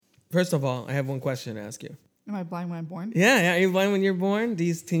First of all, I have one question to ask you. Am I blind when I'm born? Yeah. Are you blind when you're born?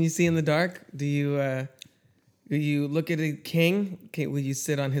 Can you see in the dark? Do you look at a king? Will you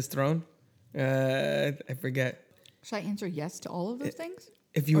sit on his throne? I forget. Should I answer yes to all of those things?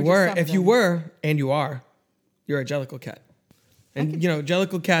 If you Or just were, some of if you them? were, and you are, you're a Jellicle cat. And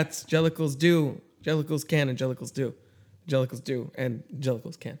Jellicle cats, Jellicles do, Jellicles can, and Jellicles do. Jellicles do, and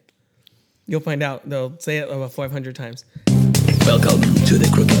Jellicles can. You'll find out. They'll say it about 500 times. Welcome to the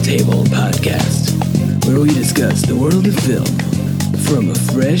Crooked Table Podcast, where we discuss the world of film from a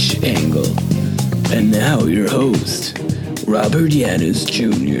fresh angle. And now your host, Robert Yannis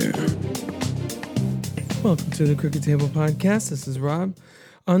Jr. Welcome to the Crooked Table Podcast. This is Rob.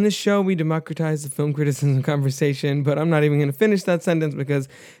 On this show, we democratize the film criticism conversation, but I'm not even going to finish that sentence because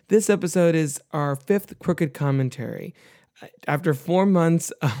this episode is our 5th Crooked Commentary. After 4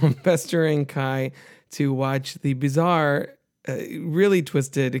 months of pestering Kai to watch the bizarre, really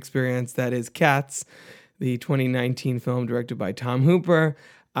twisted experience that is Cats, the 2019 film directed by Tom Hooper,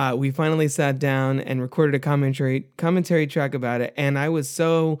 we finally sat down and recorded a commentary track about it, and I was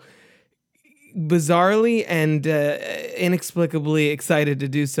so bizarrely and inexplicably excited to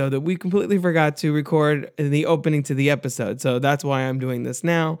do so that we completely forgot to record the opening to the episode. So that's why I'm doing this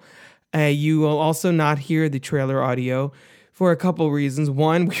now. You will also not hear the trailer audio for a couple reasons.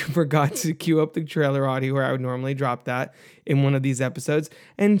 One, we forgot to queue up the trailer audio where I would normally drop that in one of these episodes.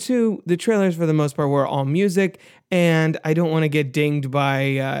 And two, the trailers for the most part were all music, and I don't want to get dinged by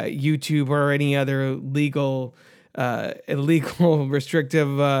YouTube or any other illegal,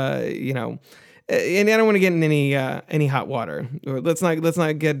 restrictive, and I don't want to get in any hot water. Let's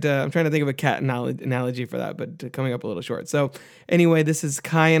not get. I'm trying to think of a cat analogy for that, but coming up a little short. So anyway, this is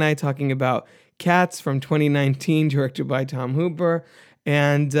Kai and I talking about Cats from 2019, directed by Tom Hooper.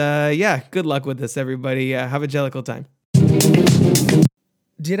 And good luck with this, everybody. Have a jellicle time.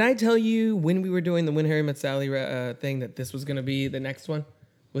 Did I tell you when we were doing the When Harry Met Sally thing that this was going to be the next one?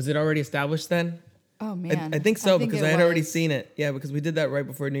 Was it already established then? Oh, man. I think so, because I had already seen it. Yeah, because we did that right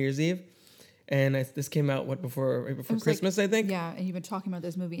before New Year's Eve. And this came out, right before Christmas, I think? Yeah, and you've been talking about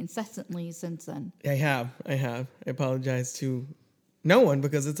this movie incessantly since then. I have. I apologize to no one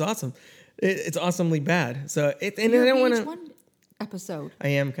because it's awesome. It's awesomely bad. So I don't want to. VH1 episode. I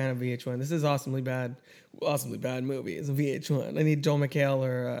am kind of VH1. This is awesomely bad movie. It's a VH1. I need Joel McHale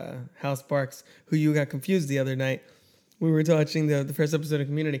or Hal Sparks, who you got confused the other night. We were watching the first episode of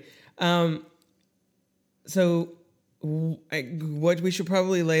Community. What we should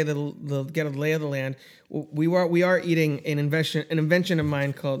probably get a lay of the land. We are eating an invention of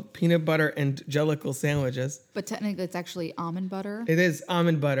mine called peanut butter and Jellicle sandwiches. But technically, it's actually almond butter. It is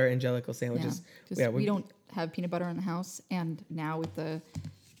almond butter and Jellicle sandwiches. We don't have peanut butter in the house, and now with the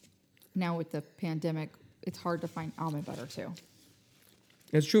pandemic, it's hard to find almond butter too.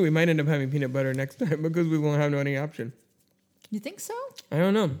 It's true. We might end up having peanut butter next time because we won't have any option. You think so? I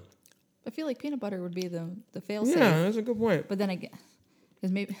don't know. I feel like peanut butter would be the fail-safe. Yeah, that's a good point. But then again,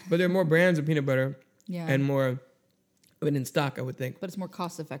 maybe. But there are more brands of peanut butter. Yeah. And more of it in stock, I would think. But it's more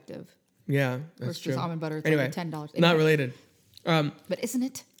cost-effective. Yeah, that's versus true. Almond butter, it's anyway, like $10. Anyway. Not related. But isn't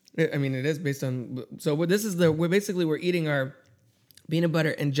it? I mean, it is based on. So what this is we're eating our peanut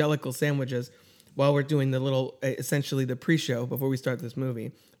butter and Jellicle sandwiches while we're doing the little, essentially the pre-show before we start this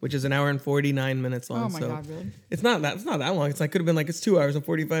movie, which is an hour and 49 minutes long. Oh my God, really? It's not that long. It's like could have been like it's 2 hours and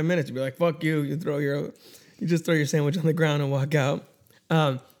 45 minutes. You'd be like, fuck you. You just throw your sandwich on the ground and walk out.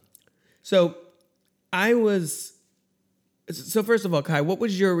 So first of all, Kai, what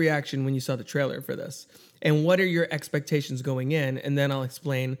was your reaction when you saw the trailer for this? And what are your expectations going in? And then I'll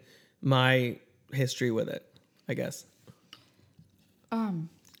explain my history with it, I guess.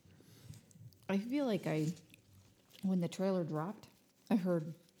 I feel like when the trailer dropped, I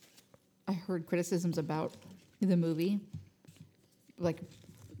heard criticisms about the movie, like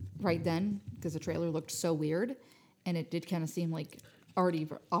right then, because the trailer looked so weird, and it did kind of seem like already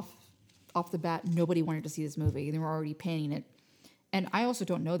off the bat, nobody wanted to see this movie. They were already panning it. And I also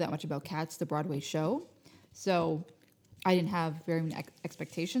don't know that much about Cats, the Broadway show, so I didn't have very many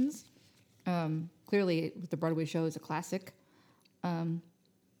expectations. Clearly, the Broadway show is a classic.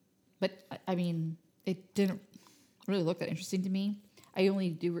 But, I mean, it didn't really look that interesting to me. I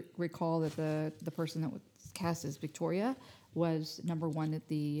only do recall that the person that was cast as Victoria was number one at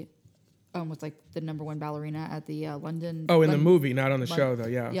the was like the number one ballerina at the London. Oh, in the movie, not on the show, though.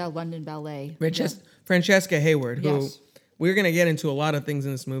 Yeah. Yeah, London Ballet. Francesca Hayward, who Yes. we're gonna get into a lot of things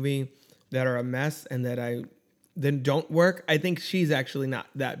in this movie that are a mess and that don't work. I think she's actually not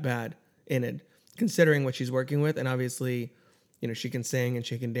that bad in it, considering what she's working with, and obviously, she can sing and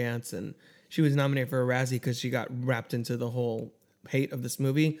she can dance, and she was nominated for a Razzie because she got wrapped into the whole hate of this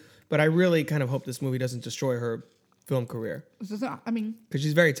movie, but I really kind of hope this movie doesn't destroy her film career I mean, because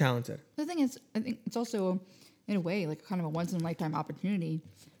she's very talented. the thing is, I think it's also, in a way, like kind of a once in a lifetime opportunity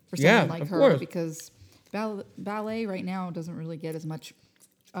for someone like of her course. because ballet right now doesn't really get as much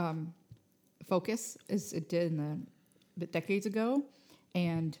focus as it did in the decades ago,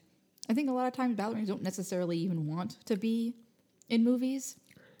 and I think a lot of times ballerinas don't necessarily even want to be in movies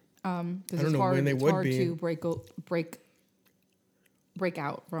because it's know hard. when they It's would hard be. to break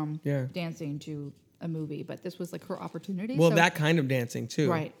out from Yeah. dancing to a movie, but this was like her opportunity. Well, so- that kind of dancing too.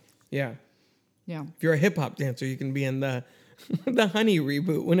 right, Yeah. yeah. If you're a hip hop dancer, you can be in the the Honey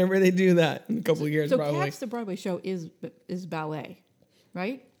reboot whenever they do that in a couple of years, So probably. Cats, the Broadway show, is ballet,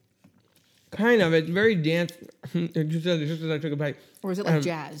 right? Kind of. It's very dance. Just as I took a bite. Or is it like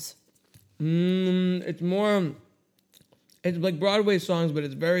jazz? It's more. It's like Broadway songs, but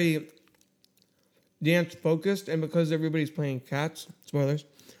it's very dance focused, and because everybody's playing Cats, spoilers,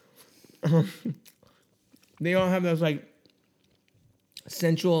 they all have those like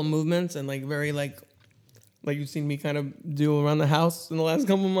sensual movements and like very like you've seen me kind of do around the house in the last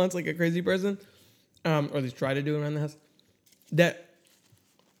couple of months, like a crazy person, or at least try to do around the house. That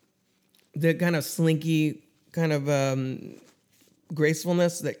kind of slinky kind of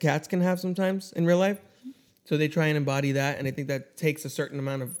gracefulness that cats can have sometimes in real life. So they try and embody that, and I think that takes a certain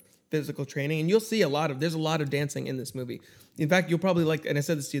amount of physical training. And you'll see there's a lot of dancing in this movie. In fact, you'll probably like, and I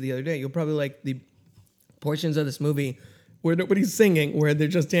said this to you the other day, you'll probably like the portions of this movie where nobody's singing, where they're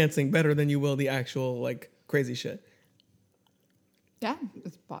just dancing better than you will the actual like crazy shit. Yeah,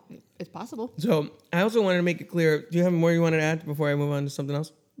 it's possible. So I also wanted to make it clear, do you have more you wanted to add before I move on to something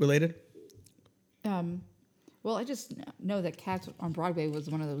else related? Well, I just know that Cats on Broadway was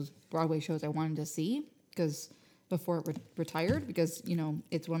one of those Broadway shows I wanted to see because before it retired, because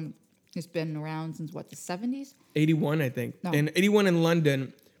it's been around since what, the 70s? 81, I think. No. And 81 in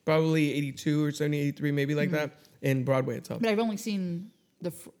London, probably 82 or 70, 83, maybe like that, in Broadway itself. But I've only seen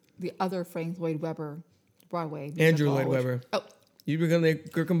the other Frank Lloyd Webber Broadway Andrew musical, Lloyd which- Webber. Oh,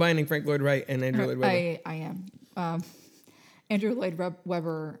 You're combining Frank Lloyd Wright and Andrew Lloyd Webber. I am. Andrew Lloyd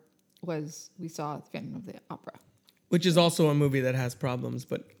Webber we saw Phantom of the Opera. Which is also a movie that has problems,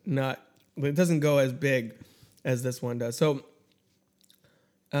 but it doesn't go as big as this one does. So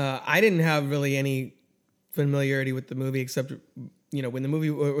I didn't have really any familiarity with the movie except, when the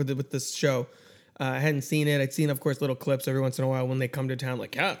movie with this show, I hadn't seen it. I'd seen, of course, little clips every once in a while when they come to town, like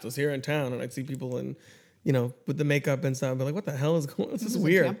Cats is here in town, and I'd see people in, with the makeup and stuff. But like, what the hell is going on? This is in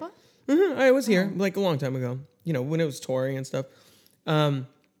weird. Tampa? I was here like a long time ago, when it was touring and stuff.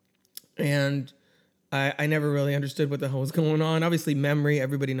 And I never really understood what the hell was going on. Obviously, Memory,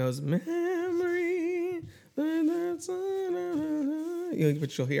 everybody knows Memory,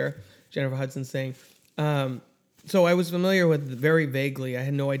 which you'll hear Jennifer Hudson sing. So I was familiar with it very vaguely. I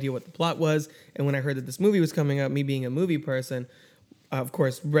had no idea what the plot was. And when I heard that this movie was coming up, me being a movie person, of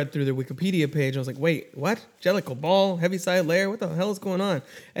course, read through the Wikipedia page. I was like, wait, what? Jellicle Ball, Heaviside Layer? What the hell is going on?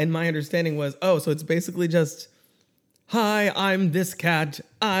 And my understanding was, so it's basically just, hi, I'm this cat.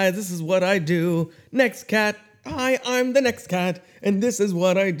 This is what I do. Next cat. Hi, I'm the next cat. And this is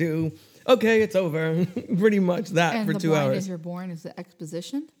what I do. Okay, it's over. Pretty much that And for The 2 Blind hours. As You're Born is the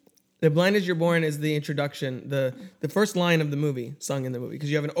exposition. The Blind As You're Born is the introduction, the first line of the movie, sung in the movie.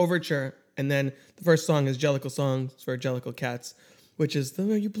 Because you have an overture, and then the first song is Jellicle Songs for Jellicle Cats, which is,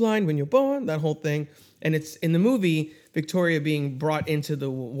 are you blind when you're born? That whole thing. And it's in the movie, Victoria being brought into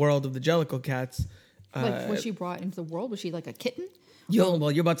the world of the Jellicle Cats. Like, was she brought into the world? Was she like a kitten?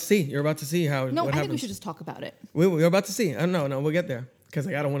 Well, you're about to see. You're about to see how No, what I happens. think we should just talk about it. We're about to see. No, we'll get there. Because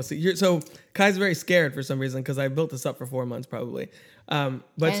I don't want to see. So Kai's very scared for some reason because I built this up for 4 months probably. And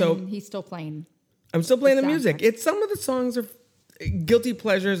he's still playing. I'm still playing the music. soundtrack. It's some of the songs are guilty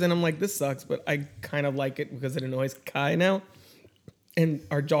pleasures, and I'm like, this sucks, but I kind of like it because it annoys Kai now. And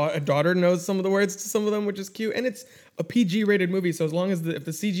our daughter knows some of the words to some of them, which is cute. And it's a PG-rated movie, so as long as if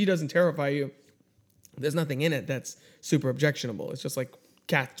the CG doesn't terrify you, there's nothing in it that's super objectionable. It's just like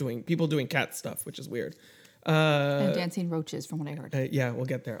people doing cat stuff, which is weird. And dancing roaches, from what I heard. Yeah, we'll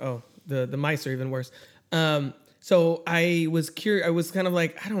get there. Oh, the mice are even worse. So I was curious. I was kind of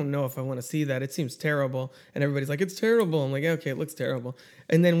like, I don't know if I want to see that. It seems terrible. And everybody's like, it's terrible. I'm like, yeah, okay, it looks terrible.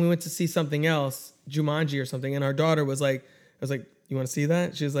 And then we went to see something else, Jumanji or something. And our daughter was like, I was like, you want to see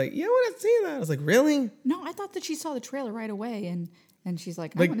that? She was like, yeah, I want to see that. I was like, really? No, I thought that she saw the trailer right away, and she's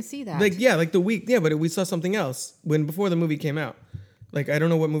like, I want to see that. Like the week. Yeah, but we saw something else before the movie came out. Like, I don't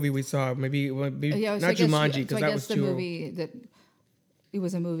know what movie we saw. Maybe Yeah, so not I guess- Jumanji, so because I that guess was the too... movie that it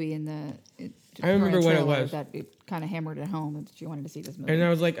was a movie in I remember current what it trailer was. that it kind of hammered it home that she wanted to see this movie. And I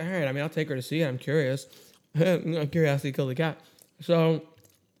was like, all right, I mean, I'll take her to see it. I'm curious. Curiosity killed the cat. So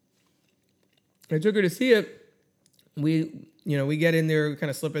I took her to see it. We get in there, kind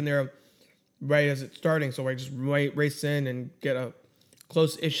of slip in there right as it's starting. So I just race in and get a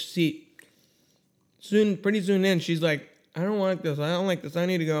close-ish seat. Pretty soon in, she's like, I don't like this. I don't like this. I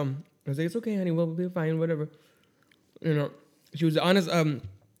need to go. I was like, it's okay, honey. We'll be fine. Whatever. She was honest.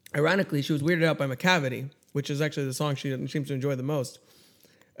 Ironically, she was weirded out by McCavity, which is actually the song she seems to enjoy the most.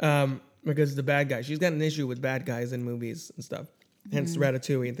 Because the bad guy. She's got an issue with bad guys in movies and stuff. Hence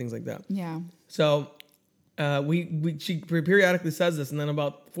Ratatouille and things like that. Yeah. So she periodically says this, and then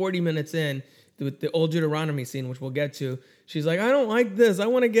about 40 minutes in, with the old Deuteronomy scene, which we'll get to, she's like, I don't like this. I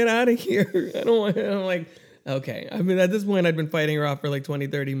want to get out of here. I'm like, okay. I mean, at this point, I'd been fighting her off for like 20,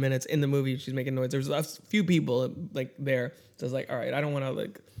 30 minutes in the movie. She's making noise. There's a few people like there. So I was like, all right, I don't want to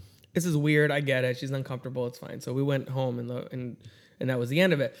like, this is weird. I get it. She's uncomfortable. It's fine. So we went home and that was the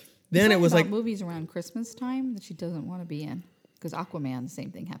end of it. Then it was like movies around Christmas time that she doesn't want to be in. Because Aquaman, the same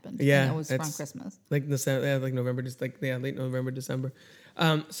thing happened. Yeah. And that was around Christmas. Like November, late November, December.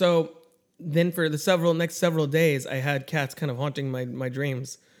 So then for the next several days, I had cats kind of haunting my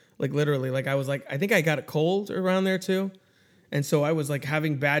dreams. Like literally, like I was like, I think I got a cold around there too. And so I was like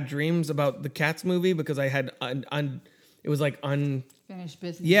having bad dreams about the Cats movie because I had it was like unfinished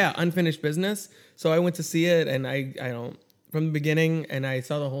business. Yeah, unfinished business. So I went to see it and I don't from the beginning and I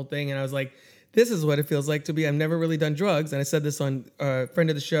saw the whole thing and I was like, this is what it feels like to be. I've never really done drugs. And I said this on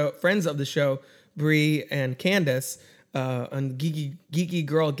friends of the show, Bree and Candace, on Geeky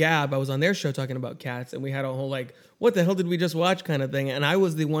Girl Gab. I was on their show talking about cats, and we had a whole like, what the hell did we just watch kind of thing. And I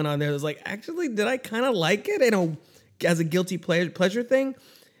was the one on there that was like, actually, did I kind of like it as a guilty pleasure thing?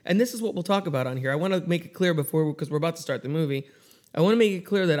 And this is what we'll talk about on here. I want to make it clear because we're about to start the movie. I want to make it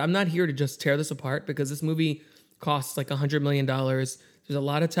clear that I'm not here to just tear this apart because this movie costs like $100 million. There's a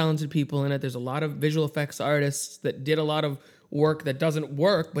lot of talented people in it. There's a lot of visual effects artists that did a lot of work that doesn't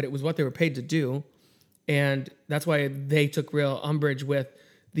work, but it was what they were paid to do. And that's why they took real umbrage with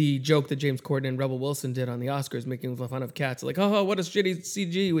the joke that James Corden and Rebel Wilson did on the Oscars, making fun of cats. Like, oh, what a shitty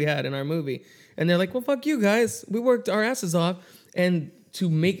CG we had in our movie. And they're like, well, fuck you guys. We worked our asses off. And to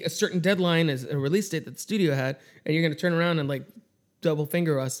make a certain deadline as a release date that the studio had, and you're going to turn around and like double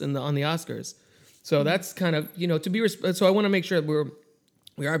finger us on the Oscars. So that's kind of, so I want to make sure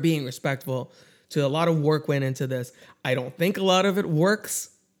we are being respectful to a lot of work went into this. I don't think a lot of it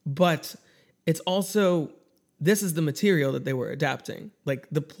works, but it's also, this is the material that they were adapting. Like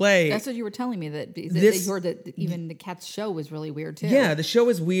the play. That's what you were telling me, that you heard that even the Cats show was really weird too. Yeah, the show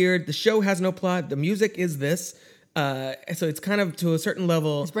is weird. The show has no plot. The music is this. So it's kind of to a certain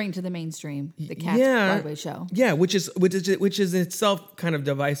level. It's bringing to the mainstream the Cats Broadway show. Yeah, which is itself kind of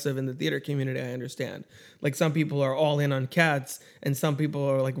divisive in the theater community. I understand. Like some people are all in on Cats, and some people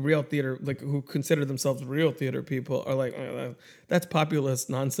are like real theater, like who consider themselves real theater people, are like, oh, that's populist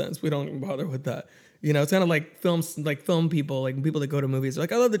nonsense. We don't bother with that. It's kind of like film people, like people that go to movies are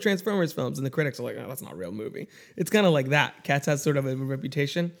like, I love the Transformers films, and the critics are like, oh, that's not a real movie. It's kind of like that. Cats has sort of a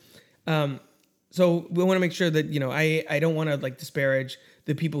reputation. So we want to make sure that, I don't want to like disparage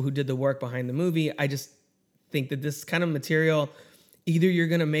the people who did the work behind the movie. I just think that this kind of material, either you're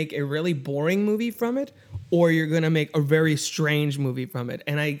going to make a really boring movie from it, or you're going to make a very strange movie from it.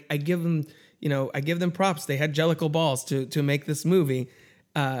 And I give them, I give them props. They had jellicle balls to make this movie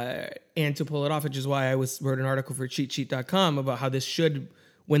and to pull it off, which is why I wrote an article for CheatSheet.com about how this should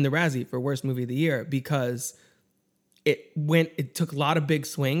win the Razzie for Worst Movie of the Year, because it took a lot of big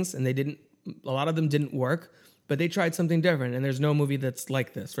swings and a lot of them didn't work, but they tried something different, and there's no movie that's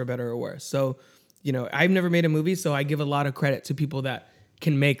like this, for better or worse. So, I've never made a movie, so I give a lot of credit to people that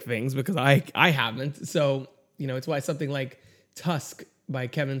can make things, because I haven't. So, it's why something like Tusk by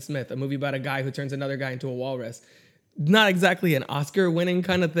Kevin Smith, a movie about a guy who turns another guy into a walrus, not exactly an Oscar-winning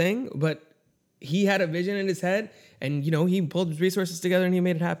kind of thing, but he had a vision in his head, and, he pulled his resources together and he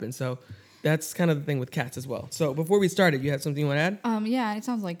made it happen. So that's kind of the thing with Cats as well. So before we started, you had something you want to add? Yeah, it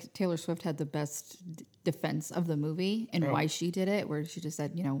sounds like Taylor Swift had the best defense of the movie and why she did it, where she just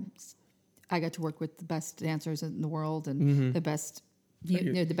said, I got to work with the best dancers in the world and the best, the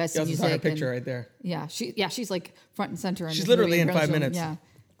best you music. Also saw her picture right there. Yeah, she's like front and center. She's literally in 5 minutes. Yeah,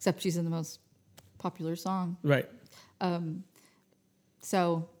 except she's in the most popular song. Right.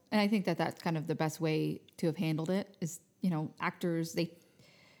 So, and I think that that's kind of the best way to have handled it is, actors,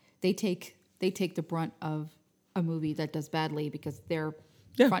 they take the brunt of a movie that does badly because they're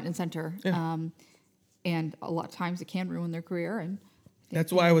front and center. Yeah. And a lot of times it can ruin their career. And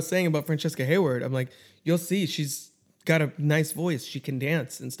that's why I was saying about Francesca Hayward. I'm like, you'll see, she's got a nice voice. She can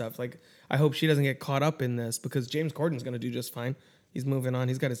dance and stuff. Like, I hope she doesn't get caught up in this, because James Corden's going to do just fine. He's moving on.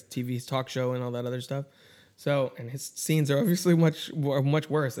 He's got his TV talk show and all that other stuff. So, and his scenes are obviously much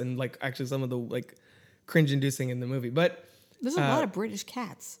worse, and like actually some of the like cringe-inducing in the movie. But There's a lot of British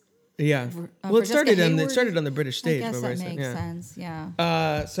cats. yeah, For well, Jessica it started on the British stage. I guess that but makes yeah. sense.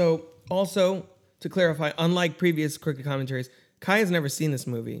 Yeah. So also to clarify, unlike previous Crooked commentaries, Kai has never seen this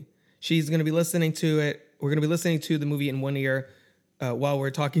movie. She's going to be listening to it. We're going to be listening to the movie in one ear while we're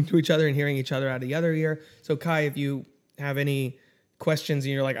talking to each other and hearing each other out of the other ear. So Kai, if you have any questions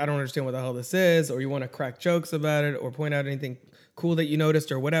and you're like, I don't understand what the hell this is, or you want to crack jokes about it or point out anything cool that you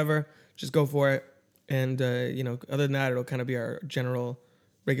noticed or whatever, just go for it. And, other than that, it'll kind of be our general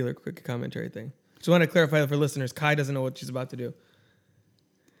regular Crooked commentary thing. Just want to clarify that for listeners. Kai doesn't know what she's about to do.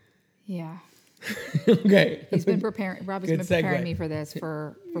 Yeah. Okay. He's been preparing. Rob has Good been preparing segue. me for this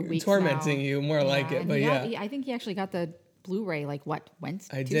for weeks Tormenting now. you, more like it, and but I think he actually got the Blu-ray like what I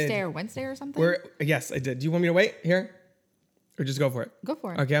Tuesday did. or Wednesday or something. Yes, I did. Do you want me to wait here? Or just go for it? Go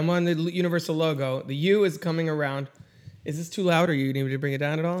for it. Okay, I'm on the Universal logo. The U is coming around. Is this too loud or you need me to bring it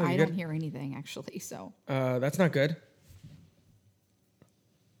down at all? I don't hear anything actually, so. That's not good.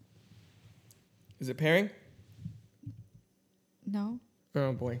 Is it pairing? No.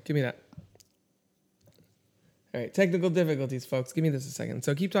 Oh boy, give me that. All right, technical difficulties, folks. Give me this a second.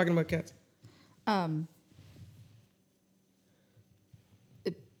 So keep talking about cats.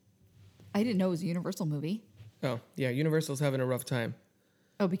 I didn't know it was a Universal movie. Oh, yeah, Universal's having a rough time.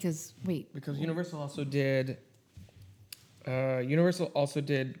 Oh, because Because Universal also did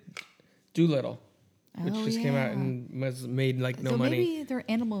Doolittle, which Oh, just came out yeah. and was made like no so money. maybe they're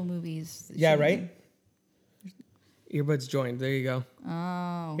animal movies. that Yeah, should- right? Earbuds joined. There you go.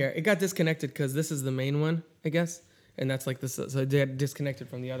 Oh. Yeah, it got disconnected because this is the main one, I guess. And that's like this. So it got disconnected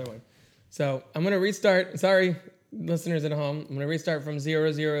from the other one. So I'm going to restart. Sorry, listeners at home. I'm going to restart from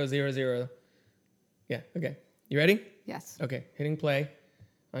 0000. Yeah, okay. You ready? Yes. Okay, hitting play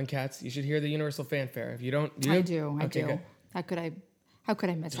on Cats. You should hear the universal fanfare. If you don't, do you? I do. Okay, good. How could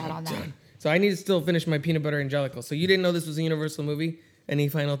I miss out on that? So I need to still finish my peanut butter angelical. So you didn't know this was a Universal movie? Any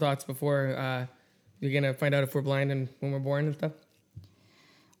final thoughts before you're going to find out if we're blind and when we're born and stuff?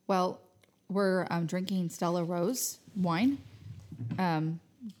 Well, we're drinking Stella Rose wine,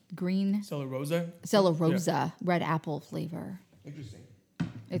 green Stella Rosa? Stella Rosa red apple flavor. Interesting.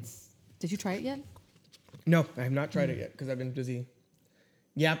 Did you try it yet? No, I have not tried it yet because I've been busy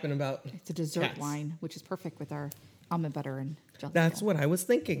yapping about. It's a dessert cats. wine, which is perfect with our almond butter and jelly. That's what I was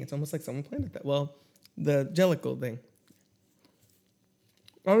thinking. It's almost like someone planned it that. Well, the Jellicle thing.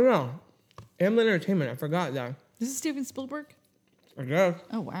 Oh no, Amblin Entertainment. I forgot that. This is Steven Spielberg. I guess.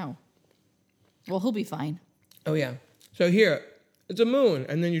 Oh wow. Well, he'll be fine. Oh yeah. So here, it's a moon,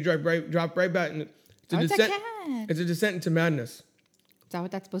 and then you drop right back. And it's a Oh, it's a descent. cat. It's a descent into madness. Is that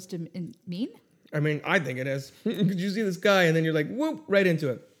what that's supposed to mean? I mean, I think it is. Because you see the sky, and then you're like, whoop, right into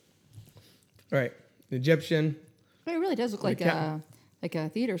it. All right, the Egyptian. It really does look like cat. a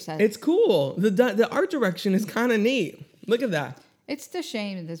theater set. It's cool. The art direction is kind of neat. Look at that. It's the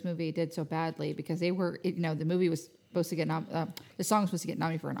shame that this movie did so badly because the movie was supposed to get the song was supposed to get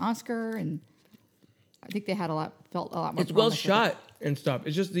nominated for an Oscar, and I think they felt a lot more. It's well promise with shot and stuff.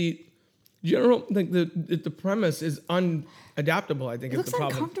 It's just the general, like the premise is unadaptable. I think It is looks the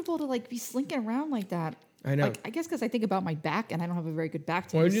problem. uncomfortable to like be slinking around like that. I know. Like, I guess because I think about my back and I don't have a very good back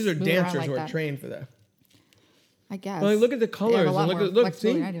to. Well, just these are move around dancers like who are that. trained for that. I guess. Well, look at the They have colors a and lot look more at look.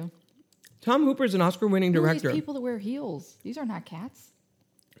 flexibility See, than I do. Tom Hooper's an Oscar-winning Who are director. these people that wear heels? These are not cats.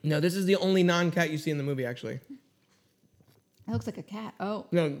 No, this is the only non-cat you see in the movie. Actually, It looks like a cat. Oh,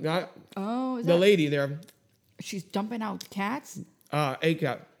 no, not is the that? lady there. She's dumping out cats. A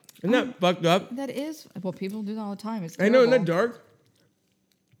cat. Isn't that fucked up? That is. Well, people do that all the time. It's I know, isn't that terrible. dark?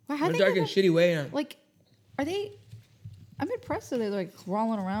 Well, how In a they dark and have shitty way. Yeah. like, are they? I'm impressed that they're like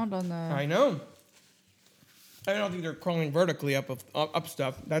crawling around on the. I know. I don't think they're crawling vertically up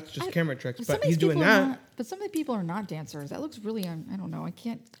stuff. That's just camera tricks. Some But of he's these doing people are that. not- but some of the people are not dancers. That looks really. I don't know. I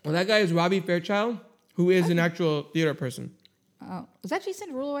can't. Well, that guy is Robbie Fairchild, who is an actual theater person. Was that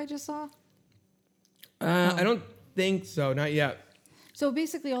Jason Derulo I just saw? I don't think so. Not yet. So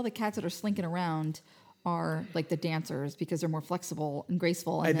basically, all the cats that are slinking around are like the dancers because they're more flexible and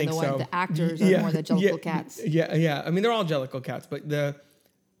graceful, and I then think the so. the actors are more the Jellicle cats. Yeah. I mean, they're all Jellicle cats, but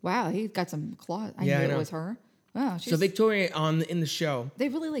Wow, he's got some claws. I Yeah, I knew know. it was her. Wow, so Victoria in the show, they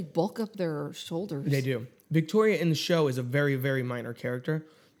really like bulk up their shoulders. they do. Victoria in the show is a very, very minor character,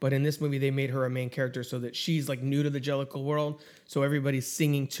 but in this movie they made her a main character so that she's like new to the Jellicle world. So everybody's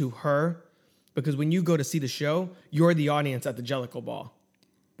singing to her, because when you go to see the show, you're the audience at the Jellicle ball,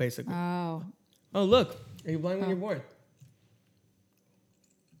 basically. Oh, Oh, look, are you blind when you're born?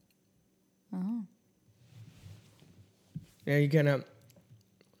 Oh. Yeah, you can.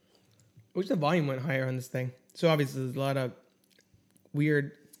 wish the volume went higher on this thing. So obviously there's a lot of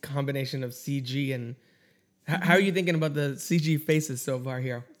weird combination of CG and how are you thinking about the CG faces so far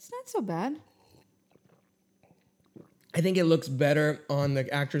here? It's not so bad. I think it looks better on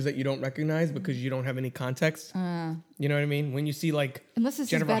the actors that you don't recognize because you don't have any context. You know what I mean? When you see like Unless this is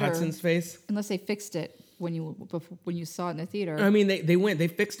Jennifer better. Hudson's face. Unless they fixed it when you saw it in the theater. I mean, they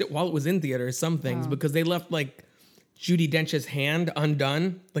fixed it while it was in theaters, some things, because they left like Judi Dench's hand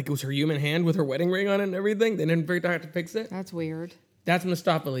undone. Like it was her human hand with her wedding ring on it and everything. They didn't figure out how to fix it. That's weird. That's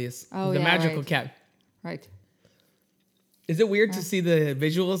Mistopheles, Oh, the yeah, magical right. cat. Right. Is it weird to see the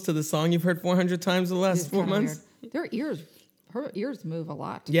visuals to the song you've heard 400 times in the last It's 4 kinda months? weird. Her ears move a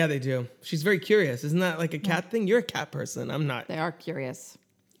lot. Yeah, they do. She's very curious. Isn't that like a cat thing? You're a cat person. I'm not. They are curious.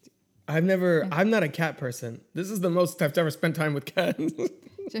 I'm not a cat person. This is the most I've ever spent time with cats.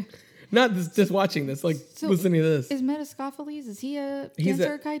 Not just watching this, like So, listening to this. Is Metascopheles, is he a He's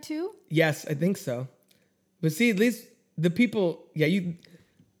cancer guy too? Yes, I think so. But see, at least the people,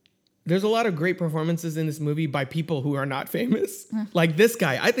 there's a lot of great performances in this movie by people who are not famous. Like this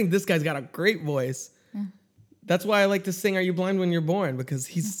guy. I think this guy's got a great voice. That's why I like to sing Are You Blind When You're Born? Because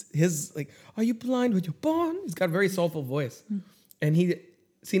his like, Are you blind when you're born? He's got a very soulful voice. And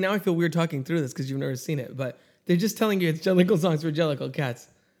now I feel weird talking through this because you've never seen it, but they're just telling you it's Jellicle songs for Jellicle cats.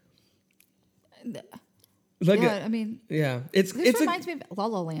 Like Yeah, I mean, it's this it's reminds me of La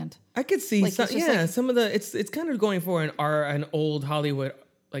La Land. I could see Like, some, it's just like- some of the it's kind of going for an old Hollywood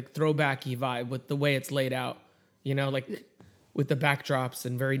like throwbacky vibe with the way it's laid out, like with the backdrops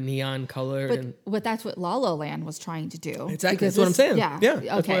and very neon colored. But that's what La La Land was trying to do. Exactly, Because that's what I'm this- saying. Yeah. That's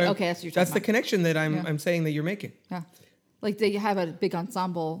Okay. why That's what you're talking that's the about. connection that Yeah. I'm saying that you're making. Yeah. Like they have a big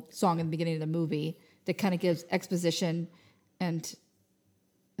ensemble song in the beginning of the movie that kind of gives exposition and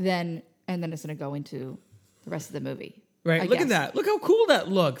then it's going to go into the rest of the movie. Right. I Look guess. at that. Look how cool that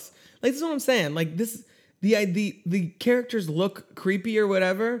looks. Like, this is what I'm saying. Like the characters look creepy or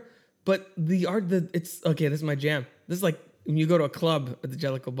whatever, but the art, it's okay. This is my jam. This is like when you go to a club at the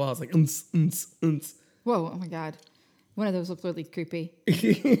Jellicle Ball. It's like Whoa, oh my God. One of those looked really creepy.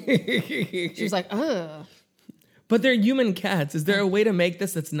 She was like, ugh. But they're human cats. Is there a way to make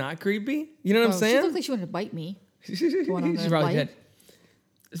this that's not creepy? You know what I'm She saying? looked like she wanted to bite me. Going on the probably bite.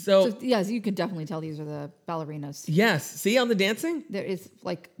 did. So So, yes, you can definitely tell these are the ballerinas. yes, see on the dancing? There is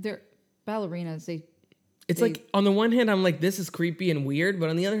like, they're ballerinas. It's They- like on the one hand, I'm like, this is creepy and weird, but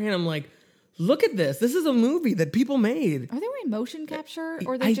on the other hand, I'm like, look at this. This is a movie that people made. Are they wearing motion capture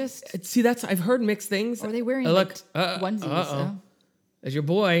or they just, see? I've heard mixed things. or are they wearing Look, like onesies? uh-oh. There's your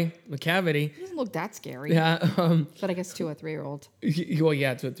boy McCavity. It doesn't look that scary. Yeah. But I guess to a 3-year-old. Well,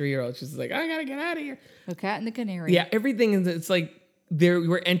 yeah, to a 3-year-old, she's like, I gotta get out of here. The cat and the canary. Yeah, everything is. It's like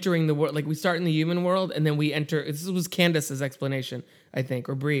we're entering the world. Like we start in the human world, and then we enter. This was Candace's explanation, I think,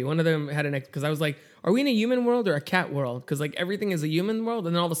 or Brie. One of them had an because I was like, are we in a human world or a cat world? Because like everything is a human world,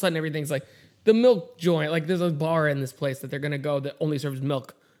 and then all of a sudden everything's like the milk joint. Like there's a bar in this place that they're gonna go that only serves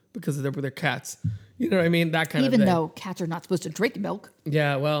milk because they're cats. You know what I mean? That kind of Even thing. though cats are not supposed to drink milk.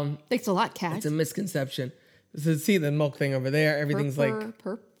 Yeah, well, Thanks a lot, cats. it's a misconception. So see the milk thing over there. Everything's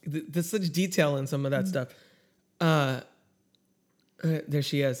there's such detail in some of that stuff. There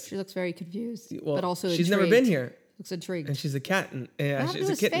she is. She looks very confused, Well, but also she's intrigued. never been here, Looks intrigued. and she's a cat. And What happened she's to a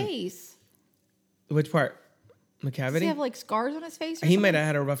his kitten. face? Which part? Does he McCavity. have like scars on his face? Or He something? might have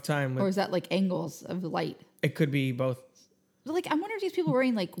had a rough time. Or With, is that like angles of the light? it could be both. Like, I wonder if these people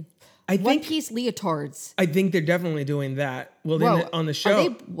wearing like I one think. piece leotards. I think they're definitely doing that. Well, Whoa, then on the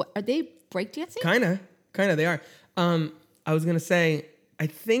show, Are they breakdancing? kind of, they are. I was gonna say, I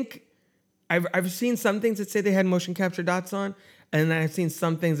think I've seen some things that say they had motion capture dots on, and then I've seen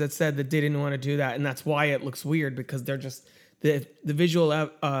some things that said that they didn't want to do that, and that's why it looks weird because they're just the visual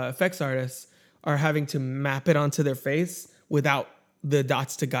effects artists are having to map it onto their face without the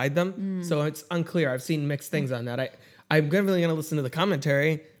dots to guide them. So it's unclear. I've seen mixed things on that. I'm really gonna listen to the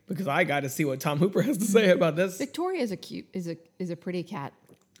commentary because I got to see what Tom Hooper has to say about this. Victoria is a pretty cat.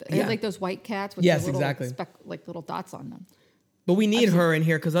 Yeah. Like those white cats with Yes, the little exactly. like little dots on them. But we need her in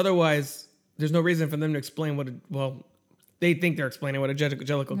here because otherwise there's no reason for them to explain they think they're explaining what a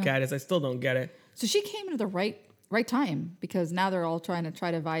Jellicle cat is. I still don't get it. So she came into the right time because now they're all trying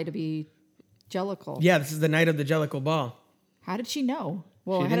to vie to be Jellicle. Yeah, this is the night of the Jellicle Ball. How did she know?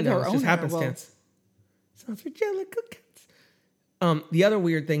 Well, She how didn't did her know. It's owner? just happenstance. Sounds for Jellicle cats. The other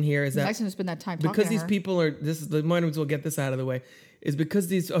weird thing here is Well, that next time to spend that time talking because to these her. people are, this is the moment we'll get this out of the way, is because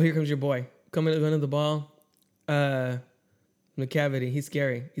these, oh, here comes your boy. Going to the ball. McCavity, he's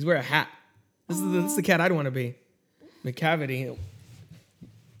scary. He's wearing a hat. This is the cat I'd want to be. McCavity.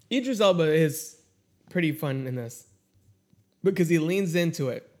 Idris Elba is pretty fun in this because he leans into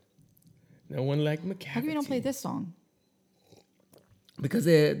it. No one like McCavity. How come you don't play this song? Because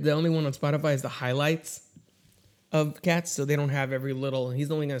the only one on Spotify is the highlights of Cats, so they don't have every little.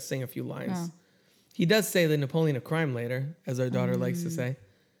 He's only going to sing a few lines. Oh. He does say the Napoleon of crime later, as our daughter likes to say.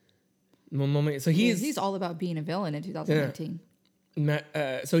 One moment. So he's all about being a villain in 2019.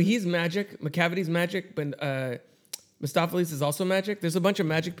 so he's magic. McCavity's magic, but Mistopheles is also magic. There's a bunch of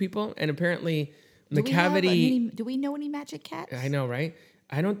magic people, and apparently McCavity. Do we know any magic cats? I know, right?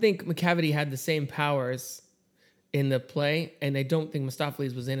 I don't think McCavity had the same powers in the play, and I don't think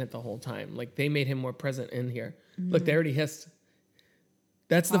Mistopheles was in it the whole time. Like, they made him more present in here. Look, they already hissed.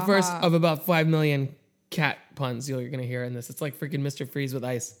 That's the first of about 5 million cat puns you're going to hear in this. It's like freaking Mr. Freeze with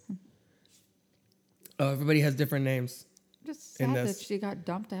ice. Oh, everybody has different names. Just sad that she got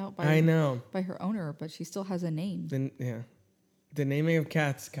dumped out by her owner, but she still has a name. The naming of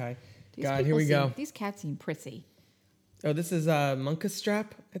cats, Kai. God, here we go. These cats seem prissy. Oh, this is Munkustrap,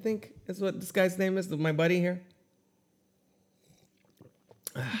 I think is what this guy's name is. My buddy here.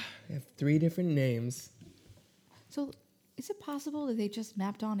 I have 3 different names. So, is it possible that they just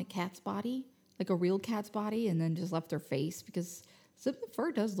mapped on a cat's body, like a real cat's body, and then just left their face? Because some of the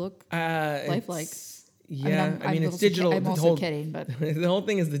fur does look lifelike. Yeah, I mean it's digital. I'm also kidding, but the whole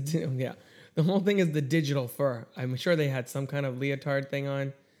thing is the whole thing is the digital fur. I'm sure they had some kind of leotard thing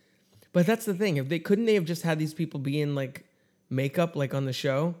on, but that's the thing. If they couldn't, they have just had these people be in like makeup, like on the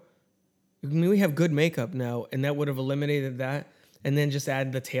show. I mean, we have good makeup now, and that would have eliminated that. And then just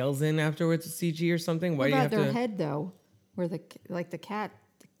add the tails in afterwards with CG or something. Why what do you about have their head though, where the cat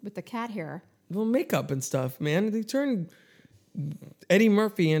with the cat hair? Well, makeup and stuff, man. They turn Eddie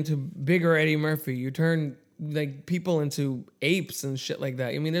Murphy into bigger Eddie Murphy. You turn like people into apes and shit like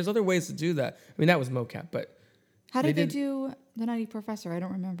that. I mean, there's other ways to do that. I mean, that was mocap, but how did they do The Nutty Professor? I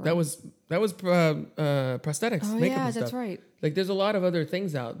don't remember. That was prosthetics. Oh makeup yeah, and stuff. that's right. Like, there's a lot of other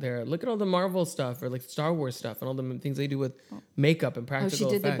things out there. Look at all the Marvel stuff or like Star Wars stuff and all the things they do with makeup and practical effects. Oh,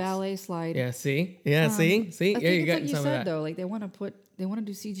 she did the ballet slide. Yeah, see? Yeah, see? Yeah, you got some of that. You said, though, like they want to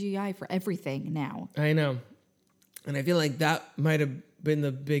do CGI for everything now. I know. And I feel like that might have been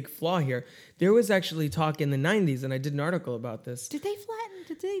the big flaw here. There was actually talk in the 90s, and I did an article about this. Did they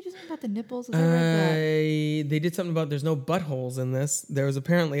do something about the nipples? They did something about there's no buttholes in this. There was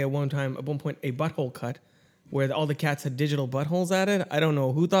apparently at one point a butthole cut where all the cats had digital buttholes added. I don't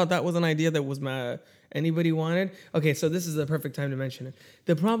know who thought that was an idea that was anybody wanted. Okay, so this is the perfect time to mention it.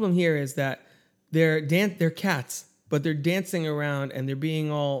 The problem here is that they're cats, but they're dancing around and they're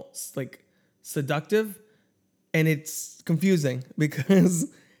being all like seductive, and it's confusing because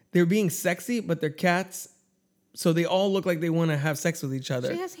they're being sexy, but they're cats, so they all look like they want to have sex with each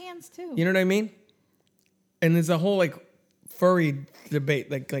other. She has hands too. You know what I mean? And there's a whole like furry debate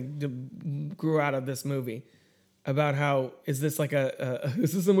like grew out of this movie about how is this like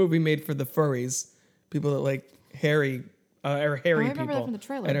is this a movie made for the furries, people that like hairy I people remember that from the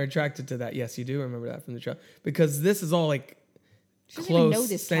trailer. and are attracted to that. Yes, you do remember that from the trailer because this is all like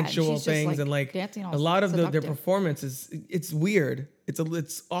close sensual things and like a lot of their performances. It's weird.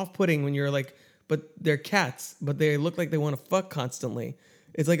 It's off-putting when you're like, but they're cats, but they look like they want to fuck constantly.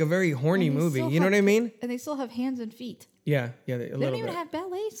 It's like a very horny movie. You know what I mean? And they still have hands and feet. Yeah. They don't even have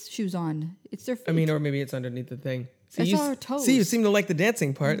ballet shoes on. It's their feet. I mean, or maybe it's underneath the thing. I saw her toes. See, you seem to like the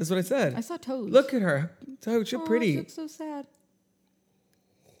dancing part. That's what I said. I saw toes. Look at her. So she's pretty. She looks so sad.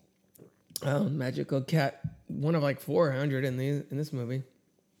 Oh, magical cat. One of like 400 in this movie.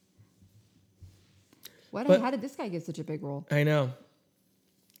 How did this guy get such a big role? I know.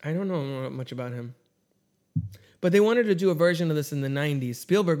 I don't know much about him. But they wanted to do a version of this in the 90s.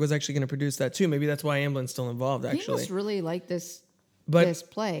 Spielberg was actually going to produce that too. Maybe that's why Amblin's still involved, actually. He must really like this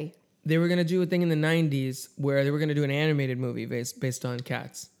play. They were going to do a thing in the 90s where they were going to do an animated movie based on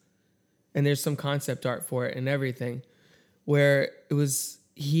cats. And there's some concept art for it and everything. Where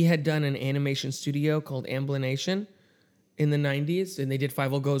he had done an animation studio called Amblination in the 90s. And they did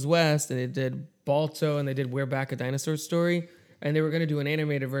 5 Goes West, and they did Balto, and they did We're Back, A Dinosaur Story. And they were going to do an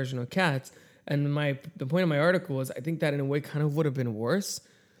animated version of Cats. And the point of my article was I think that in a way kind of would have been worse.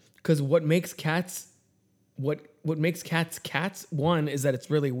 Because what makes cats cats, one, is that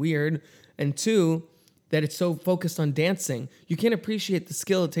it's really weird. And two, that it's so focused on dancing. You can't appreciate the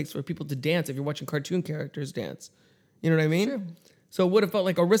skill it takes for people to dance if you're watching cartoon characters dance. You know what I mean? True. So it would have felt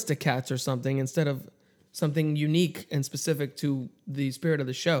like Aristocats or something instead of something unique and specific to the spirit of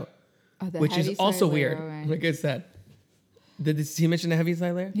the show. Which is also weird. Right. Like I said. Did he mention the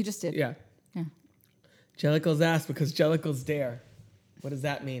Heaviside Layer? He just did. Yeah. Jellicle's asked because Jellicle's dare. What does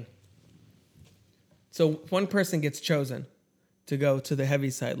that mean? So one person gets chosen to go to the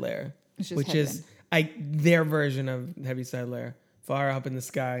Heaviside Layer, which is their version of Heaviside Layer, far up in the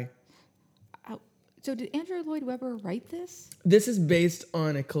sky. So did Andrew Lloyd Webber write this? This is based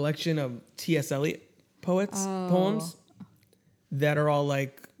on a collection of T.S. Eliot poems that are all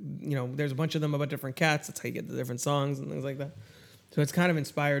like, there's a bunch of them about different cats. That's how you get the different songs and things like that. So it's kind of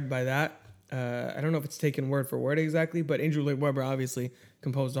inspired by that. I don't know if it's taken word for word exactly, but Andrew Lloyd Webber obviously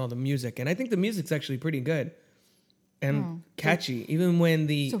composed all the music. And I think the music's actually pretty good and catchy, even when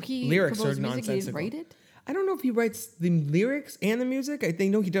the lyrics are nonsensical. He didn't write it? I don't know if he writes the lyrics and the music. I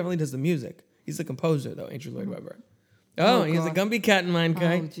think, no, he definitely does the music. He's the composer, though, Andrew Lloyd Webber. Oh, he has a Gumby cat in mind,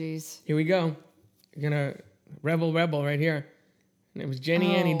 guy. Oh, jeez. Here we go. You're going to rebel right here. And it was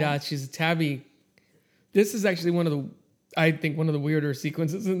Jenny Annie Dots. She's a tabby. This is actually one of the weirder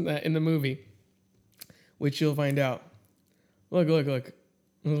sequences in the movie, which you'll find out. Look.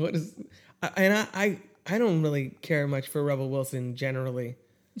 What is? I don't really care much for Rebel Wilson generally.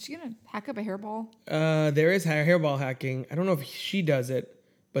 Is she gonna hack up a hairball? There is hairball hacking. I don't know if she does it,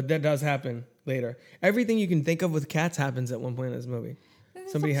 but that does happen later. Everything you can think of with cats happens at one point in this movie.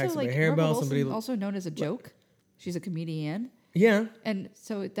 Somebody hacks up a hairball. Somebody also known as a joke. She's a comedian. Yeah, and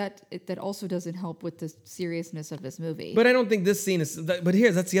so that also doesn't help with the seriousness of this movie. But I don't think this scene is. But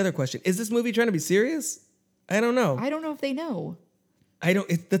that's the other question: is this movie trying to be serious? I don't know. I don't know if they know.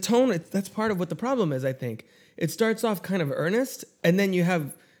 The tone. That's part of what the problem is. I think it starts off kind of earnest, and then you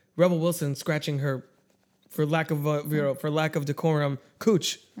have Rebel Wilson scratching her, for lack of decorum,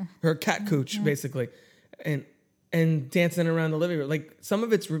 cooch, her cat cooch, basically, and dancing around the living room. Like some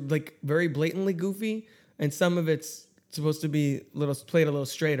of it's like very blatantly goofy, and some of it's supposed to be played a little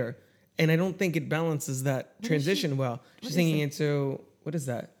straighter, and I don't think it balances that transition well. She's singing into, what is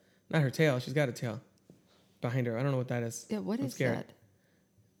that? Not her tail. She's got a tail behind her. I don't know what that is. Yeah, what is that?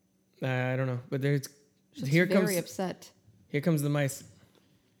 I don't know, but She's very upset. Here comes the mice.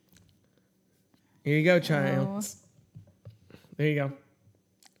 Here you go, child. Oh. There you go.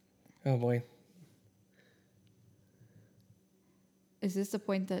 Oh boy. Is this the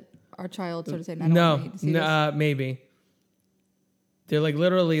point that our child sort of said, "No, maybe." They're like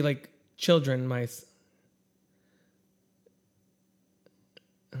literally like children mice.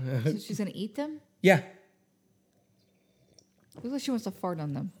 So she's gonna eat them? Yeah. Looks like she wants to fart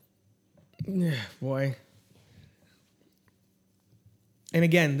on them. Yeah, boy. And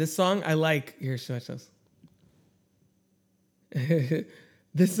again, this song I like. Here, watch this.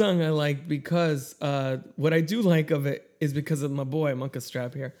 This song I like because what I do like of it is because of my boy Monka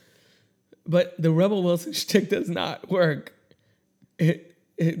Strap here. But the Rebel Wilson shtick does not work.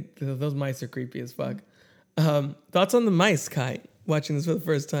 Those mice are creepy as fuck. Thoughts on the mice, Kai? Watching this for the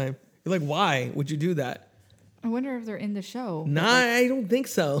first time, you're like, why would you do that? I wonder if they're in the show. Nah, I don't think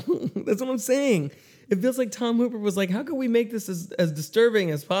so. That's what I'm saying. It feels like Tom Hooper was like, how can we make this as disturbing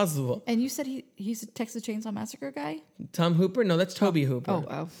as possible? And you said he's a Texas Chainsaw Massacre guy? Tom Hooper? No, that's Toby Hooper.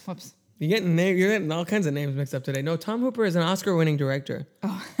 Oh, whoops. You're getting all kinds of names mixed up today. No, Tom Hooper is an Oscar-winning director.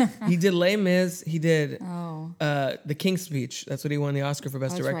 Oh. He did Les Mis. He did The King's Speech. That's what he won the Oscar for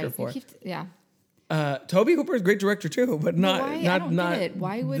Best Director for. Yeah. Toby Hooper is a great director too, but not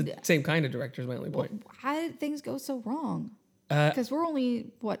Why would the same kind of director is my only point. How did things go so wrong? Because we're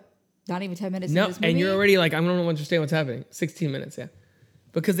only not even 10 minutes into this movie. And you're already like, I don't understand what's happening. 16 minutes, yeah.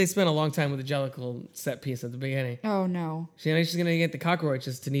 Because they spent a long time with the Jellicle set piece at the beginning. Oh no. She's gonna get the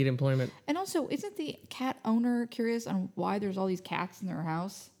cockroaches to need employment. And also, isn't the cat owner curious on why there's all these cats in their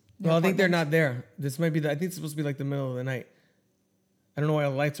house? Well, I think they're not there. This might be I think it's supposed to be like the middle of the night. I don't know why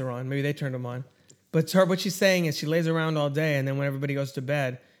all the lights are on. Maybe they turned them on. But what she's saying is she lays around all day, and then when everybody goes to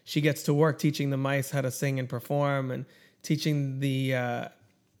bed, she gets to work teaching the mice how to sing and perform, and teaching the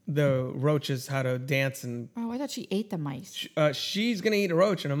roaches how to dance. And I thought she ate the mice. She's gonna eat a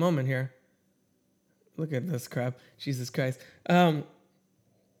roach in a moment here. Look at this crap, Jesus Christ! That's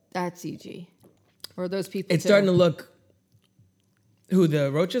CG, or those people. It's starting to look. Who,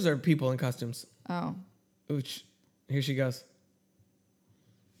 the roaches or people in costumes? Oh, Ooch. Here she goes.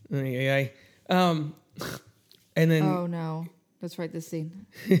 And then. Oh no! That's right. This scene.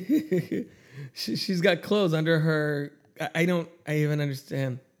 She's got clothes under her. I even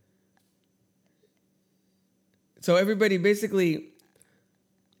understand. So everybody, basically,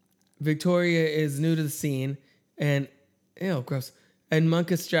 Victoria is new to the scene, and ew, gross. And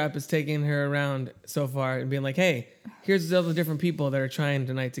Monka Strap is taking her around so far and being like, "Hey, here's all the different people that are trying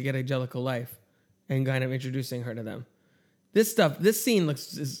tonight to get a Jellicle life," and kind of introducing her to them. This scene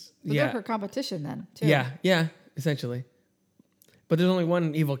looks they're her competition then, too. Yeah, essentially. But there's only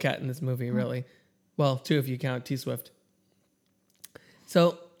one evil cat in this movie, really. Well, two if you count T-Swift.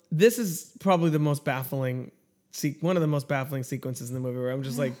 So this is probably the most baffling, one of the most baffling sequences in the movie, where I'm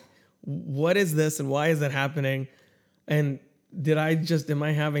just like, what is this and why is that happening? And am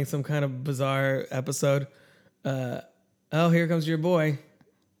I having some kind of bizarre episode? Oh, here comes your boy.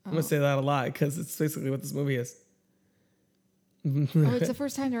 I'm going to say that a lot because it's basically what this movie is. Oh, it's the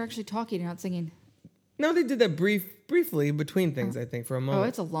first time they're actually talking and not singing. No, they did that briefly between things, I think, for a moment. Oh,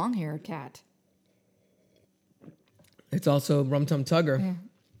 it's a long-haired cat. It's also Rum Tum Tugger. Yeah.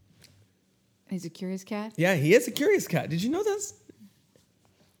 He's a curious cat? Yeah, he is a curious cat. Did you know this?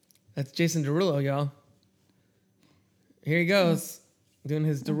 That's Jason Derulo, y'all. Here he goes, doing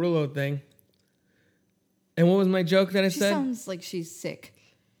his Derulo thing. And what was my joke that I She said? sounds like she's sick.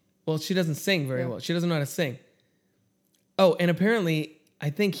 Well, she doesn't sing very Yeah. well. She doesn't know how to sing. Oh, and apparently, I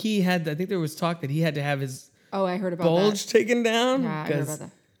think there was talk that he had to have his Oh, I heard about bulge that. taken down. Yeah, I heard about that.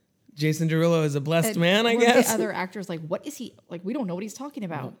 Jason Derulo is a blessed And man, I one of guess. The other actors, like, what is he? Like, we don't know what he's talking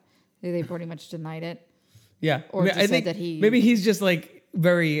about. They pretty much denied it. Yeah. Or just I said think that he- maybe he's just like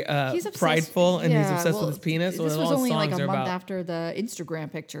very He's obsessed- prideful and he's Yeah, obsessed well, with his penis. This so was all only his like songs a are month about. after the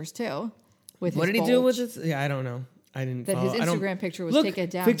Instagram pictures too. With What his did he do with bulge. this? Yeah, I don't know. I didn't. That his follow. I don't- Instagram picture was Look, taken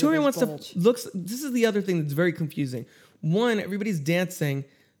down. Victoria with wants his bulge. to looks. This is the other thing that's very confusing. One, everybody's dancing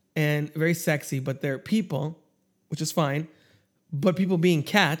and very sexy, but they're people, which is fine. But people being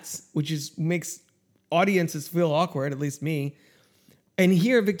cats, which makes audiences feel awkward, at least me. And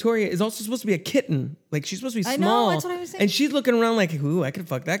here, Victoria is also supposed to be a kitten. Like, she's supposed to be I know, small. that's what I was saying. And she's looking around like, ooh, I could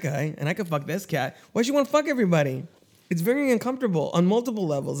fuck that guy. And I could fuck this cat. Why does she want to fuck everybody? It's very uncomfortable on multiple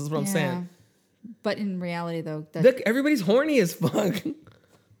levels, is what I'm saying. But in reality, though, Look, everybody's horny as fuck.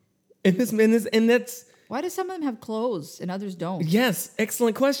 And that's, why do some of them have clothes and others don't? yes,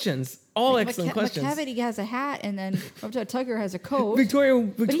 excellent questions. All Like, excellent questions. McCavity has a hat, and then Tugger has a coat. Victoria's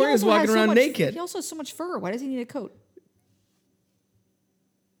But he also walking has so around much- naked. He also has so much fur. Why does he need a coat?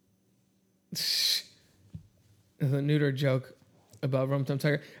 There's a neuter joke about Rum Tum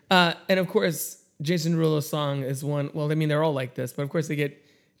Tugger. And of course, Jason Derulo's song is one. Well, I mean, they're all like this, but of course, they get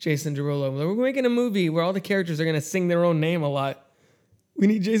Jason Derulo. We're making a movie where all the characters are going to sing their own name a lot. We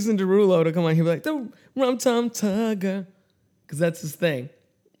need Jason Derulo to come on. He'll be like, the Rum Tum Tugger. Because that's his thing.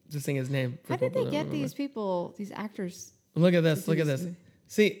 To sing his name. How did they get these people, these actors? Look at this. Look at this.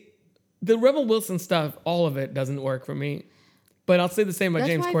 See, the Rebel Wilson stuff, all of it doesn't work for me. But I'll say the same about That's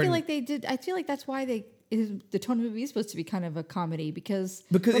James why Corden. I feel like they did. I feel like that's why the tone of the movie is supposed to be kind of a comedy because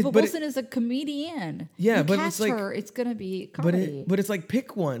Because Rebel but it- Wilson is a comedian. Yeah, you but it's cast like- her, it's gonna be But comedy. it's like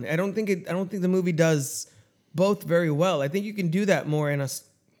pick one. I don't think the movie does both very well. I think you can do that more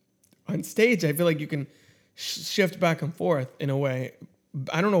on stage. I feel like you can shift back and forth in a way.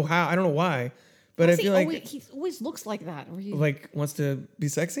 I don't know how. I don't know why. But I feel like he always looks like that. Where he, like wants to be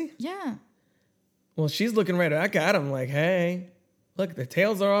sexy. yeah. Well, she's looking right back at him like, hey, look, the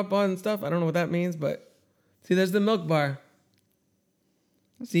tails are up on stuff. I don't know what that means, but see, there's the milk bar.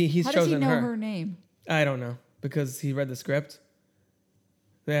 See, he's How does he chosen know her. her name? I don't know because he read the script.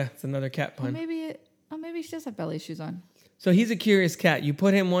 Yeah, it's another cat Or pun. maybe she does have belly shoes on. So he's a curious cat. You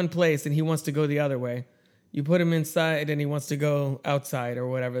put him one place and he wants to go the other way. You put him inside and he wants to go outside or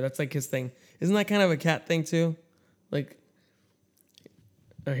whatever. That's like his thing. Isn't that kind of a cat thing too? Like,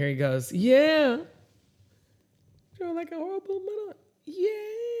 oh, here he goes. Yeah. You're like a horrible mother.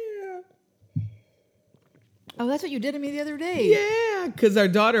 Yeah. Oh, that's what you did to me the other day. Yeah. Because our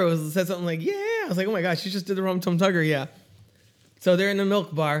daughter said something like, yeah. I was like, oh my gosh, she just did the Rum Tum Tugger. Yeah. So they're in the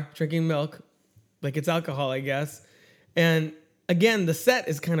milk bar drinking milk. Like it's alcohol, I guess. And again, the set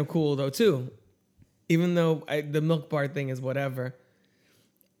is kind of cool though too. Even though the milk bar thing is whatever.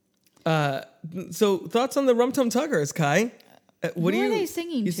 So thoughts on the Rum Tum Tuggers, Kai? What Who are they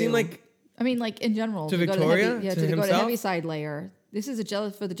singing You to? seem like I mean, like in general. To go Victoria? To, To go to himself? heavy side layer. This is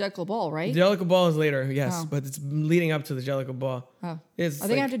for the Jekyll Ball, right? Jellicle Ball is later, yes, Oh. but it's leading up to the Jellicle Ball. Oh. It's Are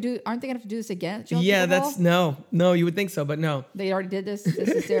they like- gonna have to do? Aren't they gonna have to do this again? Jekyll Yeah, Ball? that's no. You would think so, but no. They already did this. This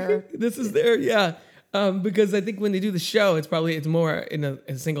is their. This is there, yeah. Because I think when they do the show, it's more in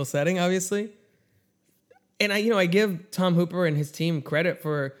a single setting, obviously. And I give Tom Hooper and his team credit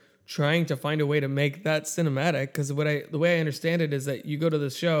for trying to find a way to make that cinematic. Because the way I understand it is that you go to the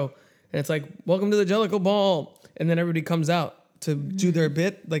show and it's like, welcome to the Jellicle Ball, and then everybody comes out to do their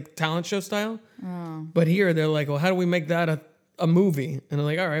bit, like talent show style. Oh. But here they're like, well, how do we make that a movie? And they're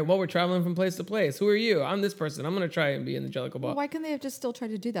like, all right, well, we're traveling from place to place. Who are you? I'm this person. I'm gonna try and be in the Jellicle Ball. Well, why couldn't they have just still tried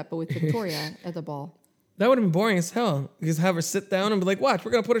to do that, but with Victoria at the ball? That would have been boring as hell. You just have her sit down and be like, watch,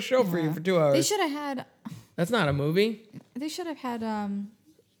 we're going to put a show for you for 2 hours. They should have had. That's not a movie. They should have had.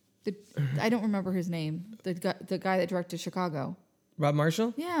 I don't remember his name. The guy that directed Chicago. Rob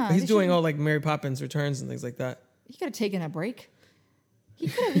Marshall? Yeah, But he's they doing should've- all like Mary Poppins Returns and things like that. He could have taken a break. He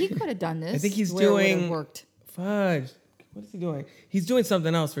could have done this. I think he's where it would have doing. worked. Fudge. What is he doing? He's doing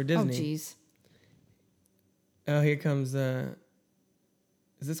something else for Oh, Disney. jeez. Oh, here comes.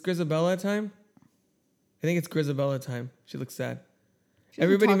 Is this Grisabella time? I think it's Grisabella time. She looks sad. She doesn't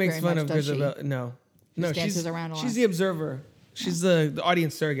Everybody talk makes very fun much, of does she? Grisabella. No, Just dances around a she's lot. the observer. She's the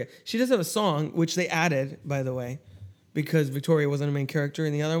audience surrogate. She does have a song, which they added, by the way, because Victoria wasn't a main character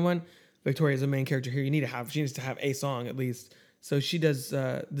in the other one. Victoria's a main character here. She needs to have a song at least. So she does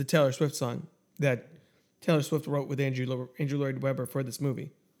the Taylor Swift song that Taylor Swift wrote with Andrew Lloyd Webber for this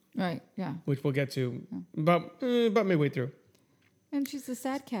movie, Right, yeah. which we'll get to about midway through. And she's the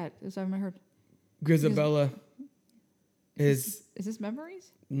sad cat, as I heard. Grisabella is this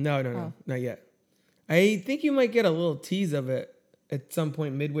Memories? no, Oh. not yet. I think you might get a little tease of it at some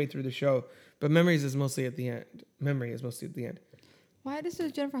point midway through the show, but Memories is mostly at the end. Memory is mostly at the end. Why does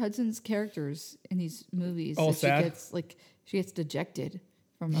Jennifer Hudson's characters in these movies All sad? she gets dejected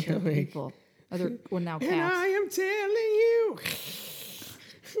from other Yeah, like- people, now And cats? I am telling you,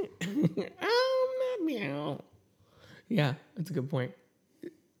 oh my meow. Yeah, that's a good point.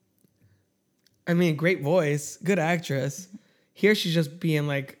 I mean, great voice, good actress. Here she's just being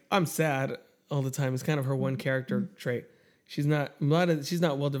like, I'm sad all the time. It's kind of her one character trait. She's not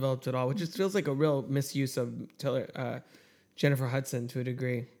well developed at all, which just feels like a real misuse of Jennifer Hudson to a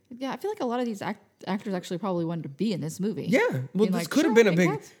degree. Yeah, I feel like a lot of these actors actually probably wanted to be in this movie. Yeah, well, Being this like, could have "Sure, been a big.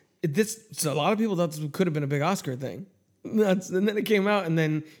 make cats." So a lot of people thought this could have been a big Oscar thing. And then it came out, and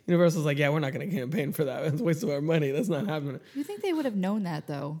then Universal's like, "Yeah, we're not going to campaign for that. It's a waste of our money. That's not happening." You think they would have known that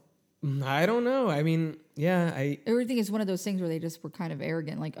though? I don't know. I mean, yeah, Everything is one of those things where they just were kind of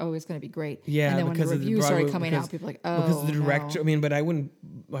arrogant, like, "Oh, it's going to be great." Yeah, and then when the because of the reviews started Broadway- coming because- out, people were like, "Oh, because the director. no." I mean, but I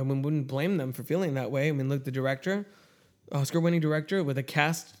wouldn't blame them for feeling that way. I mean, look, the director, Oscar-winning director with a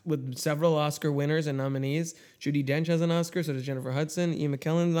cast with several Oscar winners and nominees. Judi Dench has an Oscar, so does Jennifer Hudson. Ian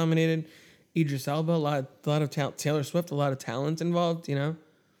McKellen's nominated. Idris Elba, a lot of talent. Taylor Swift, a lot of talent involved.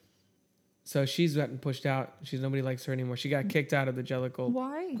 So she's gotten pushed out. Nobody likes her anymore. She got kicked out of the Jellicle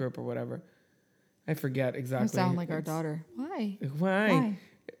Why? group or whatever. I forget exactly. You sound like our daughter. Why? Why?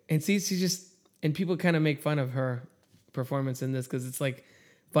 And see, she just, and people kind of make fun of her performance in this because it's like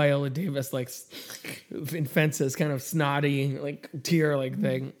Viola Davis, like in Fences, kind of snotty, like tear-like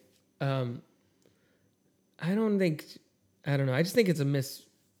thing. I don't know. I just think it's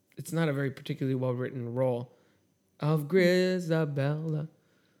not a very particularly well-written role of Grisabella.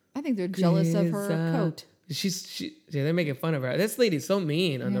 I think they're jealous of her coat. They're making fun of her. This lady's so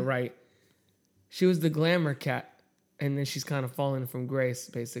mean on the right. She was the glamour cat, and then she's kind of fallen from grace,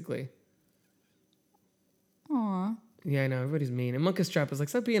 basically. Aw. Yeah, I know. Everybody's mean. And Monka Strap is like,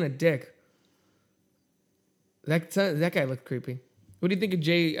 stop being a dick. That guy looked creepy. What do you think of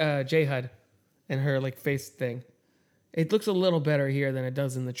J HUD and her like face thing? It looks a little better here than it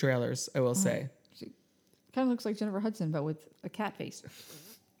does in the trailers, I will say. Kind of looks like Jennifer Hudson, but with a cat face.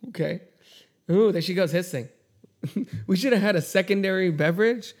 Okay. Ooh, there she goes hissing. We should have had a secondary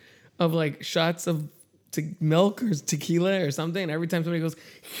beverage of like shots of milk or tequila or something. And every time somebody goes,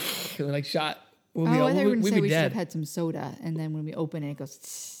 like shot, I thought you were going to say be we should have dead. had some soda, and then when we open it, it goes.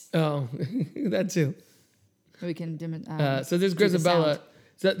 Tss, Oh, that too. we can So there's do the Grisabella. sound.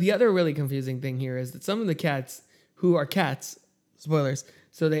 So the other really confusing thing here is that some of the cats who are cats, spoilers.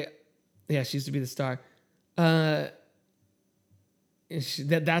 So she used to be the star. That's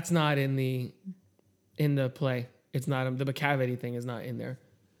not in the play. It's not the Macavity thing is not in there.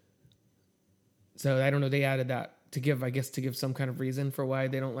 So I don't know. They added that to give some kind of reason for why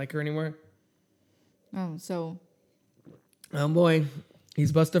they don't like her anymore. Oh, so Oh boy,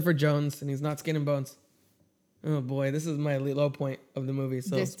 he's Bustopher Jones and he's not Skin and Bones. Oh boy, this is my low point of the movie.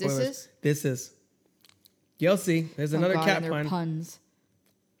 So This spoilers. is? This is. You'll see. There's another God, cat and their pun. puns.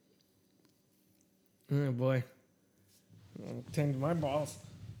 Oh boy. I'll tend to my balls.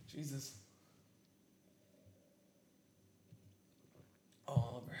 Jesus.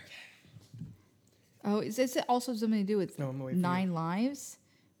 All over again. Oh, is this also something to do with No, I'm away from 9 lives?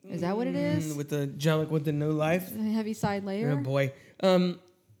 Is that what it is? With the Jellic with the new life. The heavy side layer? Oh boy. I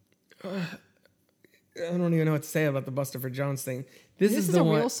don't even know what to say about the Bustopher Jones thing. This is the a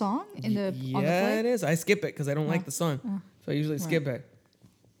one. real song in the on the Yeah, play? it is. I skip it because I don't like the song, so I usually skip it.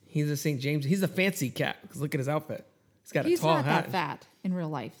 He's a St. James. He's a fancy cat because look at his outfit. He's got He's a tall not hat. that fat in real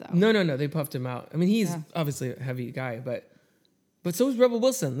life, though. No. They puffed him out. I mean, he's Yeah. obviously a heavy guy, but so is Rebel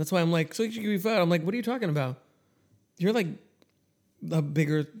Wilson. That's why I'm like, so you should be fat. I'm like, what are you talking about? You're like a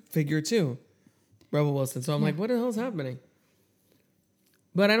bigger figure too, Rebel Wilson. So I'm like, what the hell is happening?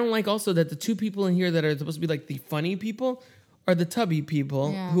 But I don't like also that the two people in here that are supposed to be like the funny people are the tubby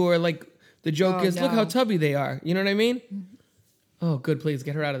people Yeah. who are like, the joke Oh, is, look how no. tubby they are. You know what I mean? Oh, good. Please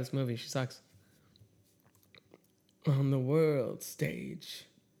get her out of this movie. She sucks. On the world stage.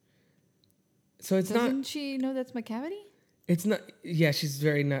 So it's not. Doesn't she know that's McCavity? It's not. Yeah, she's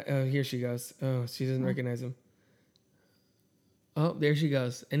very not. Oh, here she goes. Oh, she doesn't recognize him. Oh, there she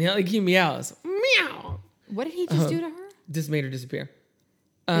goes. And he meows. Meow. What did he just do to her? Just made her disappear.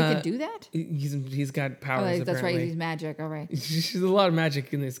 They could do that? He's got powers. Oh, that's apparently. right. He's magic. All right. She's a lot of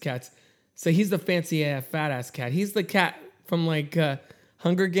magic in these cats. So he's the fancy fat ass cat. He's the cat from like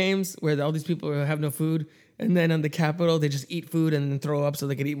Hunger Games where all these people have no food, and then on the Capitol they just eat food and then throw up so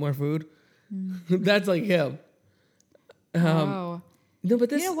they can eat more food. That's like him. Oh. No, but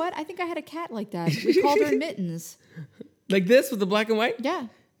this You know what? I think I had a cat like that. We called her Mittens. like this with the black and white. Yeah.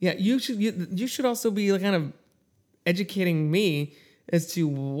 Yeah, you should also be like kind of educating me as to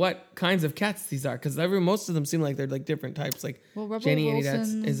what kinds of cats these are, because most of them seem like they're like different types. Like Well, Rebel Jenny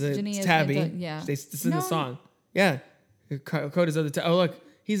Wilson's- is Jenny is Tabby. yeah. This is in the No. song. Yeah, Coda's other. Oh look,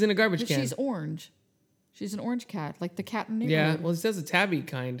 he's in a garbage But can. she's orange. She's an orange cat, like the cat in the Yeah, neighborhood. well, it says a Tabby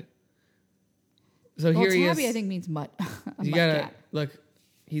kind. So Well, here he is. tabby, I think, means mutt. A You mutt gotta cat. look.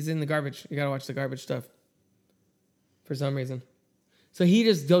 He's in the garbage. You gotta watch the garbage stuff. For some reason, so he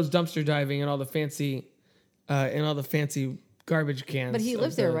just goes dumpster diving in all the fancy garbage cans. But he of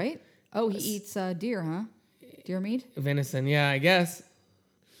lives there, the right? Oh, he eats deer, huh? Deer meat? Venison, yeah, I guess.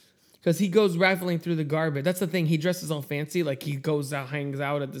 Because he goes rifling through the garbage. That's the thing. He dresses all fancy, like he goes out, hangs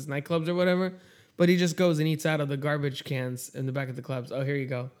out at this nightclubs or whatever. But he just goes and eats out of the garbage cans in the back of the clubs. Oh, here you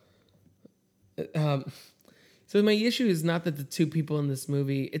go. So my issue is not that the two people in this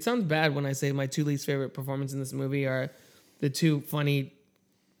movie. It sounds bad when I say my two least favorite performances in this movie are the two funny,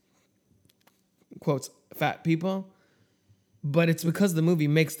 quotes, fat people. But it's because the movie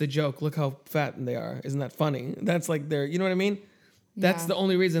makes the joke. Look how fat they are. Isn't that funny? That's like you know what I mean? That's Yeah. the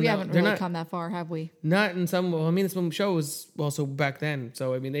only reason We that haven't they're really not come that far, have we? not in some. Well, I mean, this show was also back then,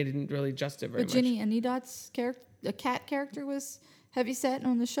 so I mean, they didn't really adjust it very But much. Ginny Anedot's character, the cat character, was heavy set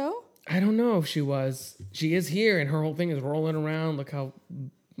on the show. I don't know if she was. She is here, and her whole thing is rolling around. Look how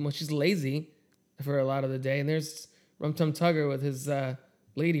well she's lazy for a lot of the day. And there's Rum Tum Tugger with his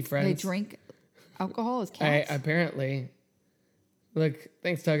lady friends. They drink alcohol as cats. Apparently. Look,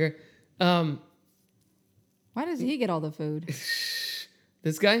 thanks, Tugger. Why does he get all the food?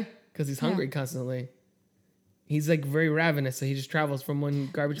 This guy, because he's hungry constantly. He's like very ravenous, so he just travels from one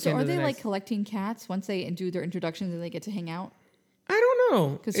garbage So can are to the they next. like collecting cats once they do their introductions and they get to hang out? I don't know.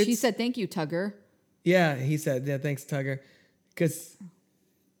 Because she It's- said, "Thank you, Tugger." Yeah, he said, yeah, thanks, Tugger. Because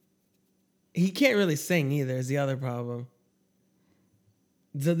he can't really sing either, is the other problem.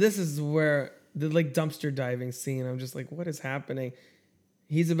 So this is where the like dumpster diving scene, I'm just like, what is happening?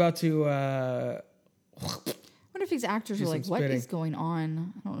 He's about to, I wonder if these actors Do are some like, "What spitting. is going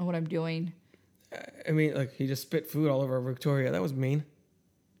on? I don't know what I'm doing." I mean, like, he just spit food all over Victoria. That was mean.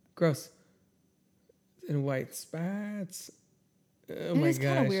 Gross. And white spats. Oh And my it's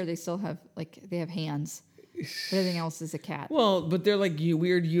kind of gosh. weird. They still have they have hands. But everything else is a cat. Well, but they're like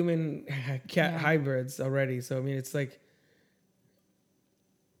weird human cat Yeah. hybrids already. So, I mean, it's like.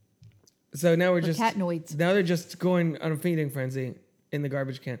 So now we're They're just. catnoids. Now they're just going on a feeding frenzy in the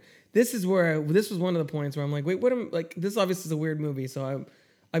garbage can. This is where this was one of the points where I'm like, wait, what am like? This obviously is a weird movie, so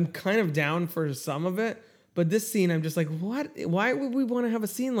I'm kind of down for some of it, but this scene I'm just like, what? Why would we want to have a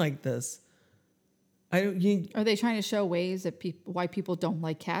scene like this? I don't. Are they trying to show ways that why people don't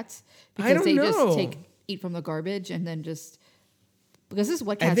like cats? I don't they know. just eat from the garbage and then just because this is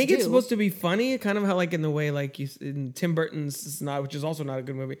what cats I think do. it's supposed to be funny, kind of how like in the way like you in Tim Burton's which is also not a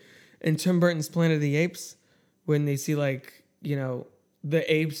good movie. In Tim Burton's Planet of the Apes, when they see like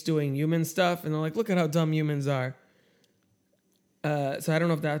the apes doing human stuff, and they're like, look at how dumb humans are. So I don't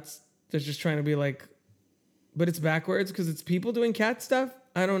know if they're just trying to be like, but it's backwards because it's people doing cat stuff.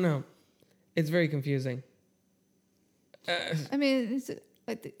 I don't know. It's very confusing. I mean,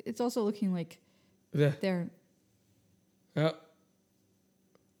 it's also looking like Ugh. they're. Oh,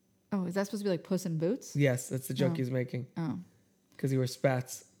 Oh, is that supposed to be like Puss in Boots? yes, that's the joke Oh. he's making Oh, because he wears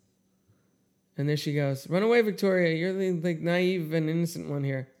spats. And there she goes. Run away, Victoria. You're the like naive and innocent one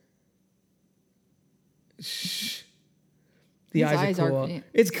here. Shh. The His eyes are cool. yeah.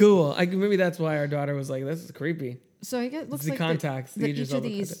 It's cool. Maybe that's why our daughter was like, "This is creepy." so I guess it looks the like contacts. The that ages each of of the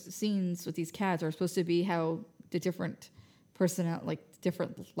these contacts. scenes with these cats are supposed to be how the different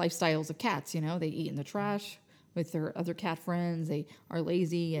different lifestyles of cats. You know, they eat in the trash with their other cat friends. They are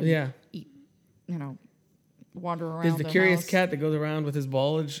lazy and Yeah. eat. Wander around. There's the their curious house. cat that goes around with his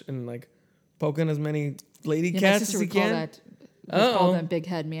bulge and like poking as many lady Yeah, my cats sister as he would call can. that. Call Uh-oh. them big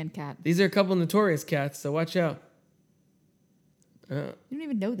head man cat. These are a couple notorious cats, so watch out. You don't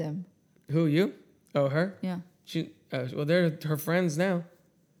even know them. Who, you? Oh, her? Yeah. Well, they're her friends now.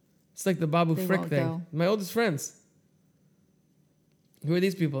 It's like the Babu They Frick won't thing. go. My oldest friends. Who are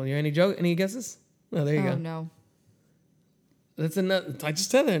these people? You any guesses? Oh, there you go. no. That's another. I just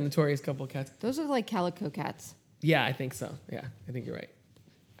said they're a notorious couple of cats. Those are like calico cats. Yeah, I think so. Yeah, I think you're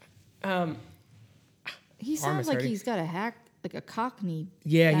right. He sounds like he's got like a Cockney.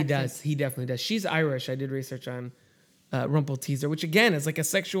 Yeah, he accent. does. He definitely does. She's Irish. I did research on Rumple Teaser, which again is like a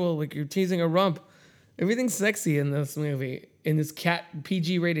sexual, like you're teasing a rump. Everything's sexy in this movie, in this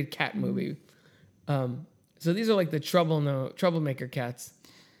PG-rated cat movie. So these are like the troublemaker cats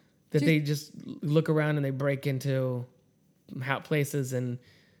that they just look around and they break into places and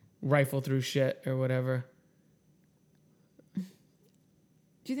rifle through shit or whatever. Do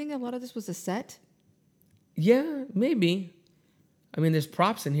you think a lot of this was a set? Yeah, maybe. I mean, there's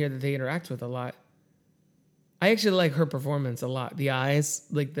props in here that they interact with a lot. I actually like her performance a lot. The eyes,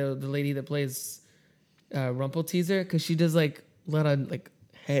 like the lady that plays Rumple Teaser, because she does like a lot of like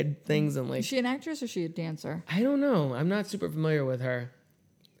head things and like. Is she an actress or is she a dancer? I don't know. I'm not super familiar with her,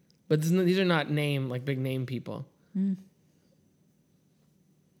 but these are not big name people.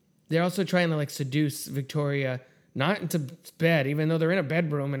 They're also trying to like seduce Victoria, not into bed, even though they're in a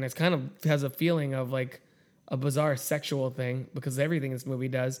bedroom, and it's kind of has a feeling of like a bizarre sexual thing because everything this movie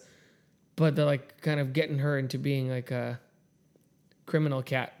does. But they're like kind of getting her into being like a criminal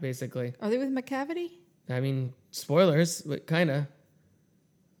cat, basically. Are they with McCavity? I mean, spoilers, but kind of.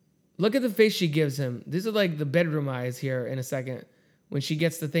 Look at the face she gives him. These are like the bedroom eyes here in a second when she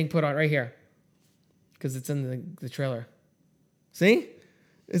gets the thing put on right here because it's in the trailer. See?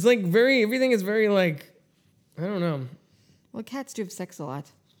 It's like everything is very like, I don't know. Well, cats do have sex a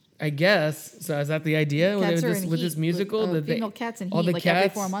lot. I guess. So is that the idea Cats with this musical? With, that female cats in all heat the like cats,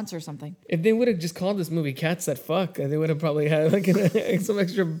 every 4 months or something. If they would have just called this movie Cats That Fuck, they would have probably had like some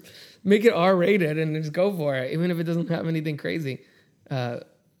extra, make it R-rated and just go for it, even if it doesn't have anything crazy.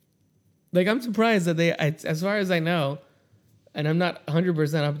 Like I'm surprised that as far as I know, and I'm not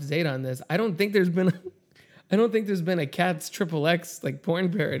 100% up to date on this, I don't think there's been a Cats XXX like porn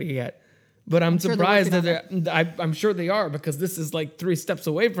parody yet. But I'm surprised that I'm sure they are because this is like 3 steps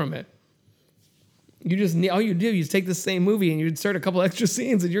away from it. You just need, all you do is take the same movie and you insert a couple extra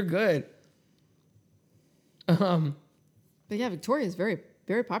scenes and you're good. But yeah, Victoria is very,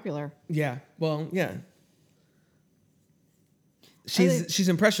 very popular. Yeah. Well, yeah. She's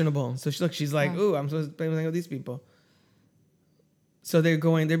impressionable. So she's like, ooh, I'm supposed to play with these people. So they're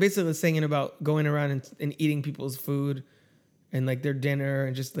basically singing about going around and eating people's food and like their dinner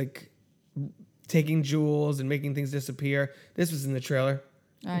and just like taking jewels and making things disappear. This was in the trailer.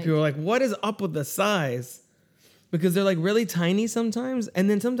 Right. People were like, what is up with the size? Because they're like really tiny sometimes. And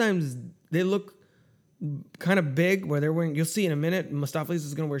then sometimes they look kind of big where they're wearing, you'll see in a minute, Mistopheles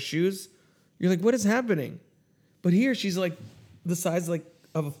is going to wear shoes. You're like, what is happening? But here she's like the size like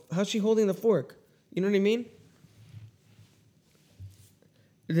of, how's she holding the fork? You know what I mean?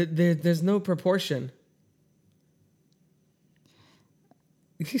 There's no proportion.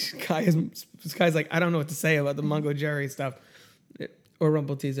 This guy's like, I don't know what to say about the Mungo Jerry stuff or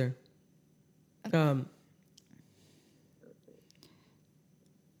Rumple Teaser.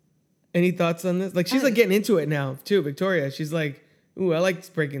 Any thoughts on this? Like she's like getting into it now too, Victoria. She's like, ooh, I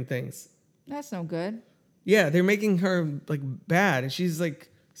like breaking things. That's no good. Yeah, they're making her like bad, and she's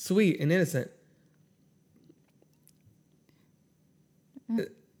like sweet and innocent.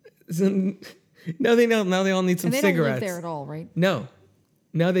 So now they all need some and they cigarettes. Don't live there at all, right? No.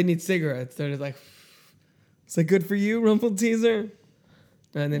 Now they need cigarettes. They're just like, is that good for you, Rumple Teaser?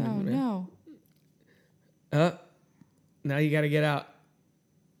 And then, no. Now you got to get out.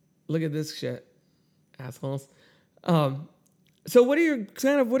 Look at this shit, assholes. So what are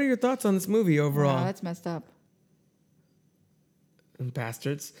your thoughts on this movie overall? Wow, that's messed up.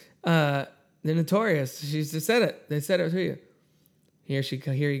 Bastards. They're notorious. She's just said it. They said it to you. Here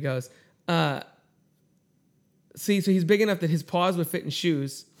he goes. See, so he's big enough that his paws would fit in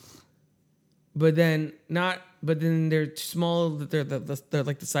shoes, but then they're small that they're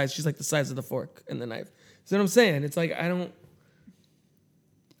like the size. She's like the size of the fork and the knife. So what I'm saying, it's like I don't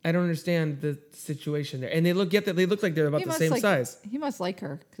understand the situation there. And they look like they're about the same size. He must like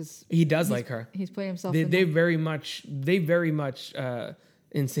her because he does like her. He's playing himself. They very much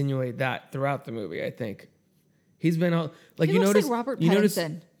insinuate that throughout the movie. I think he's been all like he looks like Robert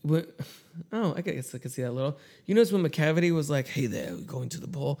Pattinson. I guess I could see that a little. You notice when McCavity was like, "Hey there, we're going to the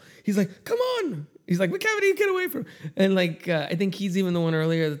bowl." He's like, "Come on!" He's like, "McCavity, get away from!" And like, I think he's even the one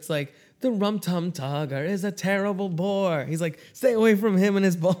earlier that's like, "The Rum Tum Tugger is a terrible bore." He's like, "Stay away from him and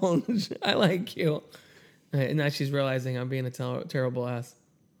his bones." I like you. And now she's realizing I'm being a terrible ass.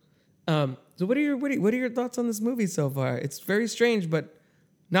 So what are your thoughts on this movie so far? It's very strange, but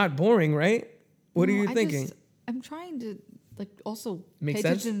not boring, right? What are you thinking? I'm trying to like also Makes pay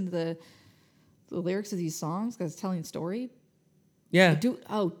sense. attention to the lyrics of these songs because it's telling a story. Yeah. Do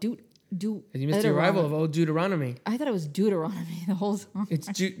You missed the arrival of Old Deuteronomy. I thought it was Deuteronomy the whole song. It's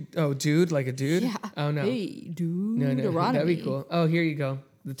dude, like a dude? Yeah. Oh, no. Hey, No, Deuteronomy. that'd be cool. Oh, here you go.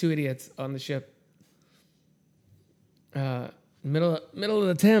 The two idiots on the ship. Middle of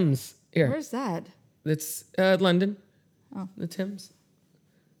the Thames. Here. Where's that? It's London. Oh. The Thames.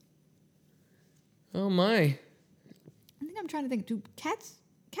 Oh, my. I think I'm trying to think. Do cats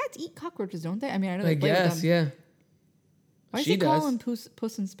eat cockroaches, don't they? I mean, I know I they play with guess, them. yeah. Why does She he call does. him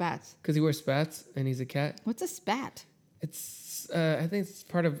Puss in Spats? Because he wears spats and he's a cat. What's a spat? It's I think it's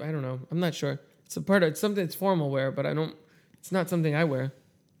part of, I don't know. I'm not sure. It's something that's formal wear, but it's not something I wear.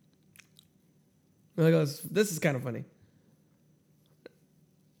 Like, this is kind of funny.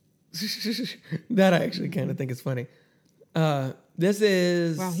 That I actually kind of think is funny. This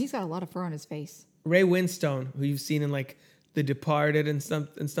is Wow, he's got a lot of fur on his face. Ray Winstone, who you've seen in like The Departed and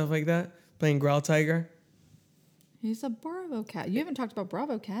stuff like that, playing Growl Tiger. He's a Bravo cat. You haven't talked about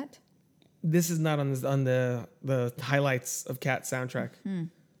Bravo Cat. This is not on the highlights of Cat soundtrack.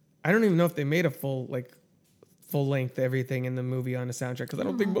 I don't even know if they made a full length everything in the movie on the soundtrack because I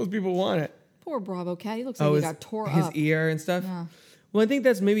don't think most people want it. Poor Bravo Cat. He looks like he got tore his up. ear and stuff. Yeah. Well, I think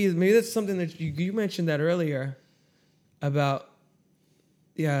that's maybe that's something that you mentioned that earlier about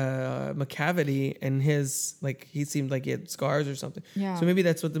McCavity and his, like, he seemed like he had scars or something. Yeah. So maybe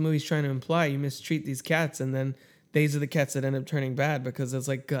that's what the movie's trying to imply. You mistreat these cats, and then these are the cats that end up turning bad because it's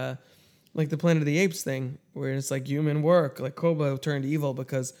like the Planet of the Apes thing, where it's like human work. Like Koba turned evil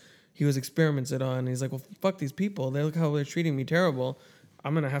because he was experimented on. And he's like, well, fuck these people. They look how they're treating me terrible.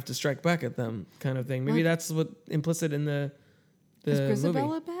 I'm gonna have to strike back at them, kind of thing. Maybe that's what implicit in the Is movie.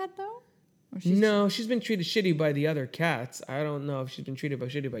 Grisabella bad though? Or No, she's been treated shitty by the other cats. I don't know if she's been treated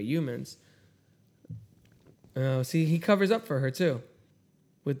shitty by humans. See, he covers up for her too,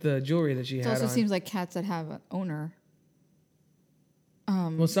 with the jewelry that she It had also on. seems like cats that have an owner.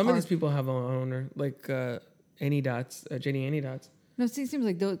 Well, some of these people have an owner, like Jenny Anydots. No, it seems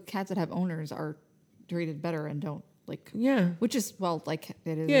like those cats that have owners are treated better and don't like. Yeah. Which is like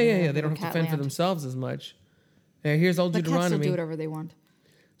it is. Yeah. They don't have to fend for themselves as much. Here's Old The cats still Deuteronomy. do whatever they want.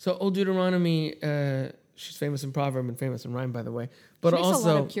 So Old Deuteronomy, she's famous in proverb and famous in rhyme, by the way. But She makes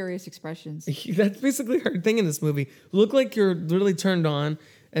also, a lot of curious expressions. that's basically her thing in this movie. Look like you're really turned on,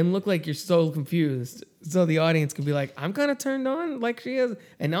 and look like you're so confused. So the audience can be like, I'm kind of turned on like she is,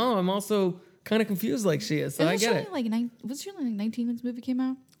 and now I'm also kind of confused like she is. So I get it. Was she only like 19 when this movie came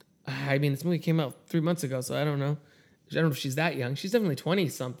out? I mean, this movie came out 3 months ago, so I don't know. I don't know if she's that young. She's definitely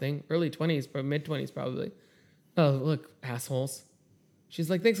 20-something, early 20s, but mid-20s probably. Oh, look, assholes. She's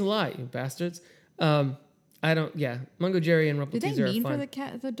like, thanks a lot, you bastards. Mungo Jerry and Did Rumpelteazer they are mean fun.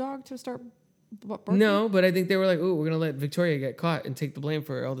 for the dog to start barking? No, but I think they were like, ooh, we're going to let Victoria get caught and take the blame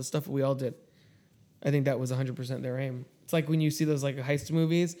for all the stuff that we all did. I think that was 100% their aim. It's like when you see those like heist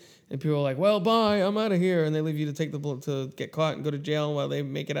movies and people are like, well, bye, I'm out of here. And they leave you to take to get caught and go to jail while they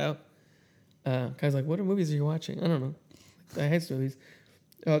make it out. Guys, like, what movies are you watching? I don't know. The heist movies.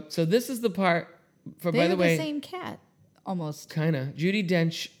 So this is the part, They by the have way. the same cat, almost. Kind of. Judi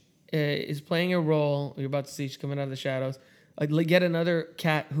Dench is playing a role. You're about to see she's coming out of the shadows. Like yet another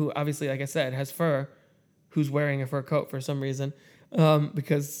cat who, obviously, like I said, has fur, who's wearing a fur coat for some reason,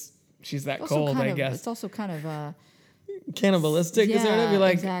 because she's that cold, I guess. It's also kind of Cannibalistic, is there? Be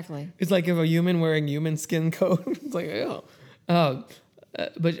like, exactly. It's like if a human wearing human skin coat. It's like, oh.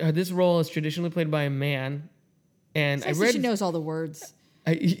 But this role is traditionally played by a man, and It's nice that she knows all the words.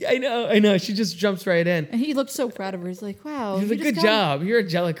 I know. She just jumps right in. And he looked so proud of her. He's like, wow. He's like, good job. You're a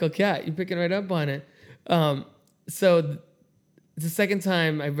Jellicle cat. You're picking right up on it. So it's the second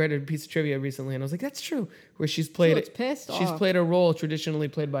time I've read a piece of trivia recently, and I was like, that's true. Where she's played looks pissed She's off. played a role traditionally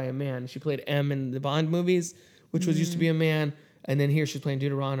played by a man. She played M in the Bond movies, which was used to be a man, and then here she's playing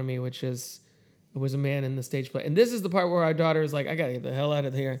Deuteronomy, which was a man in the stage play. And this is the part where our daughter is like, I gotta get the hell out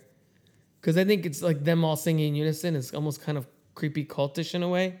of here, because I think it's like them all singing in unison. It's almost kind of creepy cultish in a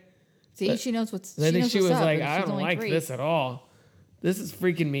way. See, she knows what's. I think she was up, like, and I she's don't only like 3. this at all. This is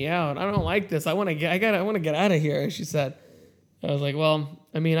freaking me out. I don't like this. I want to get out of here. She said. I was like, well,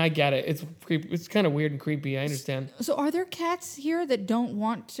 I mean, I get it. It's creepy. It's kind of weird and creepy. I understand. So, are there cats here that don't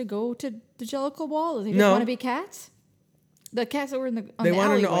want to go to the Jellicle Ball? They just No. want to be cats. The cats that were in the They want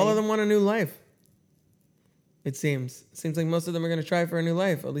alleyway. all of them want a new life. It seems like most of them are going to try for a new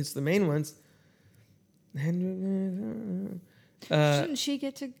life. At least the main ones. Shouldn't she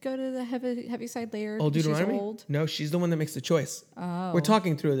get to go to the Heaviside Lair? Old because Deuteronomy? She's old. No, she's the one that makes the choice. Oh. We're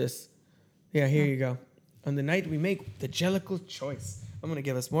talking through this. Yeah, here you go. On the night we make the Jellicle choice. I'm going to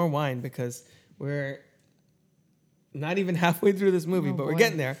give us more wine because we're not even halfway through this movie, Oh, but we're boy.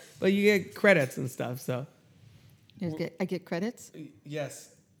 getting there. But you get credits and stuff, so. I get credits? Yes.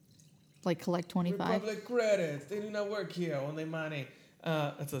 Like collect 25? Republic credits. They do not work here. Only money.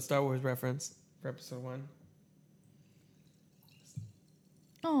 That's a Star Wars reference for episode 1.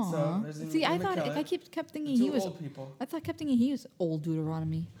 Aw. there's See, I Ian thought, McKellen. I kept thinking Two he was, old people. kept thinking he was old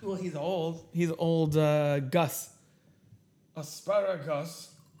Deuteronomy. Well, he's old. He's old Gus.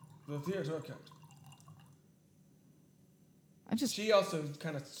 Asparagus. The theater cat. I just, She also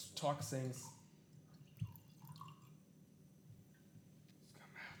kind of sings.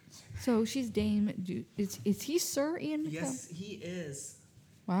 so she's Dame, is he Sir Ian McKellen? Yes, he is.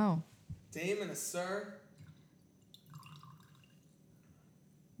 Wow. Dame and a sir.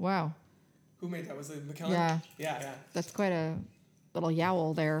 Wow. Who made that? Was it McKellen? Yeah. Yeah. That's quite a little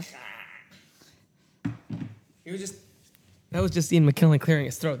yowl there. He was just. That was just Ian McKellen clearing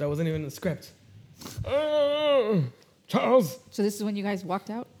his throat. That wasn't even in the script. Charles. So this is when you guys walked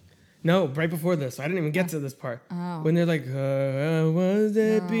out? No, right before this. I didn't even get to this part. Oh. When they're like, was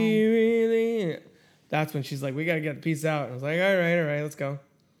it be really? That's when she's like, we got to get the piece out. I was like, all right, let's go.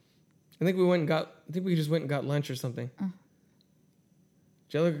 I think we just went and got lunch or something.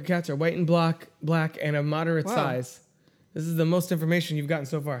 Jellicoe cats are white and black, and of moderate Whoa. size. This is the most information you've gotten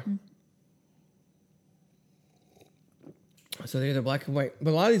so far. So they're either black and white.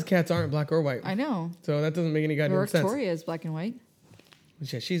 But a lot of these cats aren't black or white. I know. So that doesn't make any goddamn sense. Victoria is black and white.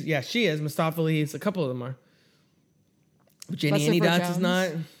 Yeah, she is. Mistopheles, a couple of them are. But Jenny Bustopher Annie Dots is Jones. not.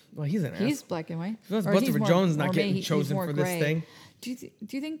 Well, he's an He's ass. black and white. If it was Or he's Bustopher more- Jones not or getting he's chosen more for this gray. thing. Do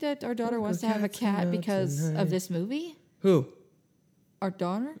you think that our daughter wants to have a cats cat out because tonight. of this movie? Who? Our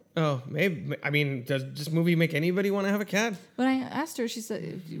daughter? Oh, maybe. I mean, does this movie make anybody want to have a cat? When I asked her, she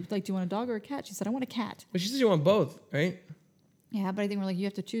said, "Like, do you want a dog or a cat?" She said, "I want a cat." But she says you want both, right? Yeah, but I think we're like, you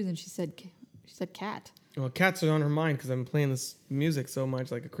have to choose, and she said cat. Well, cats are on her mind because I'm playing this music so much,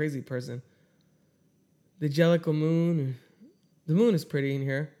 like a crazy person. The Jellicoe moon. The moon is pretty in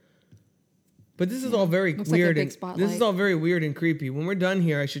here. But this is all very Looks like a weird. big And spotlight. this is all very weird and creepy. When we're done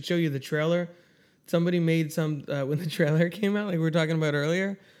here, I should show you the trailer. Somebody made some when the trailer came out, like we were talking about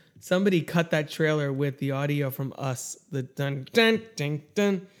earlier. Somebody cut that trailer with the audio from Us. The dun dun dun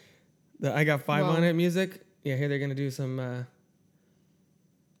dun. The I Got Five Whoa. on It music. Yeah, here they're gonna do some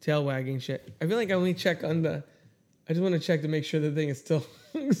tail wagging shit. I feel like I only check on the. I just want to check to make sure the thing is still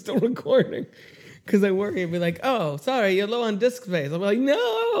still recording, because I worry and be like, oh, sorry, you're low on disk space. I'm like,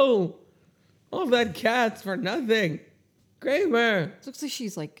 no, all that cats for nothing. Kramer. It looks like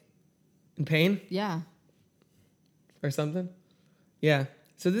she's like, In pain yeah. or something. Yeah.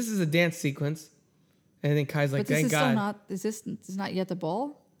 So this is a dance sequence. And I think Kai's like, But this thank is God. still not. This is not yet the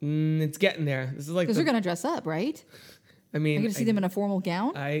ball It's getting there. This is like because the, they're gonna dress up, right? I mean, You're gonna see them in a formal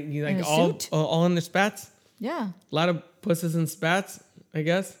gown. you in like a all suit? all in their spats. Yeah, A lot of pusses and spats, I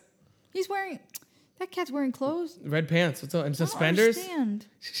guess. he's wearing. That cat's wearing clothes. Red pants. What's up? And I don't suspenders. understand.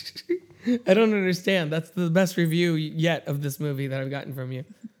 I don't understand. That's the best review yet of this movie that I've gotten from you.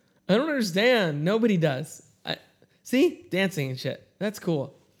 I don't understand. Nobody does. See? Dancing and shit. That's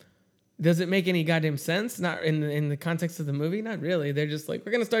cool. Does it make any goddamn sense? Not in the context of the movie? Not really. They're just like,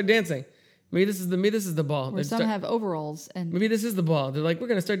 we're going to start dancing. Maybe this is the ball. Or They're some have overalls and Maybe this is the ball. They're like, we're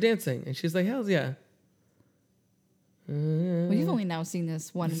going to start dancing. And she's like, hells yeah. well, you've only now seen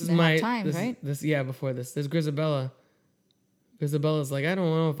this one This is and a half my times, this, right? This yeah, before this. There's Grisabella. Grisabella's like, I don't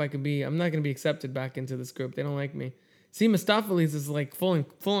know if I can be. I'm not gonna be accepted back into this group. They don't like me. See, Mistopheles is like full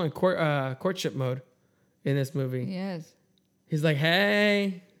on courtship mode in this movie. Yes. He's like,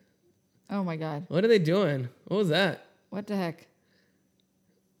 hey, Oh my God. what are they doing? What was that? What the heck?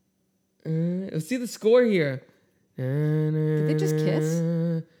 Let's see the score here. Did they just kiss?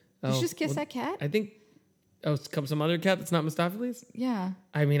 Did Did you just kiss that cat? I think. Oh, some other cat that's not Mistopheles. Yeah.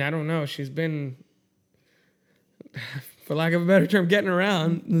 I mean, I don't know. She's been, for lack of a better term, getting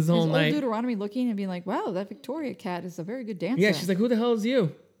around this whole Is old night. Deuteronomy looking and being like, wow, that Victoria cat is a very good dancer. Yeah, she's like, who the hell is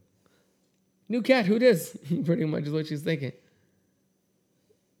you? New cat, who this? Pretty much is what she's thinking.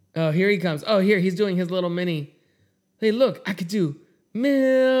 Oh, here he comes. Oh, here, he's doing his little mini. Hey, look, I could do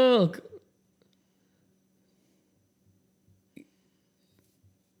milk.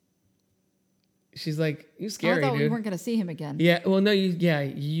 She's like, you I scary, thought we dude. weren't going to see him again. Yeah, well, no,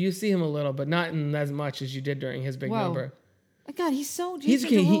 you see him a little, but not in as much as you did during his big Whoa. number. My God, he's so He's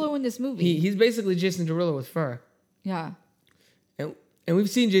Jason okay, he- Derulo in this movie. He's basically Jason Derulo with fur. yeah. And we've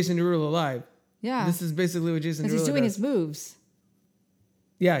seen Jason Derulo live. Yeah. This is basically what Jason Derulo Because he's doing does. his moves.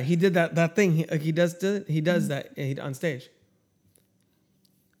 Yeah, he did that thing. He does that on stage.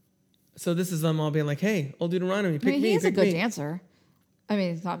 So this is them all being like, "Hey, old Deuteronomy, I pick mean, me, he is a pick good me." dancer. I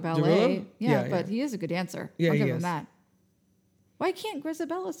mean, it's not ballet. Derulo? Yeah, Yeah, but yeah. he is a good dancer. Yeah, I'll he give him is. that. Why can't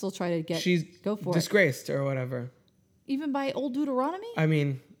Grisabella still try to She's go for it? disgraced or whatever. Even by old Deuteronomy? I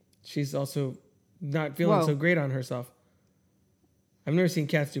mean, she's also not feeling Whoa. so great on herself. I've never seen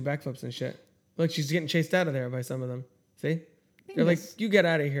cats do backflips and shit. Look, she's getting chased out of there by some of them. See? They're like, you get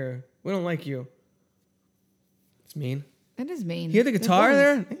out of here. We don't like you. It's mean. That is mean. You hear the guitar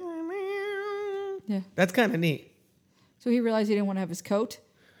there? Yeah. That's kind of neat. So he realized he didn't want to have his coat.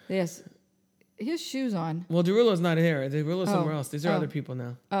 Yes. He has shoes on. Well, Derulo's not here. Derulo's Oh. somewhere else. These are Oh. other people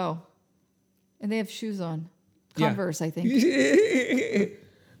now. Oh. And they have shoes on. Yeah. Converse, I think.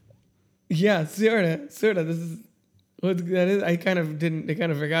 Yeah, sort of. This is what that is. I kind of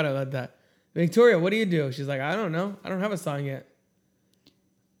forgot about that. Victoria, what do you do? She's like, I don't know. I don't have a song yet.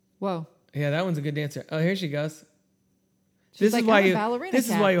 Whoa. Yeah, that one's a good dancer. Oh, here she goes. She's like, I'm a ballerina This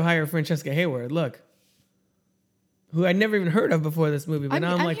is cat. why you hire Francesca Hayward. Look, who I'd never even heard of before this movie, but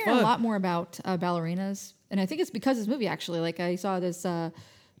now I'm like, hearing fuck. a lot more about ballerinas, and I think it's because of this movie. Actually, like I saw this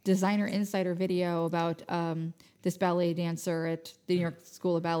designer insider video about this ballet dancer at the New York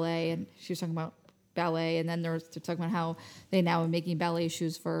School of Ballet, and she was talking about ballet, and then they're talking about how they now are making ballet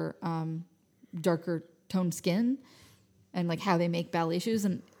shoes for darker toned skin, and like how they make ballet shoes,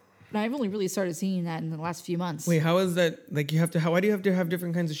 and I've only really started seeing that in the last few months. Wait, how is that? Like, why do you have to have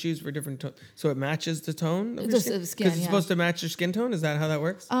different kinds of shoes for different tone? So it matches the tone of your Just skin? the skin, Because it's yeah. supposed to match your skin tone? Is that how that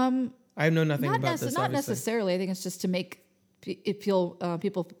works? I know nothing about this, Not obviously. necessarily. I think it's just to make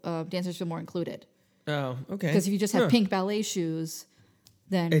dancers feel more included. Oh, okay. Because if you just have Huh. pink ballet shoes,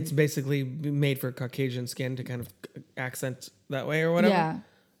 then It's basically made for Caucasian skin to kind of accent that way or whatever? yeah.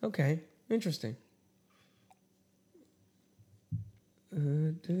 Okay, interesting.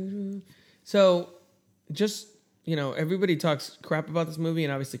 So, just, everybody talks crap about this movie,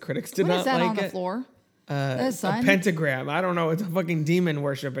 and obviously critics did What not is that like on the it. floor? A sun? pentagram. I don't know. It's a fucking demon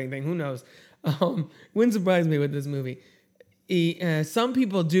worshipping thing. Who knows? Wouldn't surprise me with this movie. Some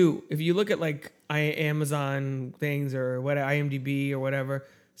people do. If you look at like Amazon things or what IMDb or whatever,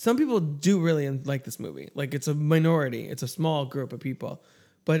 some people do really like this movie. Like it's a minority. It's a small group of people,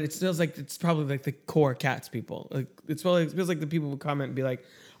 but it feels like it's probably like the core Cats people. Like it feels like the people who comment and be like,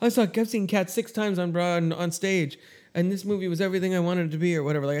 I've seen Cats 6 times on stage, and this movie was everything I wanted it to be or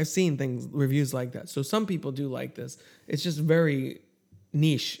whatever. Like I've seen reviews like that. So some people do like this. It's just very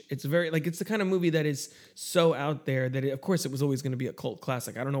niche. It's very it's the kind of movie that is so out there that of course it was always going to be a cult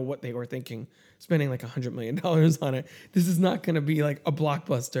classic. I don't know what they were thinking, spending like $100 million on it. This is not going to be like a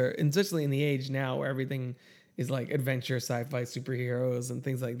blockbuster, and especially in the age now where everything is like adventure, sci-fi, superheroes, and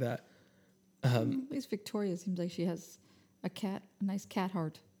things like that. At least Victoria seems like she has a nice cat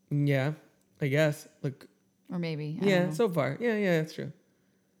heart, Yeah, I guess. Look, or maybe. I yeah, don't know. so far, yeah, that's true.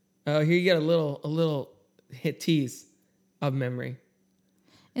 Here you get a little hit tease of memory.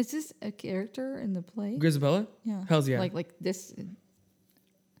 Is this a character in the play? Grisabella? Yeah. Hells yeah. Like this.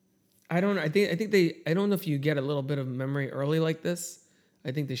 I don't know. I don't know if you get a little bit of memory early like this.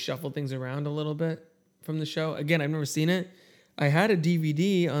 I think they shuffle things around a little bit from the show. Again, I've never seen it. I had a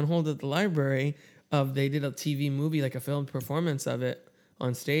DVD on hold at the library they did a TV movie, like a film performance of it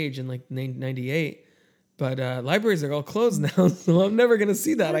on stage in like 98. But libraries are all closed now, so I'm never going to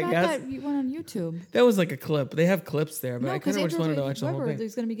see that, What I about guess. that one on YouTube? That was like a clip. They have clips there, but No, I kind because of just wanted to watch the whole Weber, thing.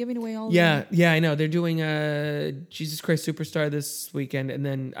 there's going to be giving away all. Yeah, I know. They're doing Jesus Christ Superstar this weekend, and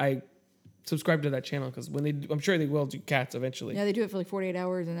then I subscribe to that channel because I'm sure they will do Cats eventually. Yeah, they do it for like 48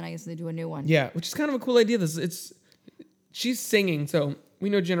 hours, and then I guess they do a new one. Yeah, which is kind of a cool idea. She's singing, so we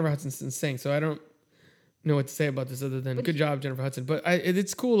know Jennifer Hudson sings, so I don't know what to say about this other than good job, Jennifer Hudson. But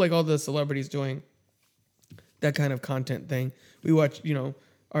it's cool, like all the celebrities doing that kind of content thing. We watched,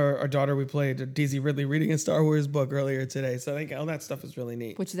 our daughter, we played Daisy Ridley reading a Star Wars book earlier today, so I think all that stuff is really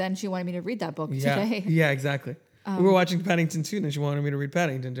neat. Which then she wanted me to read that book Yeah, today. yeah, exactly. We were watching Paddington 2, and she wanted me to read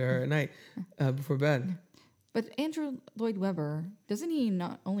Paddington to her at night before bed. But Andrew Lloyd Webber, doesn't he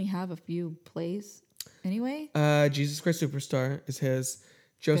not only have a few plays anyway? Jesus Christ Superstar is his.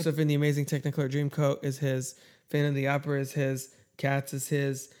 Joseph in the Amazing Technicolor Dreamcoat is his. Phantom of the Opera is his. Cats is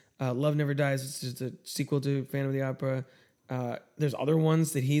his. Love Never Dies, which is a sequel to Phantom of the Opera. There's other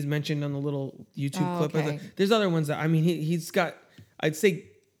ones that he's mentioned on the little YouTube clip. Okay. There's other ones that he's got. I'd say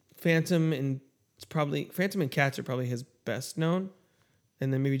Phantom and Cats are probably his best known,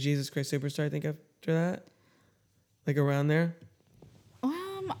 and then maybe Jesus Christ Superstar. I think after that, like around there.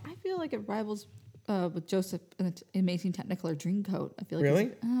 I feel like it rivals with Joseph and the Amazing Technicolor Dreamcoat. I feel like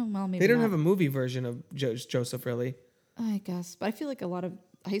Really? maybe They don't not. have a movie version of Joseph, really. I guess, but I feel like a lot of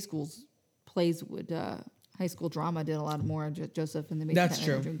high schools plays would high school drama did a lot more. Joseph and the Amazing That's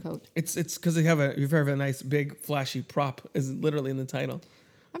Technicolor true. Dreamcoat. It's because they have a nice big flashy prop is literally in the title.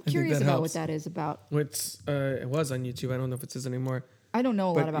 I'm think curious that about helps. what that is about. It was on YouTube. I don't know if it is anymore. I don't know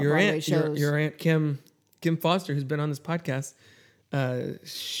a lot about your Broadway aunt, shows. Your aunt Kim Foster, who's been on this podcast,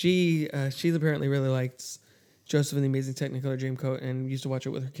 she apparently really likes Joseph and the Amazing Technicolor Dreamcoat and used to watch it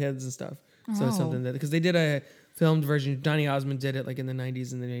with her kids and stuff. So it's something that because they did a filmed version. Donny Osmond did it like in the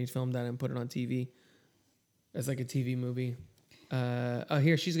 90s, and then he filmed that and put it on TV as like a TV movie.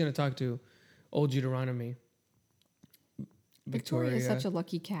 Here she's gonna talk to Old Deuteronomy. Victoria is such a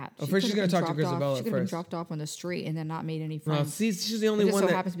lucky cat. Oh, first she's going to talk to Grisabella She could have been first. dropped off on the street and then not made any friends. Well, see, she's the only It just one so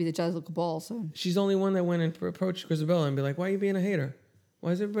that happens to be the Jesuit ball. So she's the only one that went and approached Grisabella and be like, "Why are you being a hater?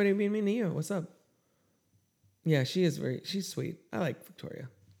 Why is everybody being mean to you? What's up?" Yeah, she's sweet. I like Victoria.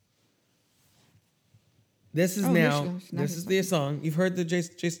 This is here she goes. this is the song. You've heard the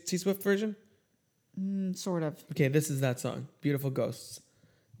T Swift version? sort of. Okay, this is that song, "Beautiful Ghosts,"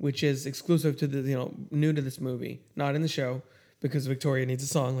 which is exclusive to the new to this movie, not in the show, because Victoria needs a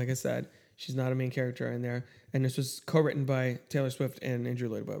song. Like I said, she's not a main character in there, and this was co-written by Taylor Swift and Andrew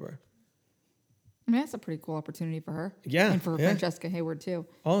Lloyd Webber. I mean, that's a pretty cool opportunity for her. Yeah, and for yeah. Francesca Hayward too.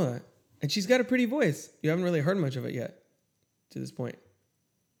 All of that, and she's got a pretty voice. You haven't really heard much of it yet, to this point.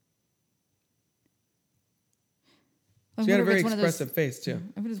 She had a very expressive face too.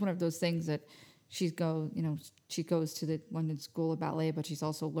 I think it's one of those things that she goes to the London School of Ballet, but she's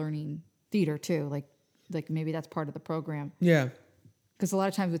also learning theater too. Like maybe that's part of the program. Yeah, Because a lot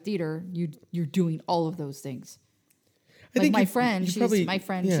of times with theater, you're doing all of those things. I Like think my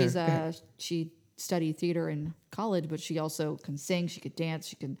friend, yeah, she studied theater in college, but she also can sing, she could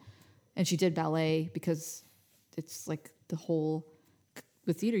dance, and she did ballet because it's like the whole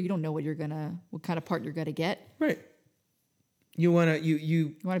with theater, you don't know what kind of part you're gonna get. right. You wanna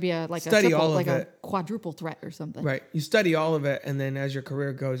You want to be a Study triple, all of like a it. quadruple threat or something. right. You study all of it, and then as your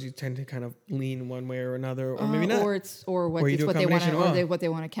career goes, you tend to kind of lean one way or another, or maybe not. Or Or you do a what they want combination to of all. what they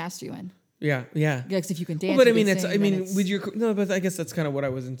want to cast you in. Yeah, yeah. Yeah, because if you can dance, Well, but I you mean, can it's. sing, I then mean, it's- with your no, but I guess that's kind of what I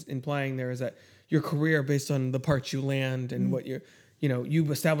was implying there is that your career based on the parts you land and what you're, you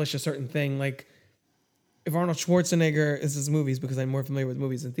establish a certain thing. Like if Arnold Schwarzenegger is his movies, because I'm more familiar with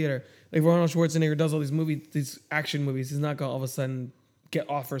movies and theater. Like if Arnold Schwarzenegger does all these action movies, he's not gonna all of a sudden get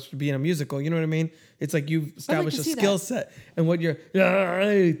offers to be in a musical. You know what I mean? It's like you've established a see skill that. set, and what you're.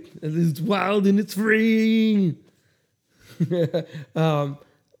 It's wild and it's free.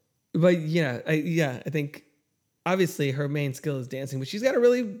 But I think obviously her main skill is dancing, but she's got a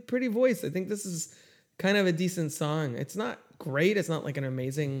really pretty voice. I think this is kind of a decent song. It's not great. It's not like an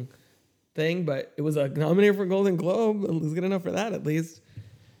amazing thing, but it was nominated for a Golden Globe. It was good enough for that at least.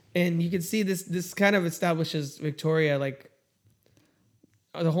 And you can see this kind of establishes Victoria, like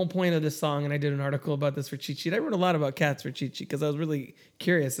the whole point of this song. And I did an article about this for Cheat Sheet. I wrote a lot about cats for Cheat Sheet because I was really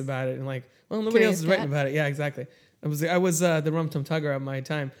curious about it. And like, well, nobody else is writing about it. Yeah, exactly. I was the Rum Tum Tugger of my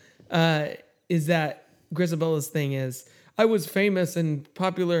time. Is that Grisabella's thing is I was famous and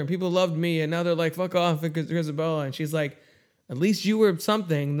popular and people loved me and now they're like, fuck off, Grisabella. And she's like, at least you were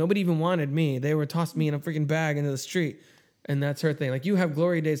something. Nobody even wanted me. They were tossed me in a freaking bag into the street. And that's her thing. Like, you have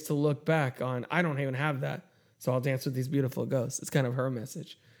glory days to look back on. I don't even have that. So I'll dance with these beautiful ghosts. It's kind of her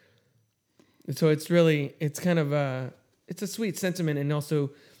message. And so it's kind of it's a sweet sentiment. And also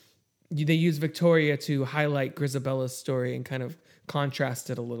they use Victoria to highlight Grisabella's story and kind of contrast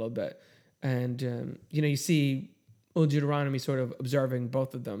it a little bit. And, you see Old Deuteronomy sort of observing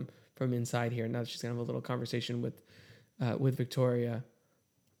both of them from inside here. Now she's going to have a little conversation with Victoria.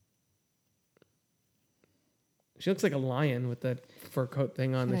 She looks like a lion with that fur coat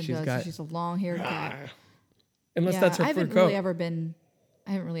thing on that she's got. She's a long-haired cat. Unless that's her I fur haven't coat. really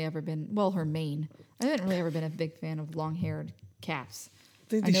ever been. Well, her mane. I haven't really ever been a big fan of long-haired cats.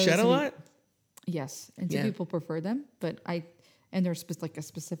 Think I they know shed a some lot? Yes, and some Yeah. people prefer them, but and they're like a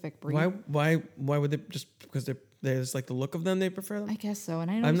specific breed. Why would they, just because there's like the look of them, they prefer them? I guess so. And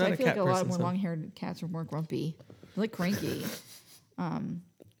I know I'm not I a feel cat like a lot person, more so- long-haired cats are more grumpy, they're like cranky.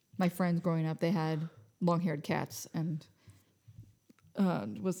 My friends growing up, they had long-haired cats, and so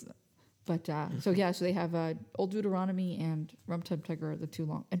they have Old Deuteronomy and Rum Tum Tugger are the two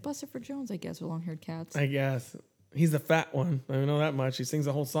long, and Bustopher Jones, I guess, are long-haired cats. I guess. He's the fat one. I don't know that much. He sings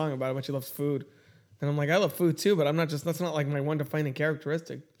a whole song about how much he loves food. And I'm like, I love food too, but that's not like my one defining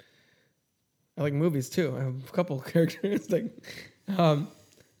characteristic. I like movies too. I have a couple of characteristics.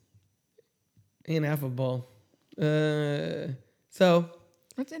 Ineffable. So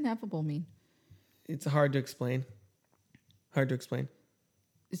What's ineffable mean? it's hard to explain. Are you saying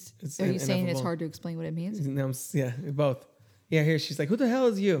it's ineffable. Hard to explain what it means? No, yeah, both. Yeah, here she's like, who the hell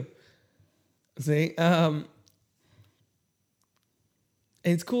is you? See, and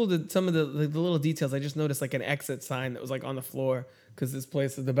it's cool that some of the little details. I just noticed like an exit sign that was like on the floor because this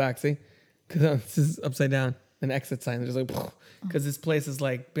place is the back. See, because this is upside down. An exit sign. There's like because this place has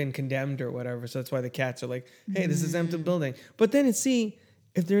like been condemned or whatever. So that's why the cats are like, hey, this is empty building. But then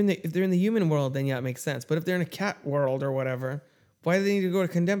if they're in the human world, then yeah, it makes sense. But if they're in a cat world or whatever, why do they need to go to a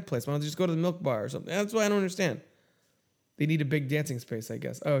condemned place? Why don't they just go to the milk bar or something? That's why I don't understand. They need a big dancing space, I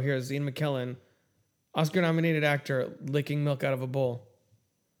guess. Oh, here's Ian McKellen, Oscar-nominated actor, licking milk out of a bowl.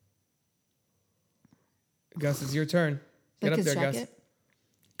 Gus, it's your turn. Get Like up his there, jacket?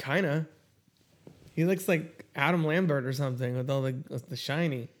 Gus. Kinda. He looks like Adam Lambert or something with all the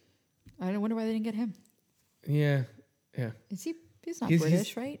shiny. I don't wonder why they didn't get him. Yeah. Is he? He's not He's-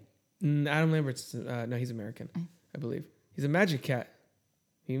 British, right? Adam Lambert's no, he's American, I believe. He's a magic cat.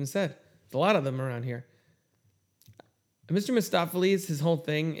 He even said there's a lot of them around here. Mr. Mistopheles, his whole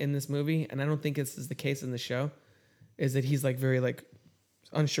thing in this movie, and I don't think this is the case in the show, is that he's like very like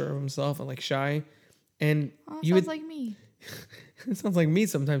unsure of himself and like shy. And Sounds like me. it sounds like me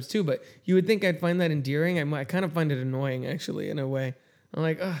sometimes too, but you would think I'd find that endearing. I kind of find it annoying actually in a way. I'm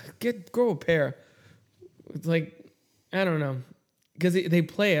like, grow a pair. It's like, I don't know, because they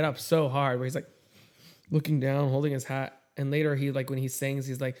play it up so hard where he's like looking down, holding his hat, and later he like when he sings,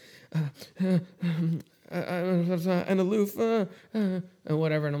 he's like, and aloof, and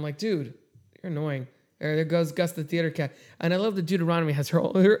whatever, and I'm like, dude, you're annoying. There goes Gus the theater cat, and I love that Deuteronomy has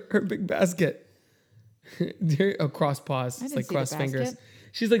her big basket. Cross paws. It's like cross fingers.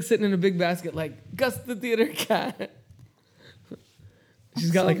 She's like sitting in a big basket like Gus the theater cat.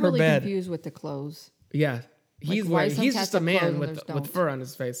 She's got like her really bed. Confused with the clothes. Yeah. He's why wearing, some he's cats just a have man clothes and with others don't. fur on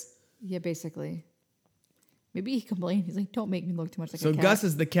his face. Yeah, basically. Maybe he complained. He's like, "Don't make me look too much like So a cat." Gus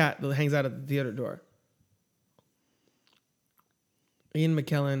is the cat that hangs out at the theater door. Ian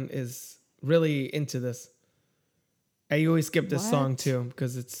McKellen is really into this. I always skip this song What? too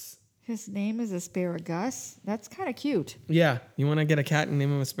because it's His name is Asparagus. That's kind of cute. yeah. You want to get a cat and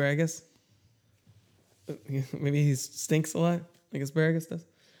name him Asparagus? Maybe he stinks a lot like Asparagus does.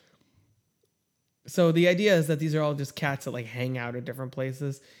 So the idea is that these are all just cats that like hang out at different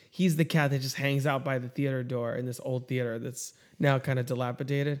places. He's the cat that just hangs out by the theater door in this old theater that's now kind of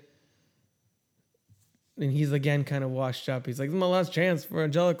dilapidated. And he's again kind of washed up. He's like, this is my last chance for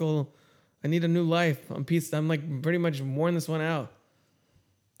Angelical. I need a new life. I'm like pretty much worn this one out.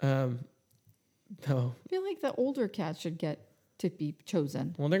 No. I feel like the older cats should get to be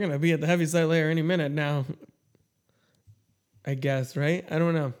chosen. Well, they're gonna be at the Heaviside Layer any minute now. I guess, right? I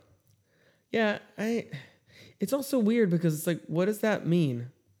don't know. Yeah, it's also weird because it's like, what does that mean?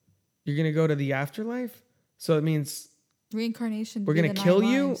 You're gonna go to the afterlife? So it means Reincarnation. we're gonna kill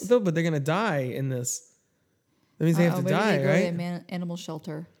you though, but they're gonna die in this. That means they have to maybe die, they go right? to an animal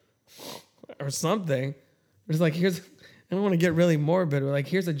shelter. Or something. It's like, I don't want to get really morbid. We're like,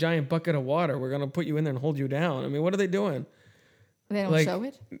 here's a giant bucket of water. We're gonna put you in there and hold you down. I mean, what are they doing? They don't Like, show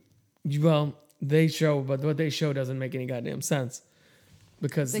it. Well, they show, but what they show doesn't make any goddamn sense.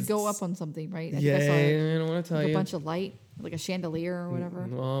 Because They go up on something, right? Yeah, I don't want to tell like you. a bunch of light, like a chandelier or whatever.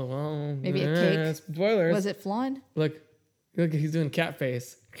 Well, Maybe a cake. Spoilers. Was it flan? Look, he's doing cat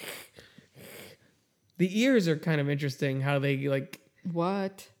face. The ears are kind of interesting. How they like.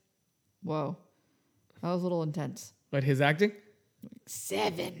 What? Whoa, that was a little intense. What his acting?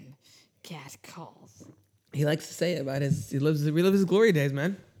 7 cat calls. He likes to say it about he relives his glory days,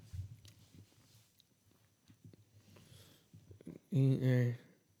 man.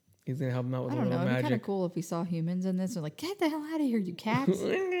 He's gonna help him out with I a don't know. little It'd be kind of magic. cool if we saw humans in this. We're like, get the hell out of here, you cats!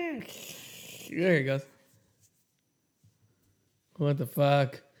 There he goes. What the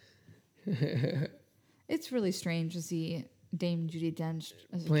fuck? It's really strange to see Dame Judi Dench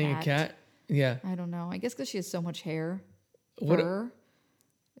as Playing a cat? Yeah. I don't know. I guess because she has so much hair. What- Fur.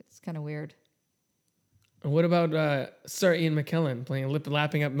 It's kind of weird. What about Sir Ian McKellen playing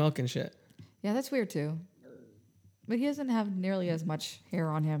lapping up milk and shit? Yeah, that's weird too. But he doesn't have nearly as much hair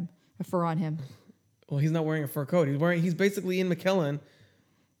on him, fur on him. Well, he's not wearing a fur coat. He's basically Ian McKellen,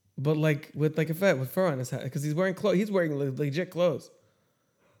 but like with fur on his head because he's wearing clothes. He's wearing legit clothes.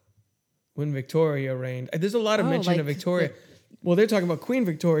 When Victoria reigned, there's a lot of mention of Victoria. Well, they're talking about Queen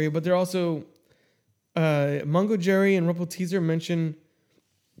Victoria, but they're also Mungo Jerry and Rumpel Teaser mention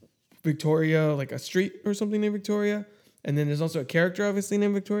Victoria, like a street or something named Victoria, and then there's also a character obviously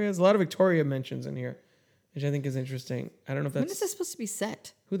named Victoria. There's a lot of Victoria mentions in here, which I think is interesting. I don't know if that's When is this supposed to be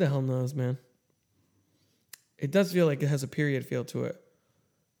set? who the hell knows, man. It does feel like it has a period feel to it,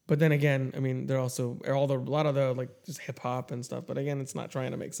 but then again, I mean, they're also a lot of the like just hip hop and stuff. But again, it's not trying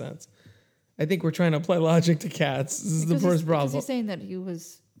to make sense. I think we're trying to apply logic to cats. This is the first Because problem. he's saying that he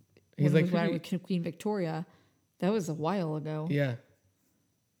was He's when like, we went with Queen Victoria. That was a while ago. yeah.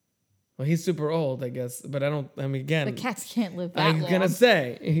 Well, he's super old, I guess. But again. The cats can't live that I was long. going to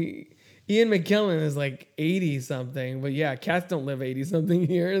say, Ian McKellen is like 80 something. But yeah, cats don't live 80 something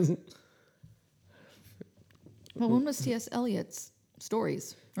years. Well, when was T.S. Eliot's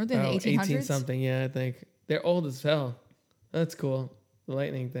stories? Weren't they in the 1800s? 18 something, yeah, I think. They're old as hell. That's cool. The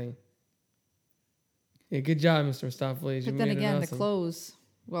lightning thing. Yeah, good job, Mr. Mistopheles. But then again, the clothes,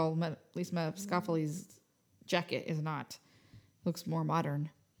 well, at least Mephiskapheles' jacket is not. Looks more modern.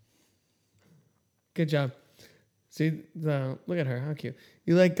 Good job. See, look at her. How cute.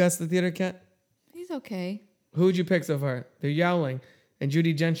 You like Gus the theater cat? He's okay. Who would you pick so far? They're yowling. And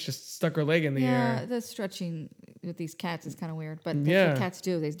Judi Dench just stuck her leg in the air. Yeah, the stretching with these cats is kind of weird. But that's Yeah. what cats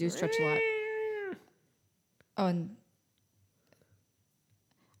do. They do stretch a lot. Oh, and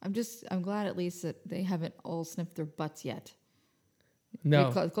I'm glad at least that they haven't all sniffed their butts yet.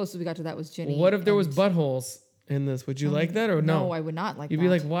 No. The closest we got to that was Ginny. What if there was and- buttholes in this? Would you like that or no? No, I would not like You'd that. be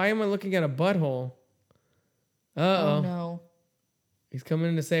like, why am I looking at a butthole? Uh-oh. Oh, no. He's coming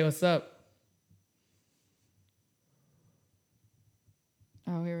in to say what's up.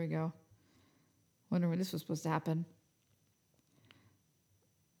 Oh, here we go. Wonder when this was supposed to happen.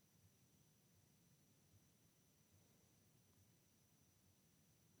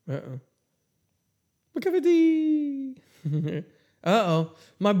 Uh-oh. McCavity. Uh-oh.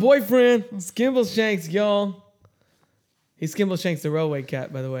 My boyfriend, Skimbleshanks, y'all. He's Skimbleshanks the railway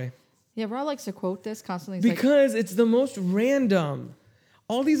cat, by the way. Yeah, Raw likes to quote this constantly. It's Because it's the most random.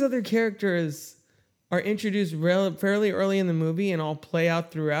 All these other characters are introduced fairly early in the movie and all play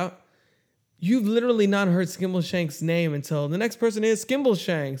out throughout. You've literally not heard Skimbleshanks' name until the next person is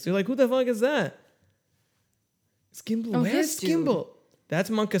Skimbleshanks. You're like, who the fuck is that? Skimble. Oh, Where's his dude. Skimble? That's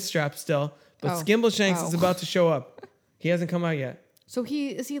Monkastrap still, but Oh. Skimbleshanks Oh. is about to show up. He hasn't come out yet. so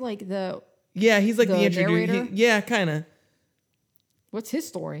is he like the, Yeah, he's like the The introducer. narrator? Yeah, kind of. what's his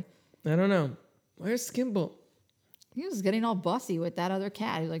story? I don't know. Where's Skimble? He was getting all bossy with that other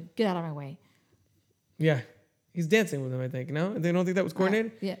cat. He's like, get out of my way. Yeah, he's dancing with him. I think. No, they don't think that was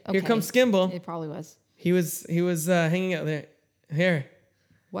coordinated. Yeah, Here okay. comes Skimble. It probably was. He was hanging out there. Here.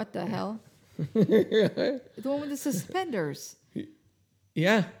 What the hell? The one with the suspenders.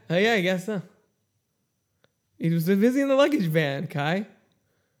 Yeah. Oh yeah, I guess so. He was busy in the luggage van, Kai.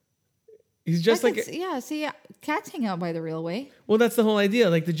 He's just like Cats hang out by the railway. well, that's the whole idea.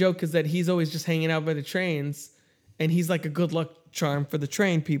 Like the joke is that he's always just hanging out by the trains, and he's like a good luck charm for the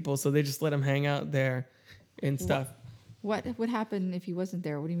train people, so they just let him hang out there and stuff. What would happen if he wasn't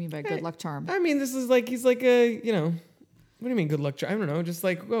there? What do you mean by good luck charm? I mean, this is like he's like a what do you mean good luck charm? I don't know, just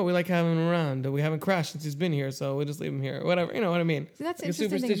like we like having him around. We haven't crashed since he's been here, so we'll just leave him here. Whatever, you know what I mean? See, that's Like the a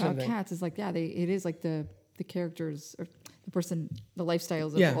interesting thing superstition about cats is like it is like the characters or the person, the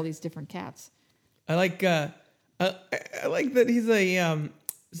lifestyles of Yeah. all these different cats. I like I like that he's a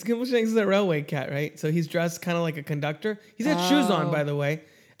Skimbleshanks is a railway cat, right? So he's dressed kind of like a conductor. He's got shoes on, by the way,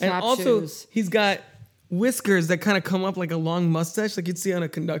 and Tap also shoes. he's got whiskers that kind of come up like a long mustache, like you'd see on a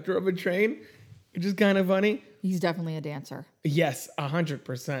conductor of a train, which is kind of funny. He's definitely a dancer. Yes,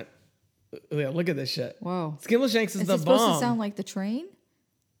 100%. Yeah, look at this shit. Whoa. Skimbleshanks is Is the it supposed bomb. to sound like the train?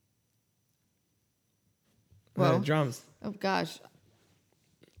 The Whoa. drums. Oh gosh.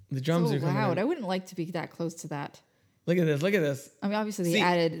 The drums So are coming loud. in. I wouldn't like to be that close to that. Look at this. Look at this. I mean, obviously they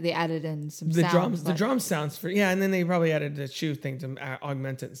See, added in some The sound, drums. The but- drum sounds for and then they probably added the shoe thing to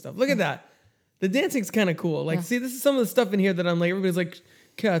augment it and stuff. Look at that. The dancing's kind of cool. Like, Yeah. see, this is some of the stuff in here that I'm like, everybody's like,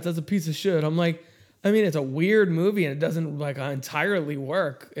 Cats, that's a piece of shit. I'm like, I mean, it's a weird movie and it doesn't like entirely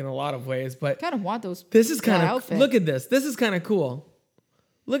work in a lot of ways, but kind of want those. this is that kind of outfit. look at this. This is kind of cool.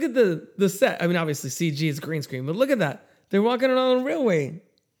 Look at the set. I mean, obviously CG is green screen, but look at that. They're walking around on a railway.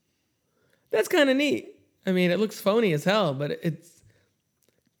 That's kind of neat. I mean, it looks phony as hell, but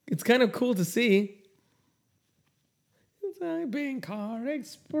it's kind of cool to see. It's like being Car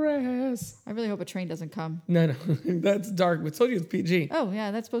Express. I really hope a train doesn't come. No, that's dark. We told you it's PG. Oh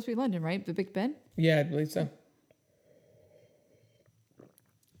yeah, that's supposed to be London, right? The Big Ben. Yeah, I believe so.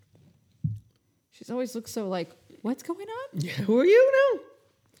 She's always looks so like, what's going on? Yeah, who are you now?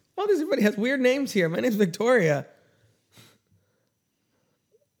 Oh, everybody has weird names here. My name's Victoria.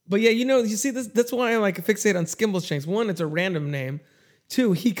 But yeah, you see this. That's why I like fixate on Skimbleshanks. One, it's a random name.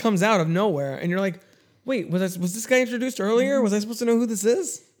 Two, he comes out of nowhere, and you're like, wait, was this guy introduced earlier? Was I supposed to know who this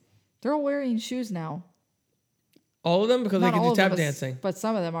is? They're all wearing shoes now. All of them because Not they can all do of them, tap dancing. but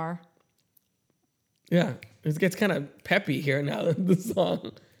some of them are. Yeah, it gets kind of peppy here now. The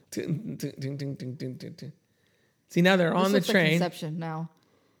song. See, now they're on This the looks like train. Inception now.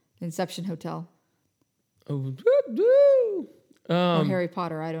 Inception Hotel. Oh, Or Harry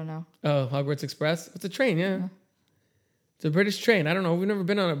Potter, I don't know. Oh, Hogwarts Express. It's a train, yeah. It's a British train. I don't know. We've never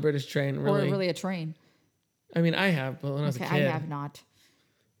been on a British train, really. Or really a train. I mean, I have, but when I was a kid. I have not.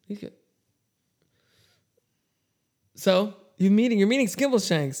 You could. So you're meeting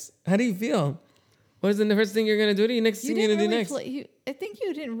Skimbleshanks. How do you feel? What is the first thing you're gonna do? What are you next thing you're gonna do next? I think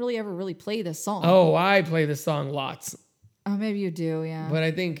you didn't really ever really play this song. Oh, I play this song lots. Oh, maybe you do, yeah. But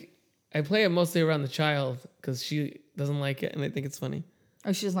I think I play it mostly around the child because she doesn't like it, and I think it's funny.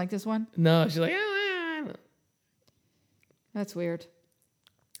 Oh, she doesn't like this one? No, she's like, That's weird.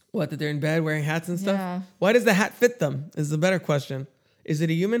 What, that they're in bed wearing hats and stuff? Yeah. Why does the hat fit them is the better question. Is it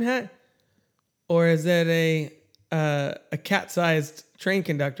a human hat? Or is it a cat-sized train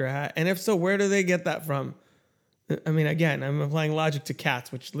conductor hat? And if so, where do they get that from? I mean, again, I'm applying logic to cats,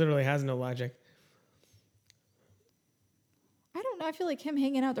 which literally has no logic. I don't know. I feel like him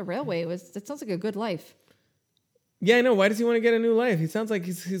hanging out the railway that sounds like a good life. Yeah, I know. Why does he want to get a new life? He sounds like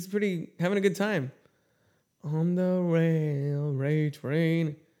he's pretty having a good time. On the railway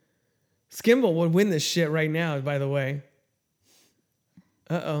train. Skimble would win this shit right now, by the way.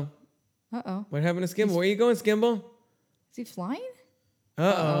 Uh-oh. Uh-oh. What happened to Skimble? Where are you going, Skimble? Is he flying?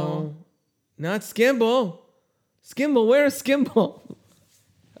 Uh-oh. Not Skimble. Skimble, where is Skimble?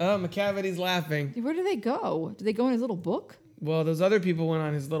 Oh, McCavity's laughing. Where do they go? Did they go in his little book? Well, those other people went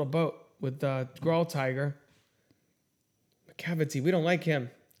on his little boat with Grawl Tiger. McCavity, we don't like him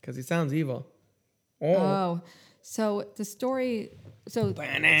because he sounds evil. Oh. So the story... So a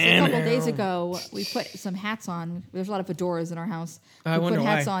couple of days ago, we put some hats on. There's a lot of fedoras in our house. We put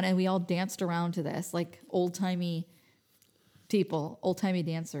hats on, and we all danced around to this, like old-timey people, old-timey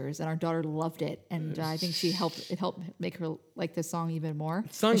dancers, and our daughter loved it. And I think it helped make her like this song even more.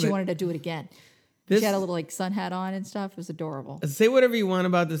 And she wanted to do it again. She had a little like sun hat on and stuff. It was adorable. Say whatever you want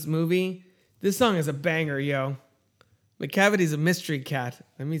about this movie. This song is a banger, yo. McCavity's a mystery cat.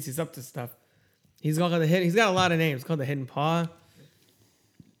 That means he's up to stuff. He's got a lot of names. It's called the Hidden Paw.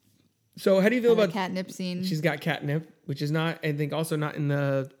 So how do you feel about the catnip scene? She's got catnip, which is not, I think, also not in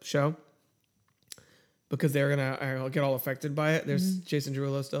the show because they're gonna get all affected by it. There's Jason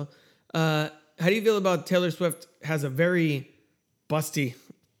Derulo still. How do you feel about Taylor Swift has a very busty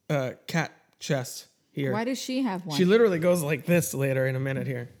cat chest here? Why does she have one? She literally goes like this later in a minute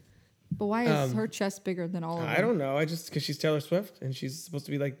here. But why is her chest bigger than all of them? I don't know. Because she's Taylor Swift and she's supposed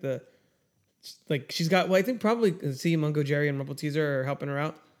to be like she's got. Well, I think probably see Mungo Jerry and Rumple Teaser are helping her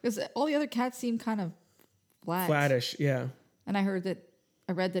out. Because all the other cats seem kind of flat. Flattish, yeah. And I read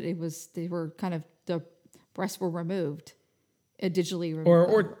that they were kind of, the breasts were removed, digitally removed.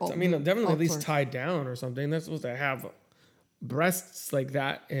 Or I mean, definitely at least tied down or something. They're supposed to have breasts like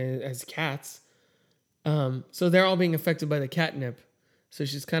that as cats. So they're all being affected by the catnip. So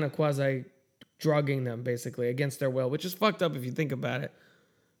she's kind of quasi drugging them basically against their will, which is fucked up if you think about it.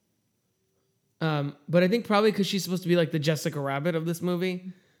 But I think probably because she's supposed to be like the Jessica Rabbit of this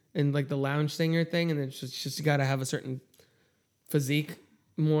movie. And like the lounge singer thing, and then she's got to have a certain physique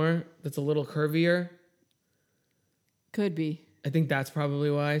more that's a little curvier. Could be. I think that's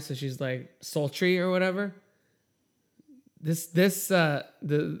probably why. So she's like sultry or whatever. This is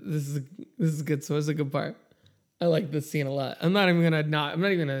good. So it's a good part. I like this scene a lot. I'm not even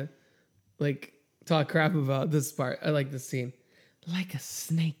gonna like talk crap about this part. I like this scene. Like a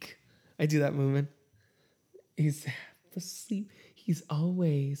snake. I do that movement. He's half asleep. He's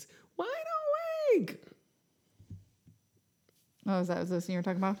always wide awake. Oh, is that the scene you're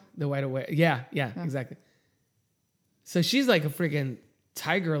talking about? The wide awake. Yeah, exactly. So she's like a freaking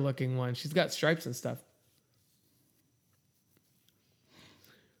tiger-looking one. She's got stripes and stuff.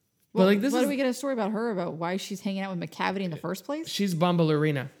 Well, but like do we get a story about her, about why she's hanging out with McCavity in the first place? She's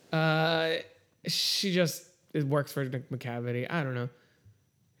Bombalurina. She just works for McCavity. I don't know.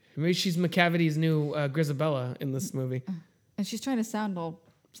 Maybe she's McCavity's new Grisabella in this movie. And she's trying to sound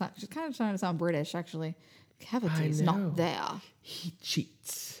she's kind of trying to sound British, actually. Cavity's not there. He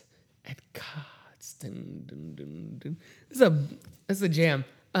cheats at cards. Dun, dun, dun, dun. It's a jam.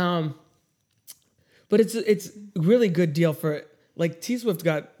 But it's a really good deal for, like, T Swift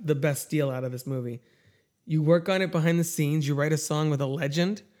got the best deal out of this movie. You work on it behind the scenes. You write a song with a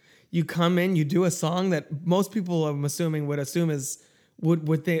legend. You come in, you do a song that most people, I'm assuming, would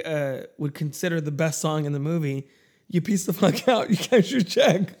consider the best song in the movie. You piece the fuck out. You cash your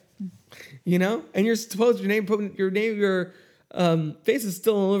check, you know, and you're supposed your face is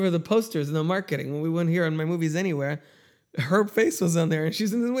still all over the posters and the marketing. When we went here on My Movies Anywhere, her face was on there, and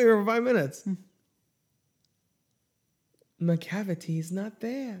she's in this movie for 5 minutes. McCavity's not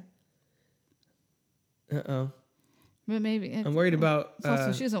there. But maybe I'm worried about.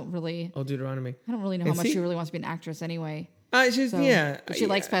 Also, she doesn't really. Old Deuteronomy. I don't really know how much she really wants to be an actress anyway. She's So, yeah. but she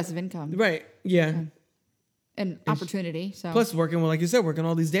likes passive income Right. Yeah. and opportunity. So Plus working with, like you said, working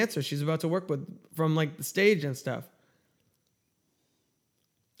all these dancers she's about to work with from like the stage and stuff.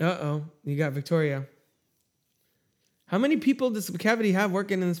 Uh-oh. You got Victoria. How many people does Cavity have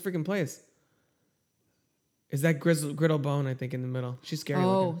working in this freaking place? Is that Griddle Bone, I think, in the middle? She's scary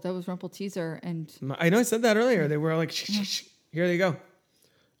looking. that was Rumple Teaser, and I know I said that earlier. They were like, shh. Here they go.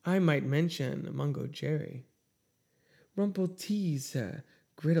 I might mention Mungo Jerry. Rumple Teaser,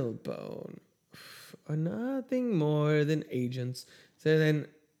 Griddle Bone. Are nothing more than agents. So then,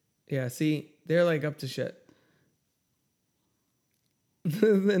 yeah, see, they're like up to shit.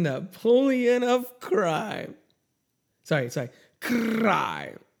 The Napoleon of crime. Sorry.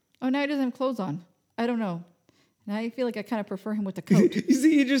 Crime. oh, now he doesn't have clothes on. I don't know. Now I feel like I kind of prefer him with the coat. You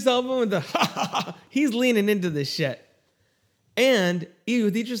see Idris Elba with the ha ha ha. He's leaning into this shit. And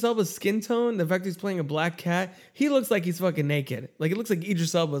with Idris Elba's skin tone, the fact he's playing a black cat, he looks like he's fucking naked. Like it looks like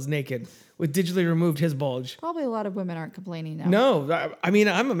Idris Elba's naked with digitally removed his bulge. Probably a lot of women aren't complaining now. No, I mean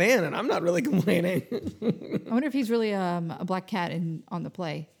I'm a man and I'm not really complaining. I wonder if he's really a black cat on the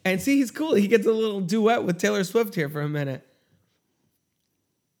play. And see, he's cool. He gets a little duet with Taylor Swift here for a minute.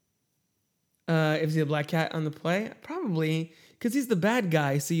 Is he a black cat on the play? Probably, because he's the bad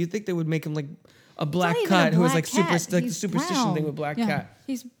guy. So you think they would make him like a black cat who is like the superstition thing with black cat.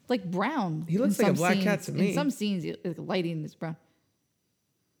 He's like brown. He looks like a black cat to me. In some scenes, the lighting is brown.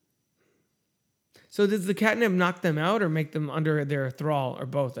 So does the catnip knock them out or make them under their thrall or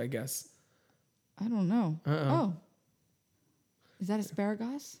both? I guess. I don't know. Uh-oh. Oh, is that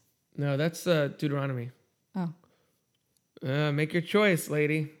asparagus? No, that's Deuteronomy. Oh, Make your choice,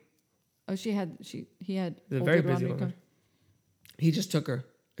 lady. oh, he had. The very busy woman. He just took her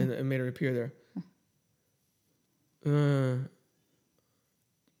and made her appear there.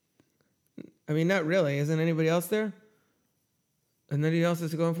 I mean, not really. Isn't anybody else there? And anybody else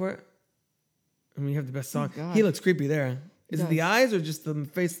is going for it? I mean, you have the best song. God. He looks creepy there. Is it the does. eyes or just the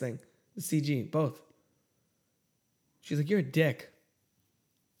face thing? The CG? Both. She's like, you're a dick.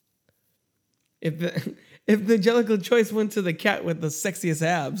 If the Angelical choice went to the cat with the sexiest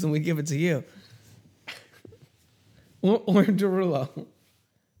abs, and we give it to you. or Derulo.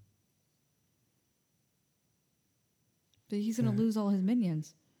 But he's gonna lose all his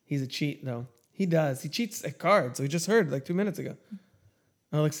minions. He's a cheat, though. He does. He cheats at cards. We just heard like 2 minutes ago.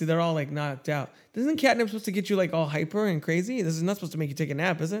 Oh, look, see, they're all like knocked out. Isn't catnip supposed to get you like all hyper and crazy? This is not supposed to make you take a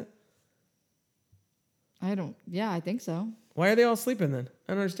nap, is it? I think so. Why are they all sleeping then?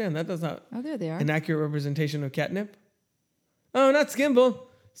 I don't understand. That does not Oh, there they are. an accurate representation of catnip. Oh, not Skimble.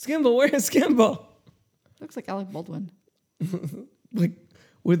 Skimble, where is Skimble? Looks like Alec Baldwin. Like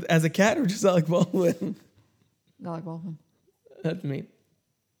as a cat or just Alec Baldwin? Alec Baldwin. That's me.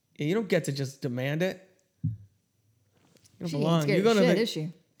 Yeah, you don't get to just demand it. You don't She ain't belong. scared You go of to shit, the is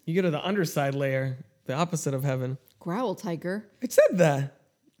she? you go to the underside layer, the opposite of heaven. Growl Tiger. It said that.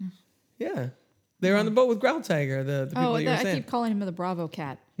 Yeah. They were on the boat with Growl Tiger, the people Oh, that you were I saying. keep calling him the Bravo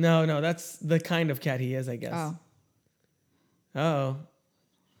cat. No, that's the kind of cat he is, I guess. Oh. Oh.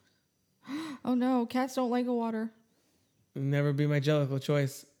 Oh no, cats don't like the water. Never be my Jellicle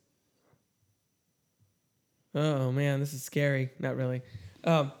choice. Oh man, this is scary. Not really.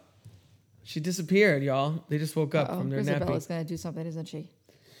 She disappeared, y'all. They just woke up from their Isabella's napping. gonna do something, isn't she?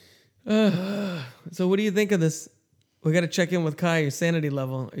 So what do you think of this? We got to check in with Kai, your sanity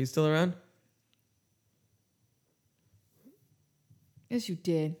level. Are you still around? Yes, you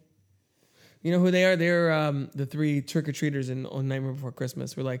did. You know who they are? They're the three trick-or-treaters on Nightmare Before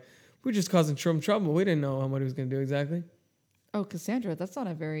Christmas. We're just causing trouble. We didn't know what he was going to do exactly. Oh, Cassandra, that's not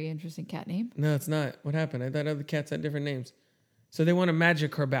a very interesting cat name. No, it's not. What happened? I thought other cats had different names. So they want to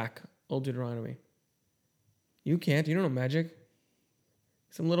magic her back, Old Deuteronomy. You can't. You don't know magic.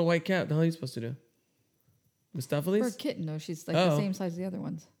 Some little white cat. What the hell are you supposed to do? For a Mistopheles? kitten, though, she's like the same size as the other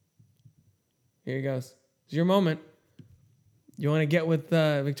ones. Here he goes. It's your moment. You want to get with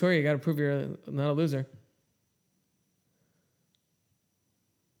Victoria, you got to prove you're not a loser.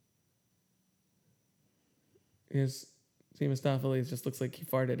 See, Mistopheles just looks like he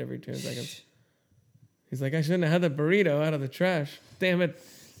farted every 2 seconds. He's like, I shouldn't have had the burrito out of the trash. Damn it,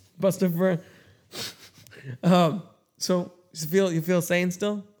 Buster Fur. So you feel sane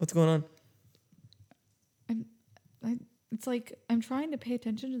still? What's going on? It's like I'm trying to pay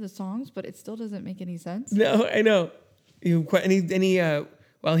attention to the songs, but it still doesn't make any sense. No, I know.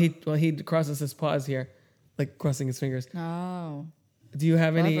 While he crosses his paws here, like crossing his fingers. Oh. Do you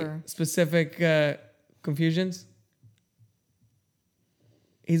have any Clever. specific confusions?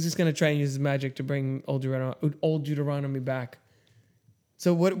 He's just gonna try and use his magic to bring old Deuteronomy back.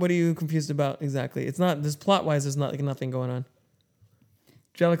 So what are you confused about exactly? It's not this plot wise. There's not like nothing going on.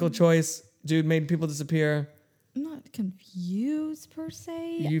 Jellicle choice, dude made people disappear. I'm not confused per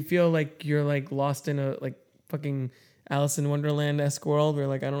se. You feel like you're like lost in a like fucking Alice in Wonderland-esque world where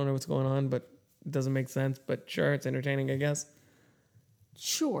like I don't know what's going on, but it doesn't make sense. But sure, it's entertaining, I guess.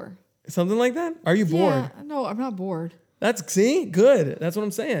 Sure. Something like that. Are you bored? Yeah, no, I'm not bored. See, good. That's what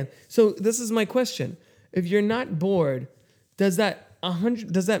I'm saying. So this is my question: if you're not bored, does that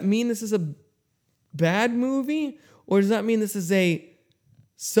mean this is a bad movie, or does that mean this is a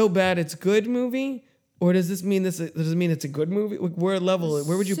so bad it's good movie, or does it mean it's a good movie? Like, where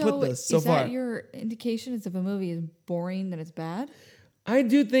would you put this so far? Is that your indication is if a movie is boring, then it's bad? I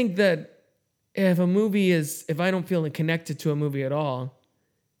do think that if I don't feel connected to a movie at all,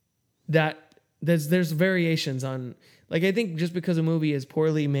 that there's variations on, like, I think just because a movie is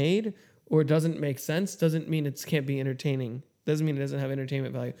poorly made or doesn't make sense doesn't mean it can't be entertaining. Doesn't mean it doesn't have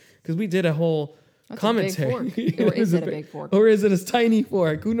entertainment value. Because we did a whole commentary. A big fork. Or is it a big fork? Or is it a tiny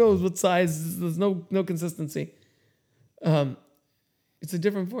fork? Who knows what size? There's no consistency. It's a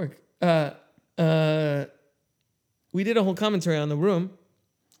different fork. We did a whole commentary on The Room.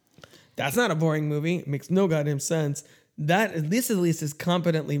 That's not a boring movie. It makes no goddamn sense. That at least is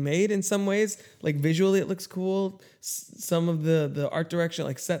competently made in some ways. Like visually, it looks cool. Some of the art direction,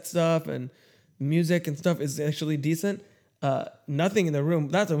 like set stuff and music and stuff, is actually decent. Nothing in The Room.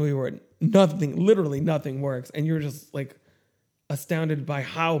 That's a movie where literally nothing works, and you're just like astounded by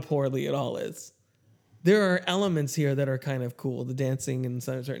how poorly it all is. There are elements here that are kind of cool, the dancing and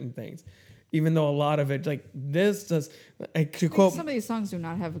certain things. Even though a lot of it, like this does, I could quote. Some of these songs do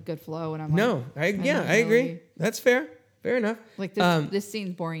not have a good flow, and I'm no, I agree. That's fair. Fair enough. Like this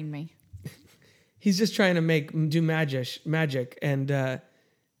scene's boring me. He's just trying to do magic, and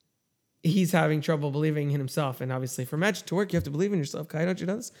he's having trouble believing in himself. And obviously, for magic to work, you have to believe in yourself. Kai, don't you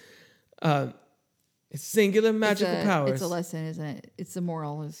know this? It's singular magical powers. It's a lesson, isn't it? It's the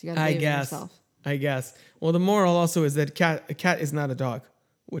moral. Is you got to believe in yourself. I guess. Well, the moral also is that a cat is not a dog,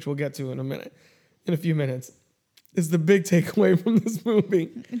 which we'll get to in a few minutes. Is the big takeaway from this movie.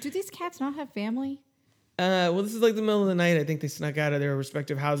 Do these cats not have family? Well, this is like the middle of the night. I think they snuck out of their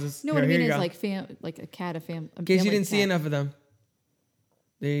respective houses. No, what I mean is like a cat, in case you didn't see enough of them.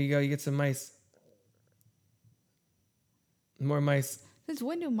 There you go. You get some mice. More mice. Since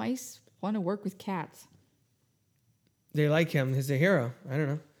when do mice want to work with cats? They like him. He's a hero. I don't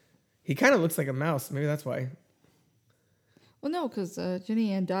know. He kind of looks like a mouse. Maybe that's why. Well, no, because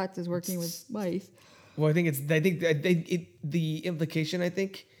Jenny Ann Dots is working with mice. Well, I think the implication, I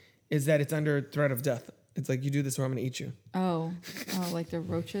think, is that it's under threat of death. It's like, you do this or I'm going to eat you. Oh, like the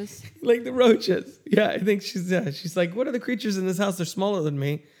roaches? Like the roaches. Yeah, I think she's like, what are the creatures in this house? They're smaller than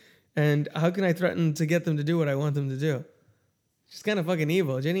me. And how can I threaten to get them to do what I want them to do? She's kind of fucking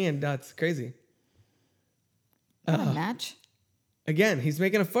evil. Jenny Ann Dots, crazy. A match? Again, he's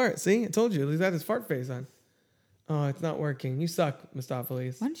making a fart. See? I told you. He's got his fart face on. Oh, it's not working. You suck,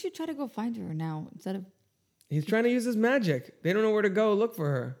 Mistopheles. Why don't you try to go find her now instead of... He's trying to use his magic. They don't know where to go look for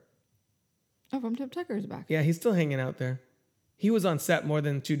her. Oh, Rum Tum Tucker is back. Yeah, he's still hanging out there. He was on set more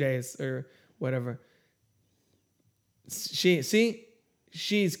than 2 days or whatever. She's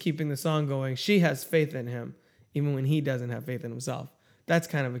keeping the song going. She has faith in him, even when he doesn't have faith in himself. That's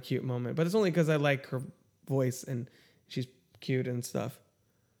kind of a cute moment, but it's only because I like her voice and she's cute and stuff.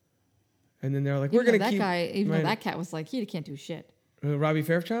 And then they're like, we're going to keep... Even though that cat was like, he can't do shit. Robbie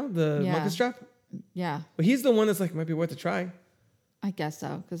Fairchild, the monkey strap? Yeah. But he's the one that's like, might be worth a try. I guess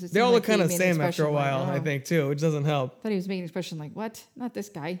so. Because they all look kind of the same after a while, I think, too, which doesn't help. But he was making an expression like, what? Not this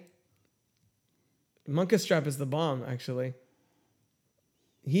guy. Monkey strap is the bomb, actually.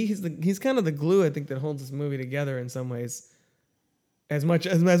 He's kind of the glue, I think, that holds this movie together in some ways. As much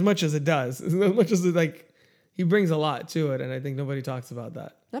as it does. As much as he brings a lot to it, and I think nobody talks about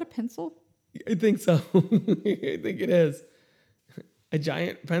that. Is that a pencil? I think so. I think it is. A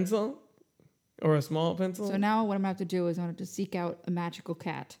giant pencil? Or a small pencil? So now what I'm going to have to do is I'm going to have to seek out a magical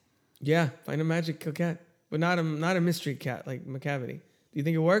cat. Yeah, find a magical cat. But not a mystery cat like Macavity. Do you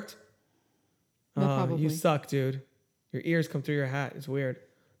think it worked? No, probably. You suck, dude. Your ears come through your hat. It's weird.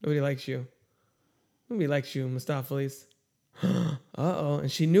 Nobody likes you. Nobody likes you, Mistopheles. Uh-oh.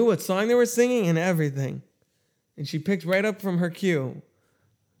 And she knew what song they were singing and everything. And she picked right up from her cue.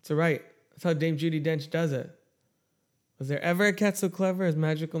 It's all right. That's how Dame Judi Dench does it. Was there ever a cat so clever as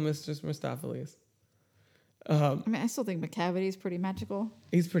magical Mistress Mistopheles? I still think Macavity is pretty magical.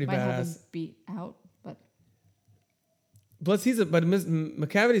 He's pretty Might badass. have him beat out, but... Plus,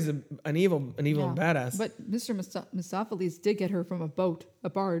 Macavity's an evil badass. But Mr. Mistopheles did get her from a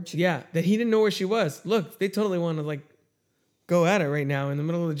barge. Yeah, that he didn't know where she was. Look, they totally want to go at it right now in the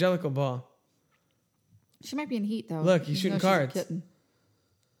middle of the Jellicle Ball. She might be in heat though. Look, he's shooting even though she's a cards. kitten.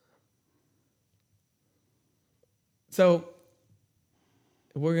 So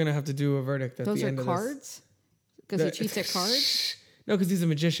we're gonna have to do a verdict at Those the are end of cards? Because he cheats at cards? No, because he's a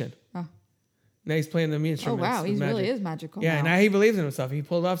magician. Oh. Now he's playing the Oh instruments. wow, he with magic. really is magical. Yeah, now. now he believes in himself. He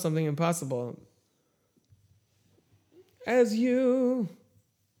pulled off something impossible. As you.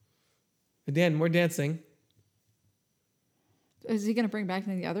 Dan, more dancing. Is he gonna bring back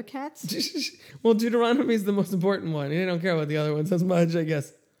any of the other cats? Well, Deuteronomy is the most important one. He don't care about the other ones as much, I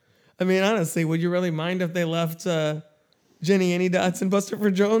guess. I mean, honestly, would you really mind if they left Jenny, Any Dots, and Buster for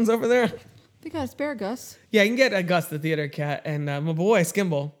Jones over there? They got asparagus. Yeah, you can get Gus, the theater cat, and my boy,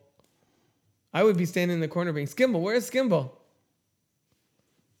 Skimble. I would be standing in the corner being, Skimble, where's Skimble?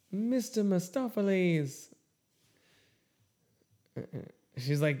 Mr. Mistopheles.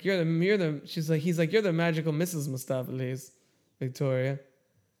 She's like, you're the, he's like, you're the magical Mrs. Mistopheles, Victoria.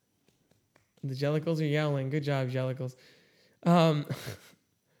 The Jellicles are yelling. Good job, Jellicles.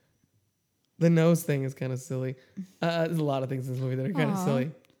 The nose thing is kind of silly. There's a lot of things in this movie that are kind of Aw.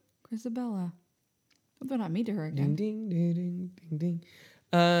 silly. Isabella. Hope they're not mean to her Ding, again. ding, ding, ding, ding, ding.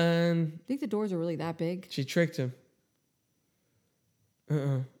 I think the doors are really that big. She tricked him.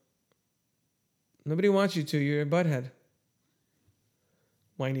 Nobody wants you to. You're a butthead.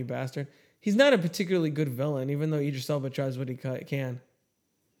 Whiny bastard. He's not a particularly good villain, even though Idris Elba tries what he can.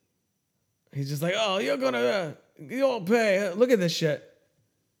 He's just like, oh, you'll pay. Look at this shit.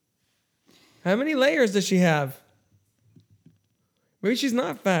 How many layers does she have? Maybe she's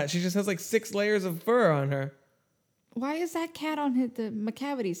not fat. She just has like 6 layers of fur on her. Why is that cat on the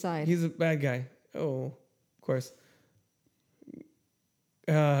McCavity side? He's a bad guy. Oh, of course.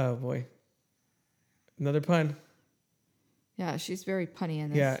 Oh, boy. Another pun. Yeah, she's very punny in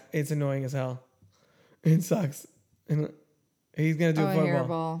this. Yeah, it's annoying as hell. It sucks. And he's going to do a a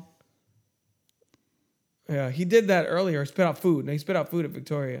football. hairball. Yeah, he did that earlier. Spit out food. He spit out food at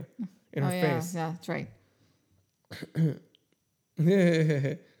Victoria in her face. Yeah, that's right.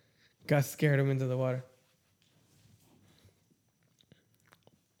 Gus scared him into the water.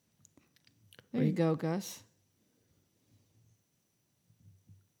 There you go, Gus.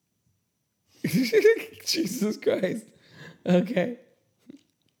 Jesus Christ. Okay.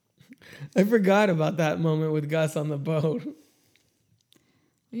 I forgot about that moment with Gus on the boat.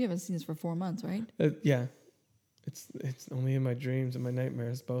 You haven't seen this for 4 months, right? Yeah. It's only in my dreams and my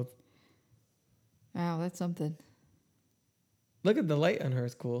nightmares both. Wow, that's something. Look at the light on her.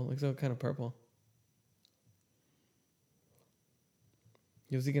 It's cool. Looks so kind of purple.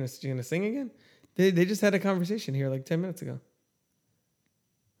 Is she gonna sing again? They just had a conversation here like 10 minutes ago.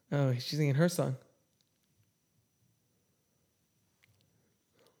 Oh, she's singing her song.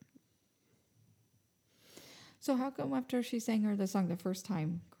 So how come after she sang her the song the first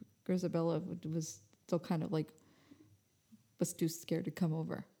time, Grisabella was still kind of like was too scared to come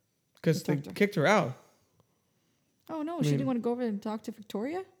over? Because they kicked her out. Oh no, she didn't want to go over and talk to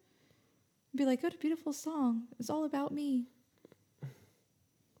Victoria? And be like, what a beautiful song. It's all about me.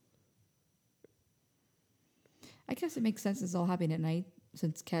 I guess it makes sense it's all happening at night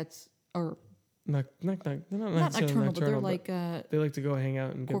since cats are They're not not nocturnal, but they're like they like to go hang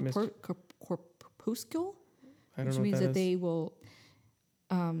out and get mischief. corpuscular, I don't which know means what that is. they will.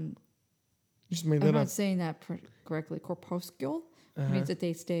 You just made I'm that not up. saying that correctly. Corpuscular means that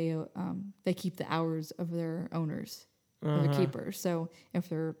they stay. They keep the hours of their owners, of the keepers. So if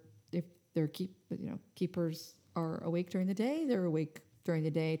their keepers are awake during the day, they're awake during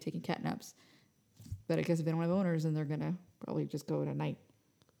the day taking cat naps. But I guess if they don't have owners, then they're gonna probably just go at night.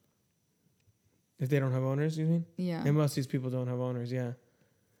 If they don't have owners, you mean? Yeah. And most of these people don't have owners, yeah.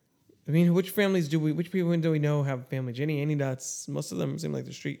 I mean, which people do we know have family? Jenny, Any Dots, most of them seem like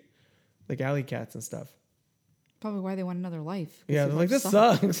the street, like alley cats and stuff. Probably why they want another life. 'Cause Yeah, they they're like, this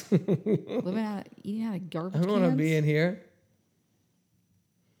suck. sucks. Eating out of garbage I don't cans. want to be in here.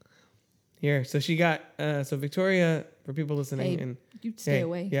 Here, so she got, so Victoria, for people listening, Hey, and you stay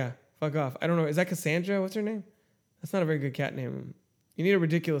away. Yeah, fuck off. I don't know. Is that Cassandra? What's her name? That's not a very good cat name. You need a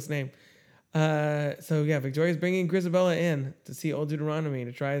ridiculous name. So yeah, Victoria's bringing Grisabella in to see Old Deuteronomy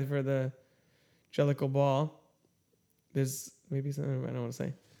to try for the Jellicle Ball. There's maybe something I don't want to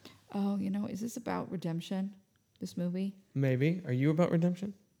say. Oh, is this about redemption? This movie? Maybe. Are you about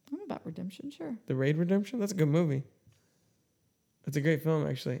redemption? I'm about redemption, sure. The Raid Redemption? That's a good movie. That's a great film,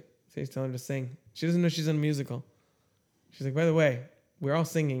 actually. So he's telling her to sing. She doesn't know she's in a musical. She's like, by the way, we're all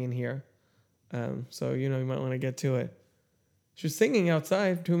singing in here. So, you might want to get to it. She was singing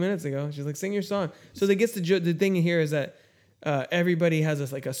outside 2 minutes ago. She's like, sing your song. So they guess the thing here is that everybody has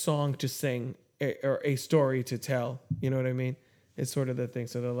a song to sing a story to tell. You know what I mean? It's sort of the thing.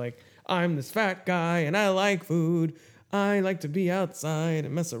 So they're like, I'm this fat guy and I like food. I like to be outside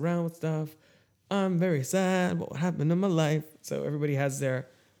and mess around with stuff. I'm very sad. What happened in my life? So everybody has their.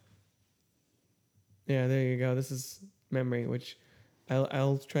 Yeah, there you go. This is memory, which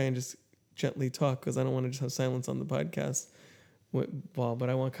I'll try and just gently talk because I don't want to just have silence on the podcast. But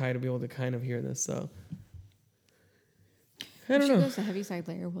I want Kai to be able to kind of hear this. So I don't know. If she goes to Heaviside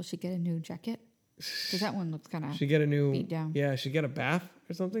Layer, will she get a new jacket? Because that one looks kind of She get a new beat down. Yeah, she get a bath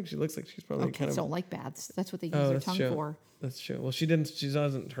or something. She looks like she's probably Kids kind of. don't like baths. That's what they use Oh, their that's tongue true. for. That's true. Well, she didn't. She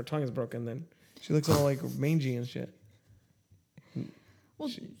doesn't. Her tongue is broken. Then she looks all like mangy and shit. Well,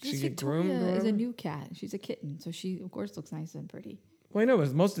 She this get groomed or Victoria is a whatever? new cat. She's a kitten, so she of course looks nice and pretty. Well, I know,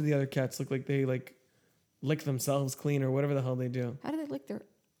 but most of the other cats look like they like lick themselves clean or whatever the hell they do. How do they lick their?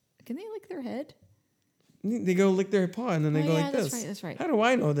 Can they lick their head? They go lick their paw and then they Oh, go yeah, like that's this. right, that's right. How do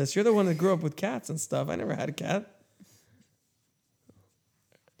I know this? You're the one that grew up with cats and stuff. I never had a cat.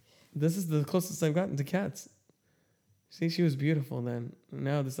 This is the closest I've gotten to cats. See, she was beautiful then.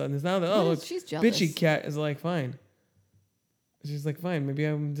 Now the look, She's jealous. bitchy cat is like fine. She's like fine. Maybe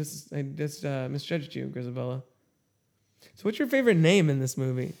I just misjudged you, Grisabella. So, what's your favorite name in this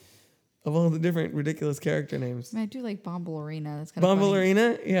movie? Of all the different ridiculous character names, I mean, I do like Bombalurina. That's kind of funny.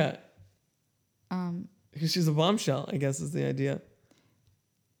 Bombalurina, yeah, Um, because she's a bombshell. I guess is the idea,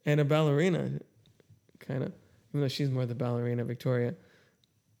 and a ballerina, kind of. Even though she's more the ballerina, Victoria.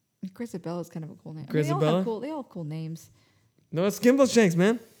 Grisabella is kind of a cool name. I mean, Grisabella? they all have cool names. No, it's Gimbal Shanks,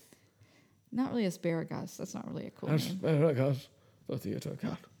 man. Not really Asparagus. That's not really a cool name. Asparagus, the theater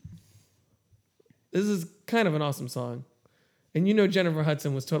cat. This is kind of an awesome song. And you know Jennifer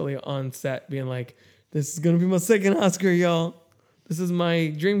Hudson was totally on set being like, this is going to be my second Oscar, y'all. This is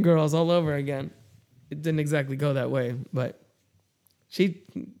my Dreamgirls all over again. It didn't exactly go that way, but she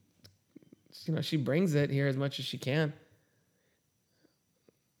brings it here as much as she can.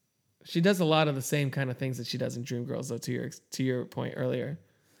 She does a lot of the same kind of things that she does in Dreamgirls, though, to your point earlier.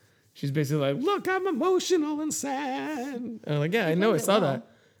 She's basically like, look, I'm emotional and sad. And I'm like, yeah, I know, I saw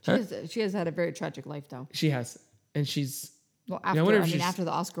that. She has had a very tragic life, though. She has. And she's... Well, I after, wonder if I mean, she's- after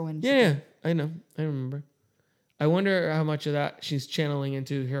the Oscar win. Yeah, I know. I remember. I wonder how much of that she's channeling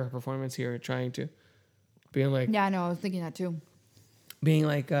into her performance here, trying to. Being like... Yeah, I know. I was thinking that, too. Being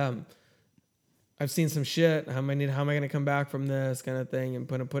like, I've seen some shit. How am I going to come back from this kind of thing? And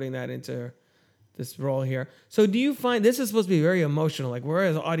putting that into this role here. So do you find... This is supposed to be very emotional. Like, we're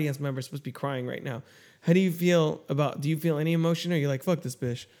as audience members supposed to be crying right now. How do you feel about... Do you feel any emotion? Or are you like, fuck this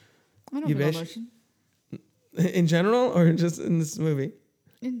bitch? I don't You feel bitch? emotion. In general or just in this movie?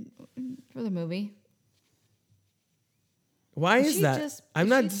 For the movie. Why is She that? just- I'm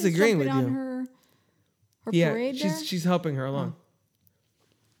not she's just disagreeing with jumping you. on her Yeah, parade there? she's helping her along.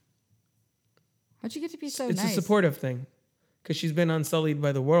 How'd you get to be so It's nice? a supportive thing because she's been unsullied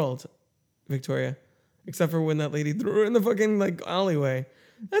by the world, Victoria, except for when that lady threw her in the fucking like alleyway.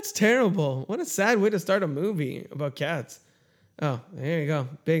 That's terrible. What a sad way to start a movie about cats. Oh, there you go.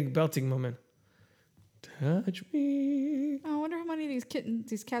 Big belting moment. Touch me. Oh, I wonder how many of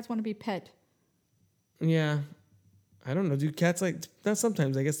these cats want to be pet. Yeah. I don't know. Do cats like... Not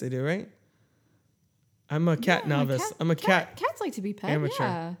sometimes. I guess they do, right? I'm a cat novice. I'm a cat. Cats like to be pet. amateur.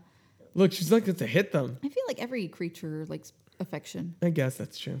 Yeah. Look, she's like to hit them. I feel like every creature likes affection. I guess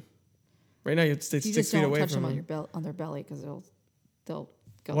that's true. Right now, you have to stay You 6 just feet don't away touch from them them. on their belly because they'll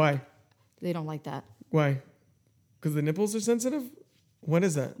go. Why? They don't like that. Why? Because the nipples are sensitive? What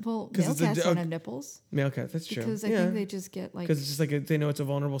is that? Well, 'Cause male it's a cats d- don't okay. have nipples Male cat, that's true. because I yeah. think they just get like. Because it's just like they know it's a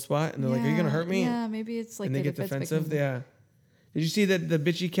vulnerable spot and they're like, are you going to hurt me? Yeah, maybe it's like and they the get defense defensive. mechanism. Yeah. Did you see that the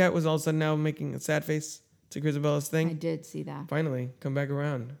bitchy cat was all of a sudden now making a sad face to Grisabella's thing? I did see that. Finally, come back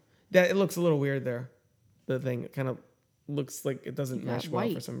around. That it looks a little weird there. The thing kind of looks like it doesn't It got mesh well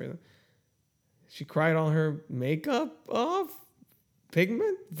for white. some reason. She cried all her makeup off,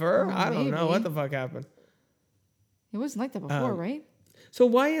 pigment, fur. Oh, I don't know maybe. what the fuck happened. It wasn't like that before, right? So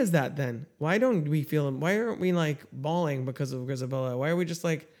why is that then? Why don't we feel? Why aren't we like bawling because of Grisabella? Why are we just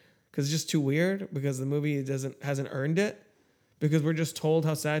like? Because it's just too weird. Because the movie hasn't earned it. Because we're just told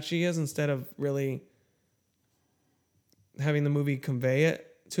how sad she is instead of really having the movie convey it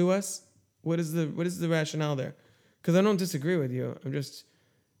to us. What is the rationale there? Because I don't disagree with you. I'm just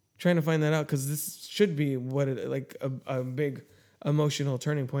trying to find that out because this should be a big emotional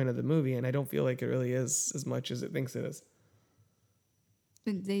turning point of the movie, and I don't feel like it really is as much as it thinks it is.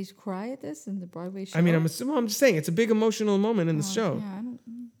 Did they cry at this in the Broadway show? I mean, I'm just saying it's a big emotional moment in the Oh, show. Yeah, I don't.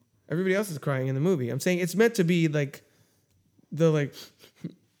 Everybody else is crying in the movie. I'm saying it's meant to be like like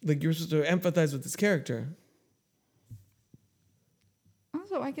you're supposed to empathize with this character. I was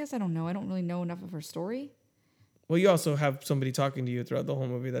also, I guess I don't know. I don't really know enough of her story. Well, you also have somebody talking to you throughout the whole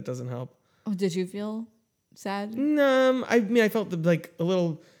movie. That doesn't help. Oh, did you feel sad? I mean, I felt like a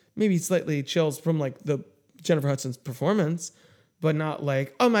little, maybe slightly chills from like the Jennifer Hudson's performance, but not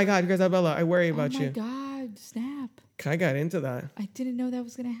like, oh my God, Isabella, I worry about you. Oh my God, snap. I got into that. I didn't know that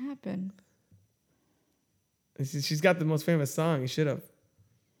was going to happen. She's got the most famous song. You should have.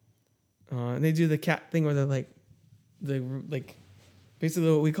 And they do the cat thing where they're like,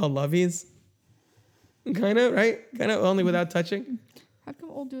 basically what we call lovies. Kind of, right? Kind of, only without touching. How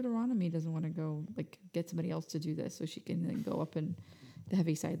come old Deuteronomy doesn't want to go, like, get somebody else to do this so she can then go up in the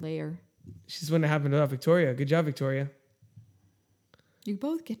Heaviside Layer? She's wouldn't have happened without Victoria. Good job, Victoria. You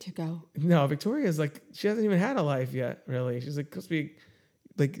both get to go. No, Victoria's like, she hasn't even had a life yet, really. She's like supposed to be,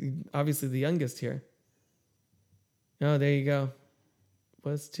 like, obviously the youngest here. Oh, there you go.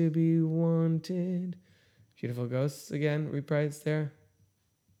 Was to be wanted. Beautiful Ghosts again, reprised there.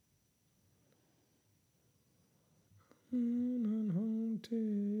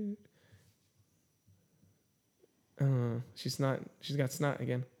 Unhaunted. She's got snot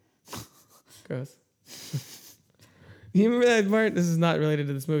again. Gross. You remember that part? This is not related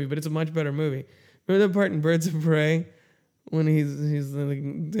to this movie, but it's a much better movie. Remember that part in Birds of Prey when he's like,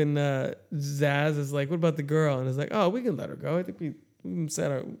 then Zaz is like, "What about the girl?" And it's like, "Oh, we can let her go. I think we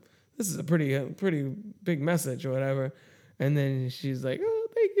said our, this is a pretty big message or whatever." And then she's like, "Oh,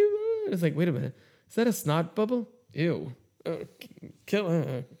 thank you." It's like, wait a minute, is that a snot bubble? Ew. Kill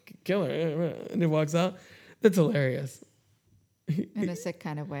her. And it walks out. That's hilarious. In a sick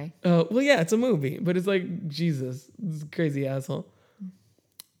kind of way. Oh, well, yeah, it's a movie, but it's like, Jesus, this crazy asshole.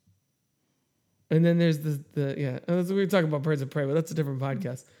 And then there's we were talking about Birds of Prey, but that's a different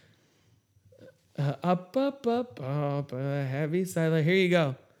podcast. Up, heavy side layer. Here you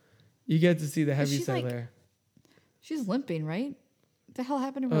go. You get to see the heavy side layer. She's limping, right? What the hell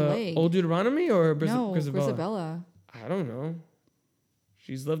happened to her leg? Old Deuteronomy or Grisabella? Grisabella? I don't know.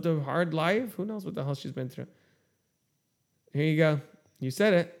 She's lived a hard life. Who knows what the hell she's been through? Here you go. You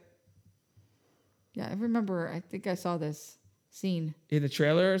said it. Yeah, I remember. I think I saw this scene. In the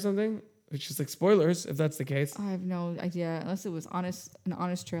trailer or something? Which is like spoilers, if that's the case. I have no idea, unless it was an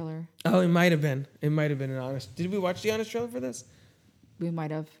honest trailer. Oh, it might have been. It might have been an honest. Did we watch the honest trailer for this? We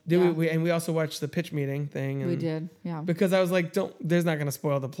might have. Did we? And we also watched the pitch meeting thing. And we did, yeah. Because I was like, there's not going to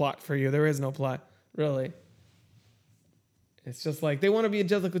spoil the plot for you. There is no plot, really. It's just like, they want to be a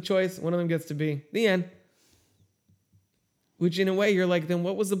Jessica choice. One of them gets to be. The end. Which in a way, you're like, then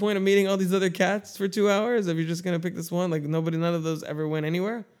what was the point of meeting all these other cats for 2 hours if you're just going to pick this one? Like, none of those ever went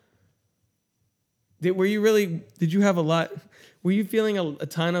anywhere? Did you have a lot? Were you feeling a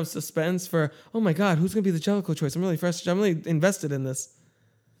ton of suspense for, oh my God, who's going to be the Jellicle choice? I'm really frustrated. I'm really invested in this.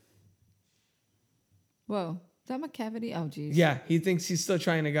 Whoa. Is that McCavity? Oh, geez. Yeah, he thinks he's still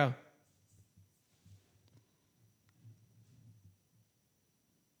trying to go.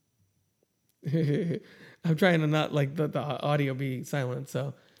 I'm trying to not like the audio be silent.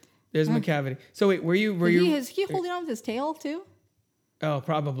 So there's McCavity. So wait, were you? Is he holding on with his tail too? Oh,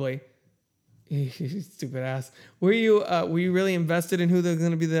 probably. Stupid ass. Were you really invested in who they're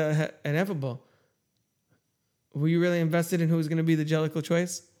going to be the ineffable? Were you really invested in who was going to be the Jellicle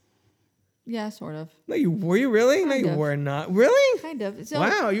choice? Yeah, sort of. No, were you really? No, you were not. Really? Kind of. So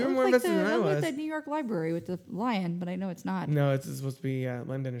wow, you were more invested than I was. It looked like the New York Library with the lion, but I know it's not. No, it's supposed to be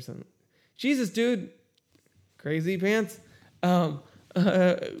London or something. Jesus, dude. Crazy pants. I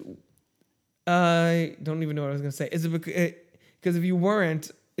don't even know what I was going to say. Is it because if you weren't,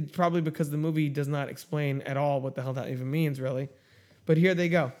 it's probably because the movie does not explain at all what the hell that even means, really. But here they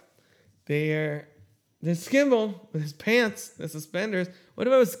go. There's Skimble with his pants, the suspenders. What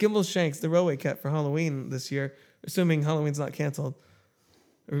about Skimble Shanks, the railway cat for Halloween this year? Assuming Halloween's not canceled.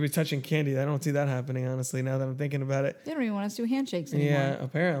 Everybody's touching candy. I don't see that happening, honestly, now that I'm thinking about it. They don't even want us to do handshakes anymore. Yeah,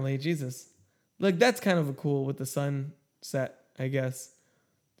 apparently. Jesus. Like, that's kind of a cool with the sunset, I guess.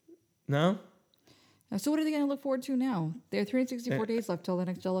 No? So what are they going to look forward to now? They have 364 days left till the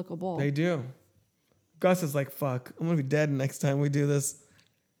next Jellicle Ball. They do. Gus is like, fuck, I'm going to be dead next time we do this.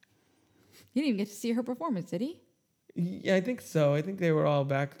 You didn't even get to see her performance, did he? Yeah, I think so. I think they were all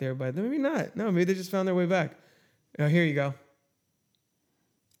back there, but maybe not. No, maybe they just found their way back. Oh, here you go.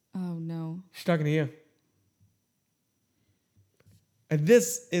 Oh, no. She's talking to you. And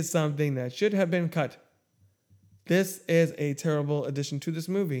this is something that should have been cut. This is a terrible addition to this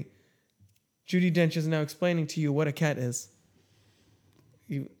movie. Judi Dench is now explaining to you what a cat is.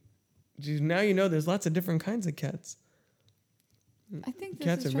 Now you know there's lots of different kinds of cats. I think this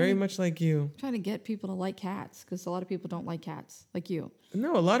cats is are very much like you. Trying to get people to like cats because a lot of people don't like cats, like you.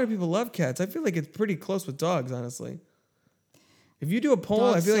 No, a lot of people love cats. I feel like it's pretty close with dogs, honestly. If you do a poll,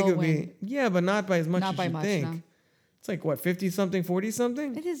 I Dogs feel like it still would be win. yeah, but not by as much Not as by you much, think. no. It's like what 50 something, 40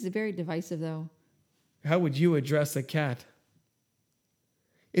 something. It is very divisive, though. How would you address a cat?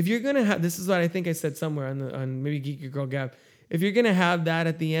 If you're gonna have, this is what I think I said somewhere on maybe Geek Your Girl Gab. If you're gonna have that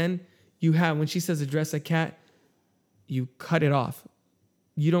at the end, you have when she says address a cat, you cut it off.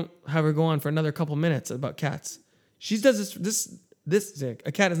 You don't have her go on for another couple minutes about cats. She does this.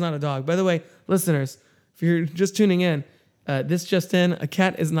 A cat is not a dog. By the way, listeners, if you're just tuning in, this just in, a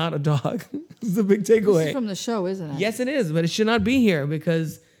cat is not a dog. This is a big takeaway. This is from the show, isn't it? Yes, it is, but it should not be here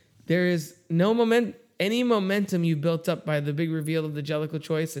because there is no any momentum you built up by the big reveal of the Jellicle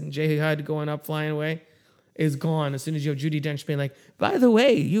choice and Jihad going up, flying away, is gone as soon as you have Judi Dench being like, by the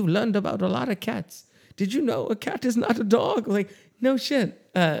way, you've learned about a lot of cats. Did you know a cat is not a dog? Like, no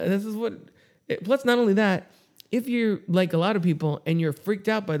shit. This is what... Plus, not only that, if you're like a lot of people and you're freaked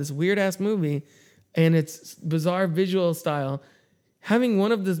out by this weird-ass movie and its bizarre visual style, having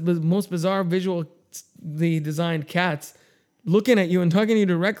one of the most bizarre visually designed cats looking at you and talking to you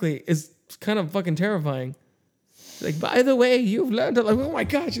directly is kind of fucking terrifying. Like, by the way, you've learned like, oh my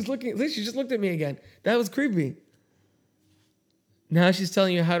God, she's looking, she just looked at me again. That was creepy. Now she's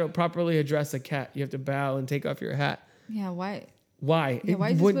telling you how to properly address a cat. You have to bow and take off your hat. Yeah, why? Why? Yeah, why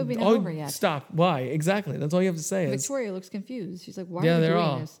is this movie not over yet? Stop. Why? Exactly. That's all you have to say. Victoria looks confused. She's like, why Yeah, are we they're doing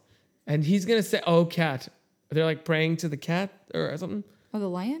all. this? And he's going to say, oh, cat. They're like praying to the cat or something. Oh, the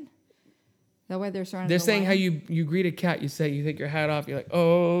lion? That why they're surrounded They're by the saying how lion? you greet a cat. You take your hat off. You're like,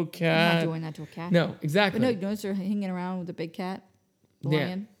 oh, I'm cat. not doing that to a cat. No, exactly. But no, you notice they're hanging around with the big cat, the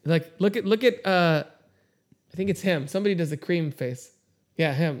lion. Like, look at, I think it's him. Somebody does a cream face.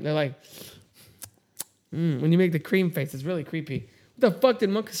 Yeah, him. They're like, when you make the cream face, it's really creepy. What the fuck did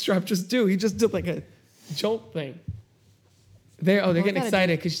Monkstrap just do? He just did like a jolt thing. They're getting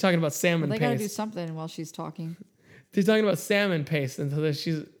excited because she's talking about salmon Well, they gotta do paste. something while she's talking. They're talking about salmon paste, and so they're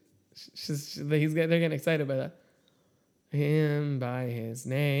getting excited by that. Him by his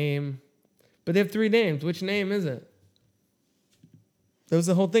name, but they have 3 names. Which name is it? That was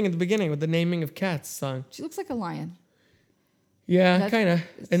the whole thing at the beginning with the naming of cats song. She looks like a lion. Yeah, kind of,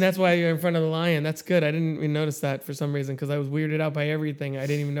 and that's why you're in front of the lion. That's good. I didn't even notice that for some reason because I was weirded out by everything. I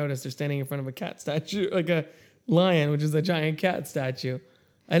didn't even notice they're standing in front of a cat statue, like a lion, which is a giant cat statue.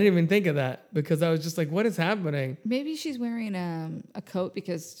 I didn't even think of that because I was just like, what is happening? Maybe she's wearing a coat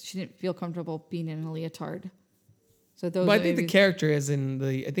because she didn't feel comfortable being in a leotard. So those. But I think the character is in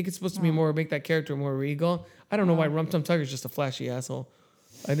the. I think it's supposed to be more make that character more regal. I don't know why Rum Tum Tugger's just a flashy asshole.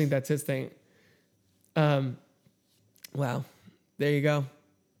 I think that's his thing. Wow, there you go.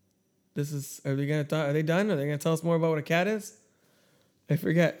 This is. Are they done? Are they gonna tell us more about what a cat is? I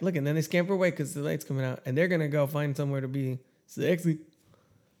forget. Look, and then they scamper away because the light's coming out, and they're gonna go find somewhere to be sexy.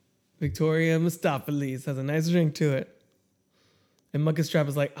 Victoria Mustopheles has a nice ring to it. And Muckastrap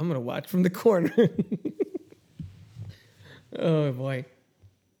is like, I'm going to watch from the corner. Oh, boy.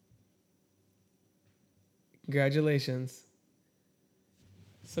 Congratulations.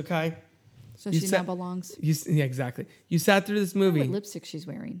 So, Kai. So you she said- now belongs. Yeah, exactly. You sat through this I wonder movie. what lipstick she's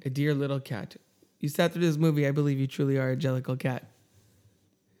wearing. A dear little cat. You sat through this movie. I believe you truly are a Jellicle cat.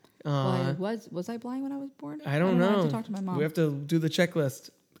 Well, was I blind when I was born? I don't know. I have to talk to my mom. We have to do the checklist,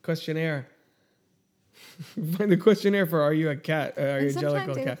 questionnaire. Find the questionnaire for are you a cat? Are you a And sometimes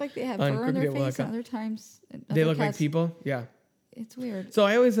Jellicle they cat? look like they have on fur on their face, crookedtable.com. and other times They other look like cats- people. Yeah. It's weird. So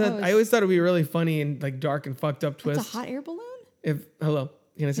I always Oh, I always thought it'd be really funny and like dark and fucked up It's twist. a hot air balloon. Hello,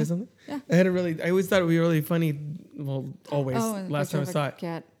 can I say something? Yeah. I always thought it would be really funny. Well, always. Oh, and Last time I like saw a it,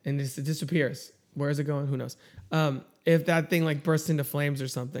 cat. and it disappears. Where is it going? Who knows? If that thing like bursts into flames or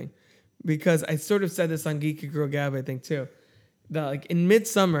something, because I sort of said this on Geeky Girl Gab, I think too, that like in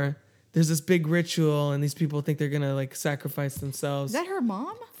Midsummer, there's this big ritual, and these people think they're gonna like sacrifice themselves Is that her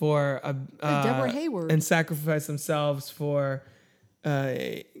mom? for Deborah Hayward. and sacrifice themselves for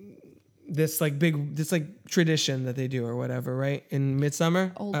this like tradition that they do or whatever, right? In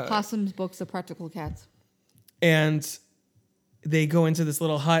Midsummer, Old Possum's Books of Practical Cats. and they go into this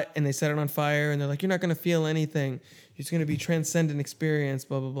little hut and they set it on fire, and they're like, "You're not gonna feel anything. It's gonna be transcendent experience."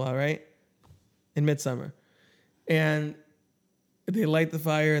 Blah blah blah, right? In Midsummer, and they light the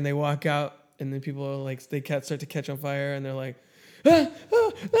fire and they walk out, and then people are like, start to catch on fire, and they're like, ah,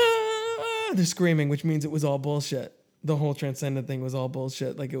 ah, ah. They're screaming, which means it was all bullshit. The whole transcendent thing was all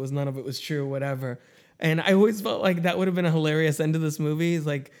bullshit. Like none of it was true, whatever. And I always felt like that would have been a hilarious end to this movie. It's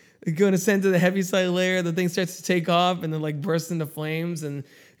like they're going to send to the heaviside layer, the thing starts to take off, and then like bursts into flames, and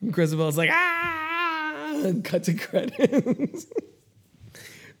Grisabel's like, ah, and cut to credits.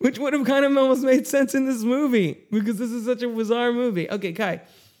 Which would have kind of almost made sense in this movie because this is such a bizarre movie. Okay, Kai,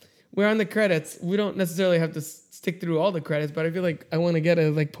 we're on the credits. We don't necessarily have to stick through all the credits, but I feel like I want to get a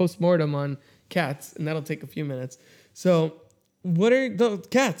like postmortem on Cats, and that'll take a few minutes. So, what are the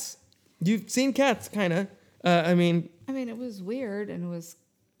Cats? You've seen Cats, kind of. I mean, it was weird and it was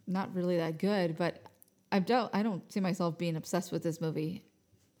not really that good, but I don't see myself being obsessed with this movie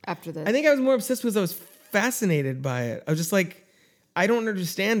after this. I think I was more obsessed because I was fascinated by it. I was just like, I don't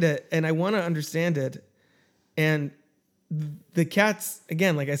understand it, and I want to understand it. And the cats,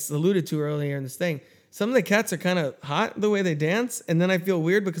 again, like I alluded to earlier in this thing, some of the cats are kind of hot the way they dance, and then I feel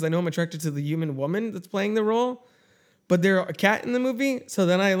weird because I know I'm attracted to the human woman that's playing the role, but they're a cat in the movie, so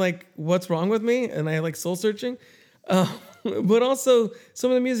then I like, what's wrong with me? And I like soul searching. But also, some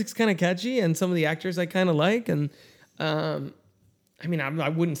of the music's kind of catchy, and some of the actors I kind of like, and I mean, I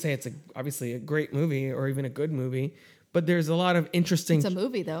wouldn't say it's obviously a great movie or even a good movie, but there's a lot of interesting. It's a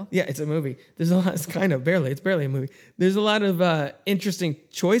movie, though. Yeah, it's a movie. There's a lot. It's barely a movie. There's a lot of interesting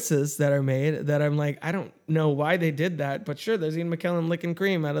choices that are made that I'm like, I don't know why they did that, but sure, there's Ian McKellen licking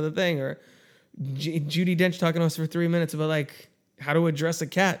cream out of the thing, or Judi Dench talking to us for 3 minutes about like how to address a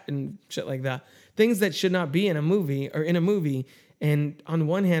cat and shit like that. Things that should not be in a movie or in a movie. And on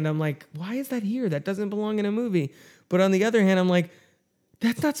one hand, I'm like, why is that here? That doesn't belong in a movie. But on the other hand, I'm like,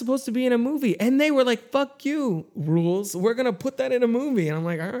 that's not supposed to be in a movie. And they were like, fuck you, rules. We're going to put that in a movie. And I'm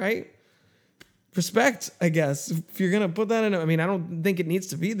like, all right. Respect, I guess. If you're going to put that in, I don't think it needs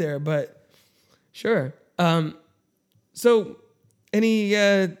to be there, but sure. So any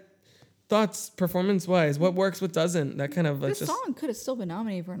thoughts performance-wise? What works, what doesn't? That kind of... This song could have still been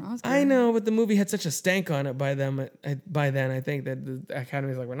nominated for an Oscar. I know, but the movie had such a stank on it by then, I think that the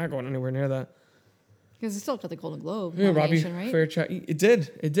Academy's like, we're not going anywhere near that. Because it still got the Golden Globe Robbie nomination, right? Fairchild. It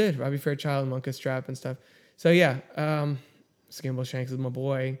did. Robbie Fairchild, Monka Strap and stuff. So yeah, Skimble Shanks is my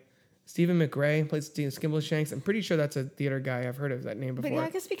boy. Stephen McRae plays Skimble Shanks. I'm pretty sure that's a theater guy. I've heard of that name before. But yeah, I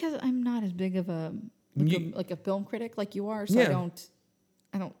guess because I'm not as big of a film critic like you are, so Yeah.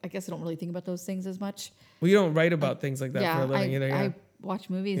 I guess I don't really think about those things as much. Well, you don't write about things like that for a living either. Yeah. I watch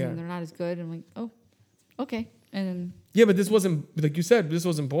movies and they're not as good. And I'm like, oh, okay. And then, yeah, but this wasn't, like you said, this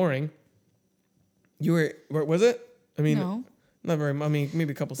wasn't boring. Was it? no. Not very.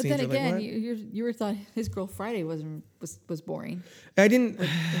 Maybe a couple But scenes. then again, like, you were thought His Girl Friday was boring. I didn't.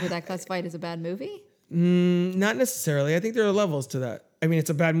 Would that classified as a bad movie? Not necessarily. I think there are levels to that. It's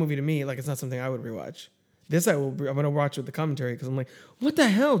a bad movie to me. Like, it's not something I would rewatch. This I'm going to watch with the commentary because I'm like, what the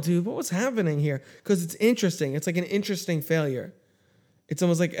hell, dude? What was happening here? Because it's interesting. It's like an interesting failure. It's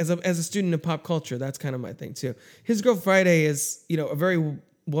almost like as a student of pop culture, that's kind of my thing too. His Girl Friday is, a very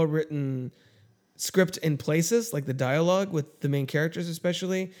well written script in places, like the dialogue with the main characters,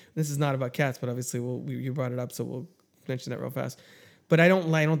 especially. This is not about cats, but obviously you brought it up, so we'll mention that real fast. But I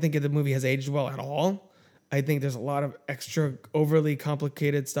don't think the movie has aged well at all. I think there's a lot of extra overly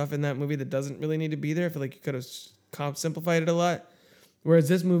complicated stuff in that movie that doesn't really need to be there. I feel like you could have simplified it a lot. Whereas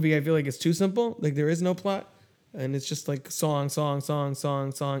this movie, I feel like it's too simple. Like there is no plot, and it's just like song,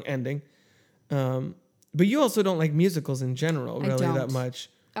 ending. But you also don't like musicals in general, really, that much.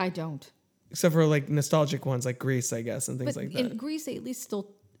 I don't. Except for like nostalgic ones like Grease, I guess, and things like that. In Grease, they at least still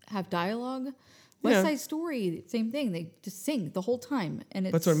have dialogue. West Side Story, same thing. They just sing the whole time, and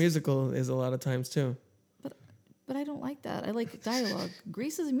it's. That's what a musical is a lot of times too. But I don't like that. I like dialogue.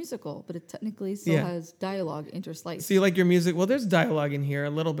 Grease is a musical, but it technically still has dialogue interspliced. So you like your music? Well, there's dialogue in here, a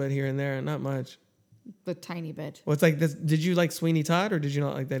little bit here and there, not much. The tiny bit. Well, it's like this. Did you like Sweeney Todd, or did you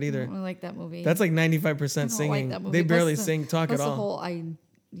not like that either? I don't like that movie. That's like 95% singing. Like that movie. They barely talk at all.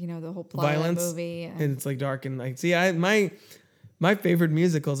 The whole plot Violence, of that movie. And it's like dark and like. See, my favorite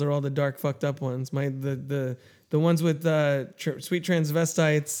musicals are all the dark, fucked up ones. The ones with sweet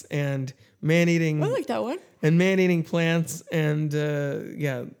transvestites and man-eating. I like that one. And man-eating plants and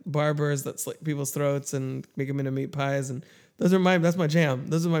barbers that slit people's throats and make them into meat pies, and that's my jam.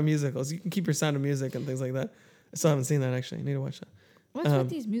 Those are my musicals. You can keep your Sound of Music and things like that. I still haven't seen that actually. I need to watch that. What's with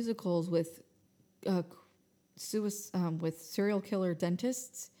these musicals with serial killer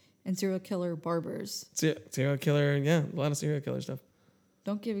dentists and serial killer barbers? Serial killer, a lot of serial killer stuff.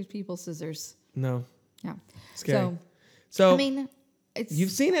 Don't give these people scissors. No. Yeah. Scary. So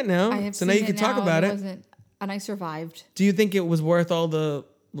you've seen it now, I have so now you can talk about it. And I survived. Do you think it was worth all the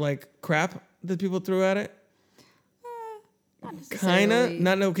crap that people threw at it? Not necessarily.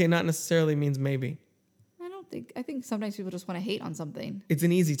 Kinda. Not necessarily means maybe. I think sometimes people just want to hate on something. It's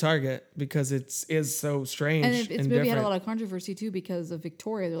an easy target because it is so strange and its movie different. had a lot of controversy too because of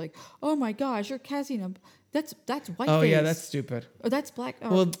Victoria. They're like, "Oh my gosh, you're casting him. That's white." Oh face. yeah, that's stupid. Or that's black.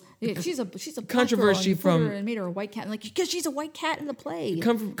 Well, she's a controversy black girl from and made her a white cat. Like because she's a white cat in the play.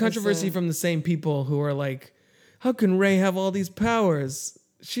 Controversy from the same people who are like, "How can Rey have all these powers?"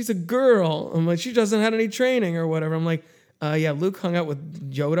 she's a girl. I'm like, she doesn't have any training or whatever. I'm like, yeah, Luke hung out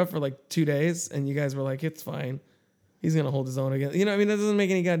with Yoda for like 2 days, and you guys were like, it's fine. He's gonna hold his own again. You know, I mean, that doesn't make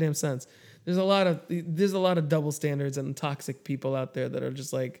any goddamn sense. There's a lot of double standards and toxic people out there that are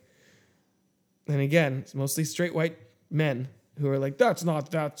just like, and again, it's mostly straight white men who are like, that's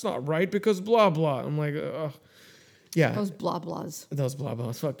not right because blah blah. I'm like, yeah, Those blah blahs. those blah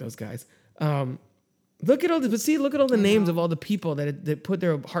blahs. Fuck those guys. Look at all the names of all the people that put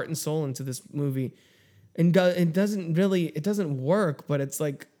their heart and soul into this movie, and it doesn't work. But it's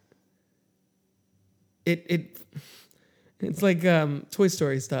like it's like Toy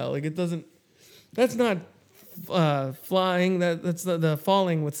Story style. Like it doesn't. That's not flying. That's the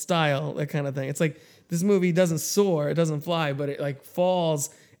falling with style. That kind of thing. It's like this movie doesn't soar. It doesn't fly, but it like falls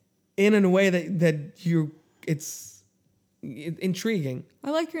in a way that it's intriguing.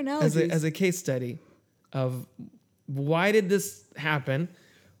 I like your analogies. As a case study of why did this happen?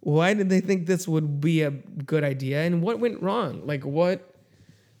 Why did they think this would be a good idea? And what went wrong? Like what?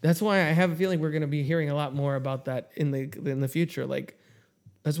 That's why I have a feeling we're going to be hearing a lot more about that in the future. Like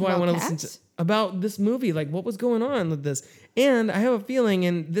that's why I want to listen to about this movie. Like what was going on with this? And I have a feeling,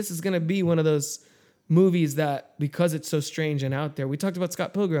 and this is going to be one of those movies that because it's so strange and out there. We talked about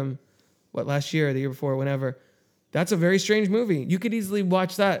Scott Pilgrim, last year or the year before, whenever. That's a very strange movie. You could easily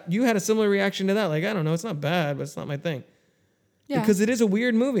watch that. You had a similar reaction to that. Like, I don't know, it's not bad, but it's not my thing. Yeah. Because it is a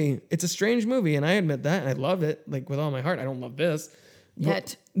weird movie. It's a strange movie, and I admit that. And I love it, like with all my heart. I don't love this.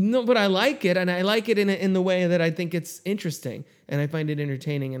 But I like it, and I like it in the way that I think it's interesting, and I find it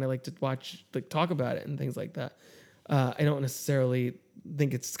entertaining, and I like to talk about it and things like that. I don't necessarily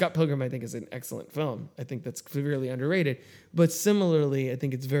think it's Scott Pilgrim. I think is an excellent film. I think that's severely underrated. But similarly, I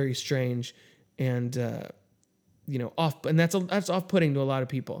think it's very strange and off, and that's off-putting to a lot of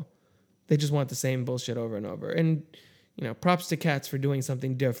people. They just want the same bullshit over and over. And props to Cats for doing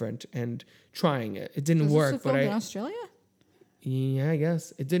something different and trying it. It didn't work, but in Australia. Yeah, I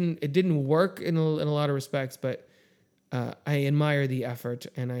guess it didn't work in a lot of respects, but I admire the effort,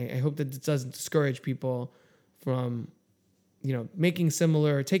 and I hope that it doesn't discourage people from taking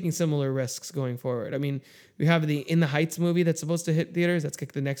similar risks going forward. I mean, we have the In the Heights movie that's supposed to hit theaters. That's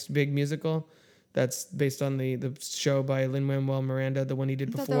like the next big musical. That's based on the show by Lin-Manuel Miranda, the one he did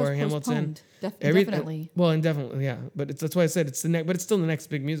before Hamilton. Definitely. Well, indefinitely, yeah. But that's why I said it's but it's still the next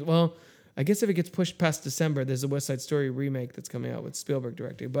big music. Well, I guess if it gets pushed past December, there's a West Side Story remake that's coming out with Spielberg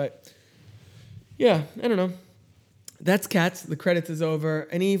directing. But yeah, I don't know. That's Cats. The credits is over.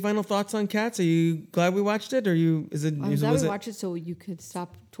 Any final thoughts on Cats? Are you glad we watched it, or I'm glad we watched it so you could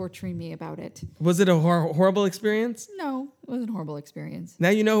stop torturing me about it. Was it a horrible experience? No, it wasn't a horrible experience. Now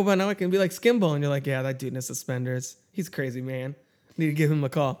you know, but now I can be like Skimble, and you're like, yeah, that dude in suspenders. He's crazy, man. Need to give him a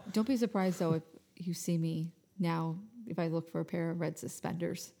call. Don't be surprised though if you see me now if I look for a pair of red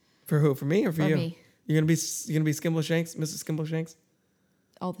suspenders. For who? For me or for you? Me. You're gonna be Skimble Shanks, Mrs. Skimble Shanks?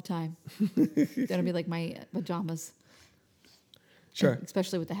 All the time. That'll be like my pajamas. Sure. And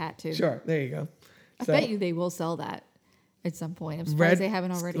especially with the hat too. Sure. There you go. I bet you they will sell that at some point. I'm surprised they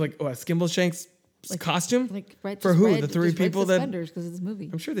haven't already. Like what? Skimble Shanks costume? Like red, for who? Red, the three people that suspenders because of this movie.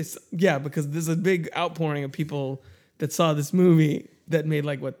 I'm sure because there's a big outpouring of people that saw this movie that made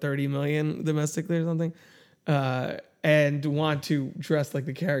like what 30 million domestically or something. And want to dress like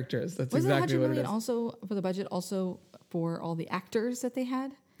the characters. That's Wasn't exactly what it is. Also for the budget, also for all the actors that they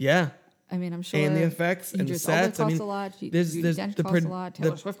had. Yeah. I mean, I'm sure. And the effects and the sets. Cost a lot. There's cost a lot.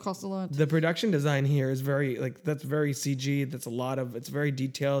 Taylor Swift costs a lot. The production design here is very that's very CG. It's very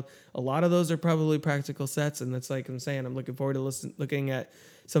detailed. A lot of those are probably practical sets, and that's like I'm saying. I'm looking forward to looking at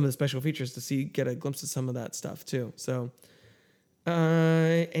some of the special features to get a glimpse of some of that stuff too. So,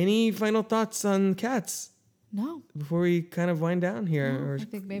 any final thoughts on Cats? No. Before we kind of wind down here, or I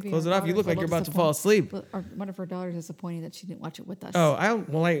think maybe close it off. You look like you're about to fall asleep. One of her daughters is disappointed that she didn't watch it with us. Oh,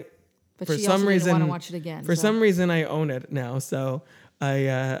 But for she some also reason didn't want to watch it again. For some reason, I own it now, so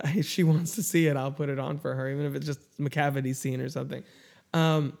if she wants to see it, I'll put it on for her, even if it's just a McCavity scene or something.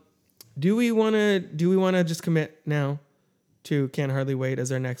 Do we want to just commit now to Can't Hardly Wait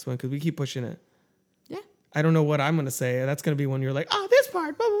as our next one because we keep pushing it? Yeah. I don't know what I'm going to say. That's going to be when you're like, oh, this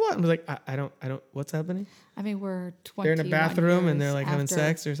part, blah blah blah. I'm like, I don't. What's happening? I mean, we're 20. They're in a bathroom and they're like having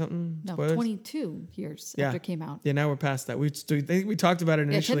sex or something. No, Spoilers? 22 years after it came out. Yeah, now we're past that. We talked about it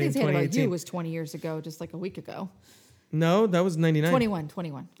initially in 2018. About You was 20 years ago, just like a week ago. No, that was 99.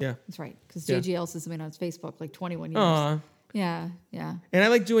 21. Yeah. That's right. Because JGL says something on his Facebook, like 21 years. Aw. Yeah. And I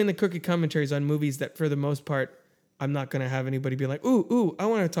like doing the crooked commentaries on movies that, for the most part, I'm not going to have anybody be like, ooh, I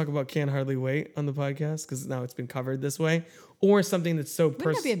want to talk about Can't Hardly Wait on the podcast because now it's been covered this way. Or something that's so personal.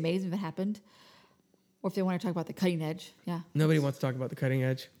 Wouldn't that be amazing if it happened? Or if they want to talk about the cutting edge, yeah. Nobody wants to talk about the cutting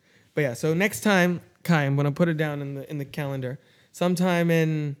edge. But yeah, so next time, Kai, I'm gonna put it down in the calendar. Sometime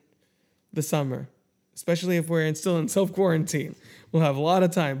in the summer, especially if we're still in self-quarantine. We'll have a lot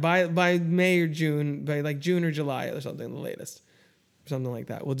of time. By May or June, by like June or July or something, the latest. Something like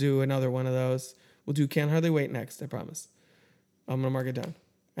that. We'll do another one of those. We'll do Can't Hardly Wait next, I promise. I'm going to mark it down.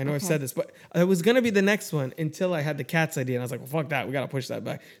 I know I've said this, but it was going to be the next one until I had the Cats idea. And I was like, well, fuck that. We got to push that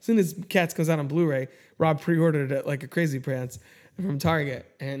back. As soon as Cats comes out on Blu-ray, Rob pre-ordered it like a crazy pants from Target.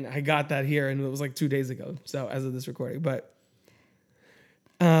 And I got that here, and it was like 2 days ago. So as of this recording. But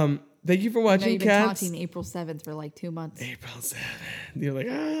thank you for watching, Cats. You've been taunting April 7th for like 2 months. April 7th. You're like,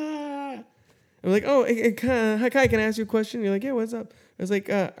 ah. I'm like, oh, hi, Kai, can I ask you a question? You're like, yeah, what's up? I was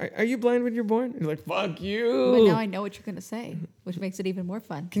like, are you blind when you're born? You're like, fuck you. But now I know what you're going to say, which makes it even more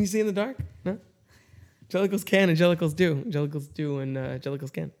fun. Can you see in the dark? No? Jellicles can and Jellicles do. Jellicles do and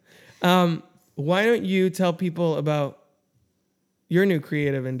Jellicles can. Why don't you tell people about your new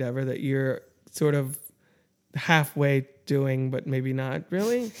creative endeavor that you're sort of halfway doing, but maybe not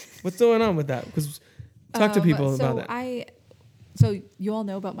really? What's going on with that? Because talk to people about that. So you all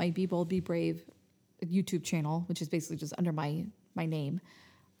know about my Be Bold, Be Brave YouTube channel, which is basically just under my name,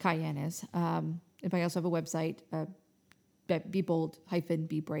 Kai Yanis. And I also have a website,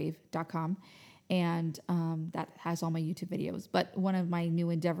 bebold-bebrave.com. And that has all my YouTube videos. But one of my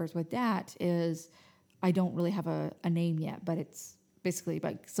new endeavors with that is I don't really have a name yet, but it's basically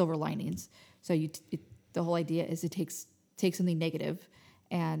like silver linings. So the whole idea is it takes something negative,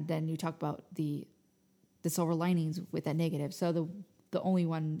 and then you talk about the silver linings with that negative. So the only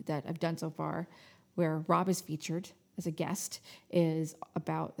one that I've done so far where Rob is featured as a guest is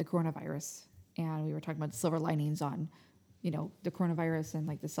about the coronavirus. And we were talking about the silver linings on, the coronavirus and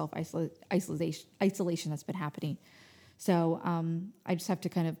like the self-isolation that's been happening. So I just have to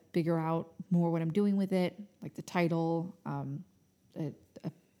kind of figure out more what I'm doing with it, like the title, an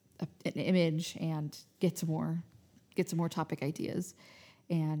image, and get some more topic ideas.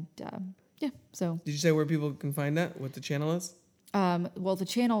 And so. Did you say where people can find that? What the channel is? Well, the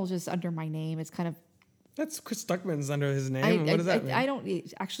channel is just under my name. It's kind of. That's Chris Stuckman's under his name. What does that mean? I don't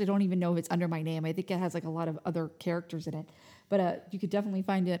even know if it's under my name. I think it has like a lot of other characters in it. But you could definitely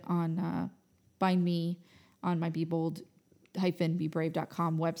find it find me on my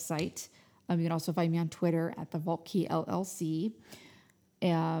bebold-bebrave.com website. You can also find me on Twitter at the Vault Key LLC.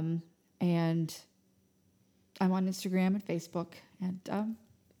 And I'm on Instagram and Facebook. And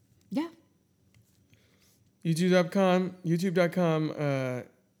yeah. YouTube.com,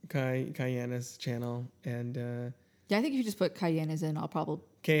 Kai Yanis channel, and yeah, I think if you just put Kai Yanis in, I'll probably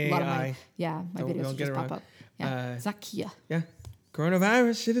Kai. My videos will just pop up. Yeah, it's not Kia. Yeah,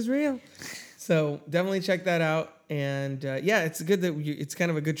 coronavirus shit is real. So definitely check that out, and it's good that it's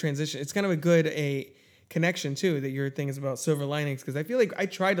kind of a good transition. It's kind of a good connection too that your thing is about silver linings, because I feel like I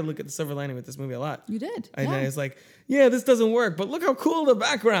tried to look at the silver lining with this movie a lot. You did, and I was like, this doesn't work, but look how cool the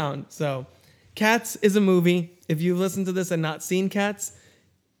background. So. Cats is a movie. If you've listened to this and not seen Cats,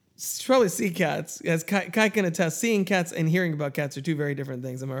 you should probably see Cats. As Kai can attest, seeing Cats and hearing about Cats are two very different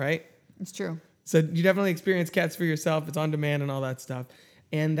things. Am I right? It's true. So you definitely experience Cats for yourself. It's on demand and all that stuff.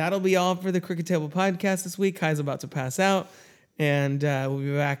 And that'll be all for the Crooked Table podcast this week. Kai's about to pass out. And we'll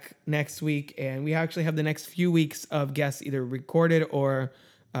be back next week. And we actually have the next few weeks of guests either recorded or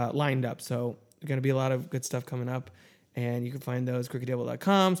lined up. So there's going to be a lot of good stuff coming up. And you can find those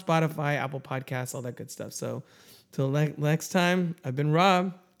crookedtable.com, Spotify, Apple Podcasts, all that good stuff. So till next time, I've been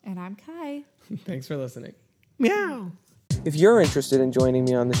Rob. And I'm Kai. Thanks for listening. Meow. If you're interested in joining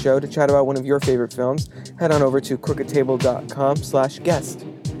me on the show to chat about one of your favorite films, head on over to crookedtable.com/guest.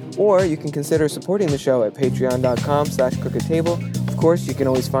 Or you can consider supporting the show at patreon.com/crookedtable. Of course, you can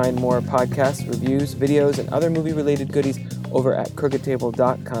always find more podcasts, reviews, videos, and other movie-related goodies over at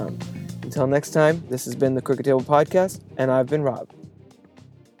crookedtable.com. Until next time, this has been the Crooked Table Podcast, and I've been Rob.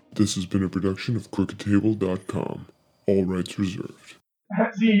 This has been a production of crookedtable.com. All rights reserved.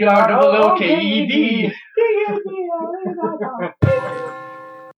 CROOKED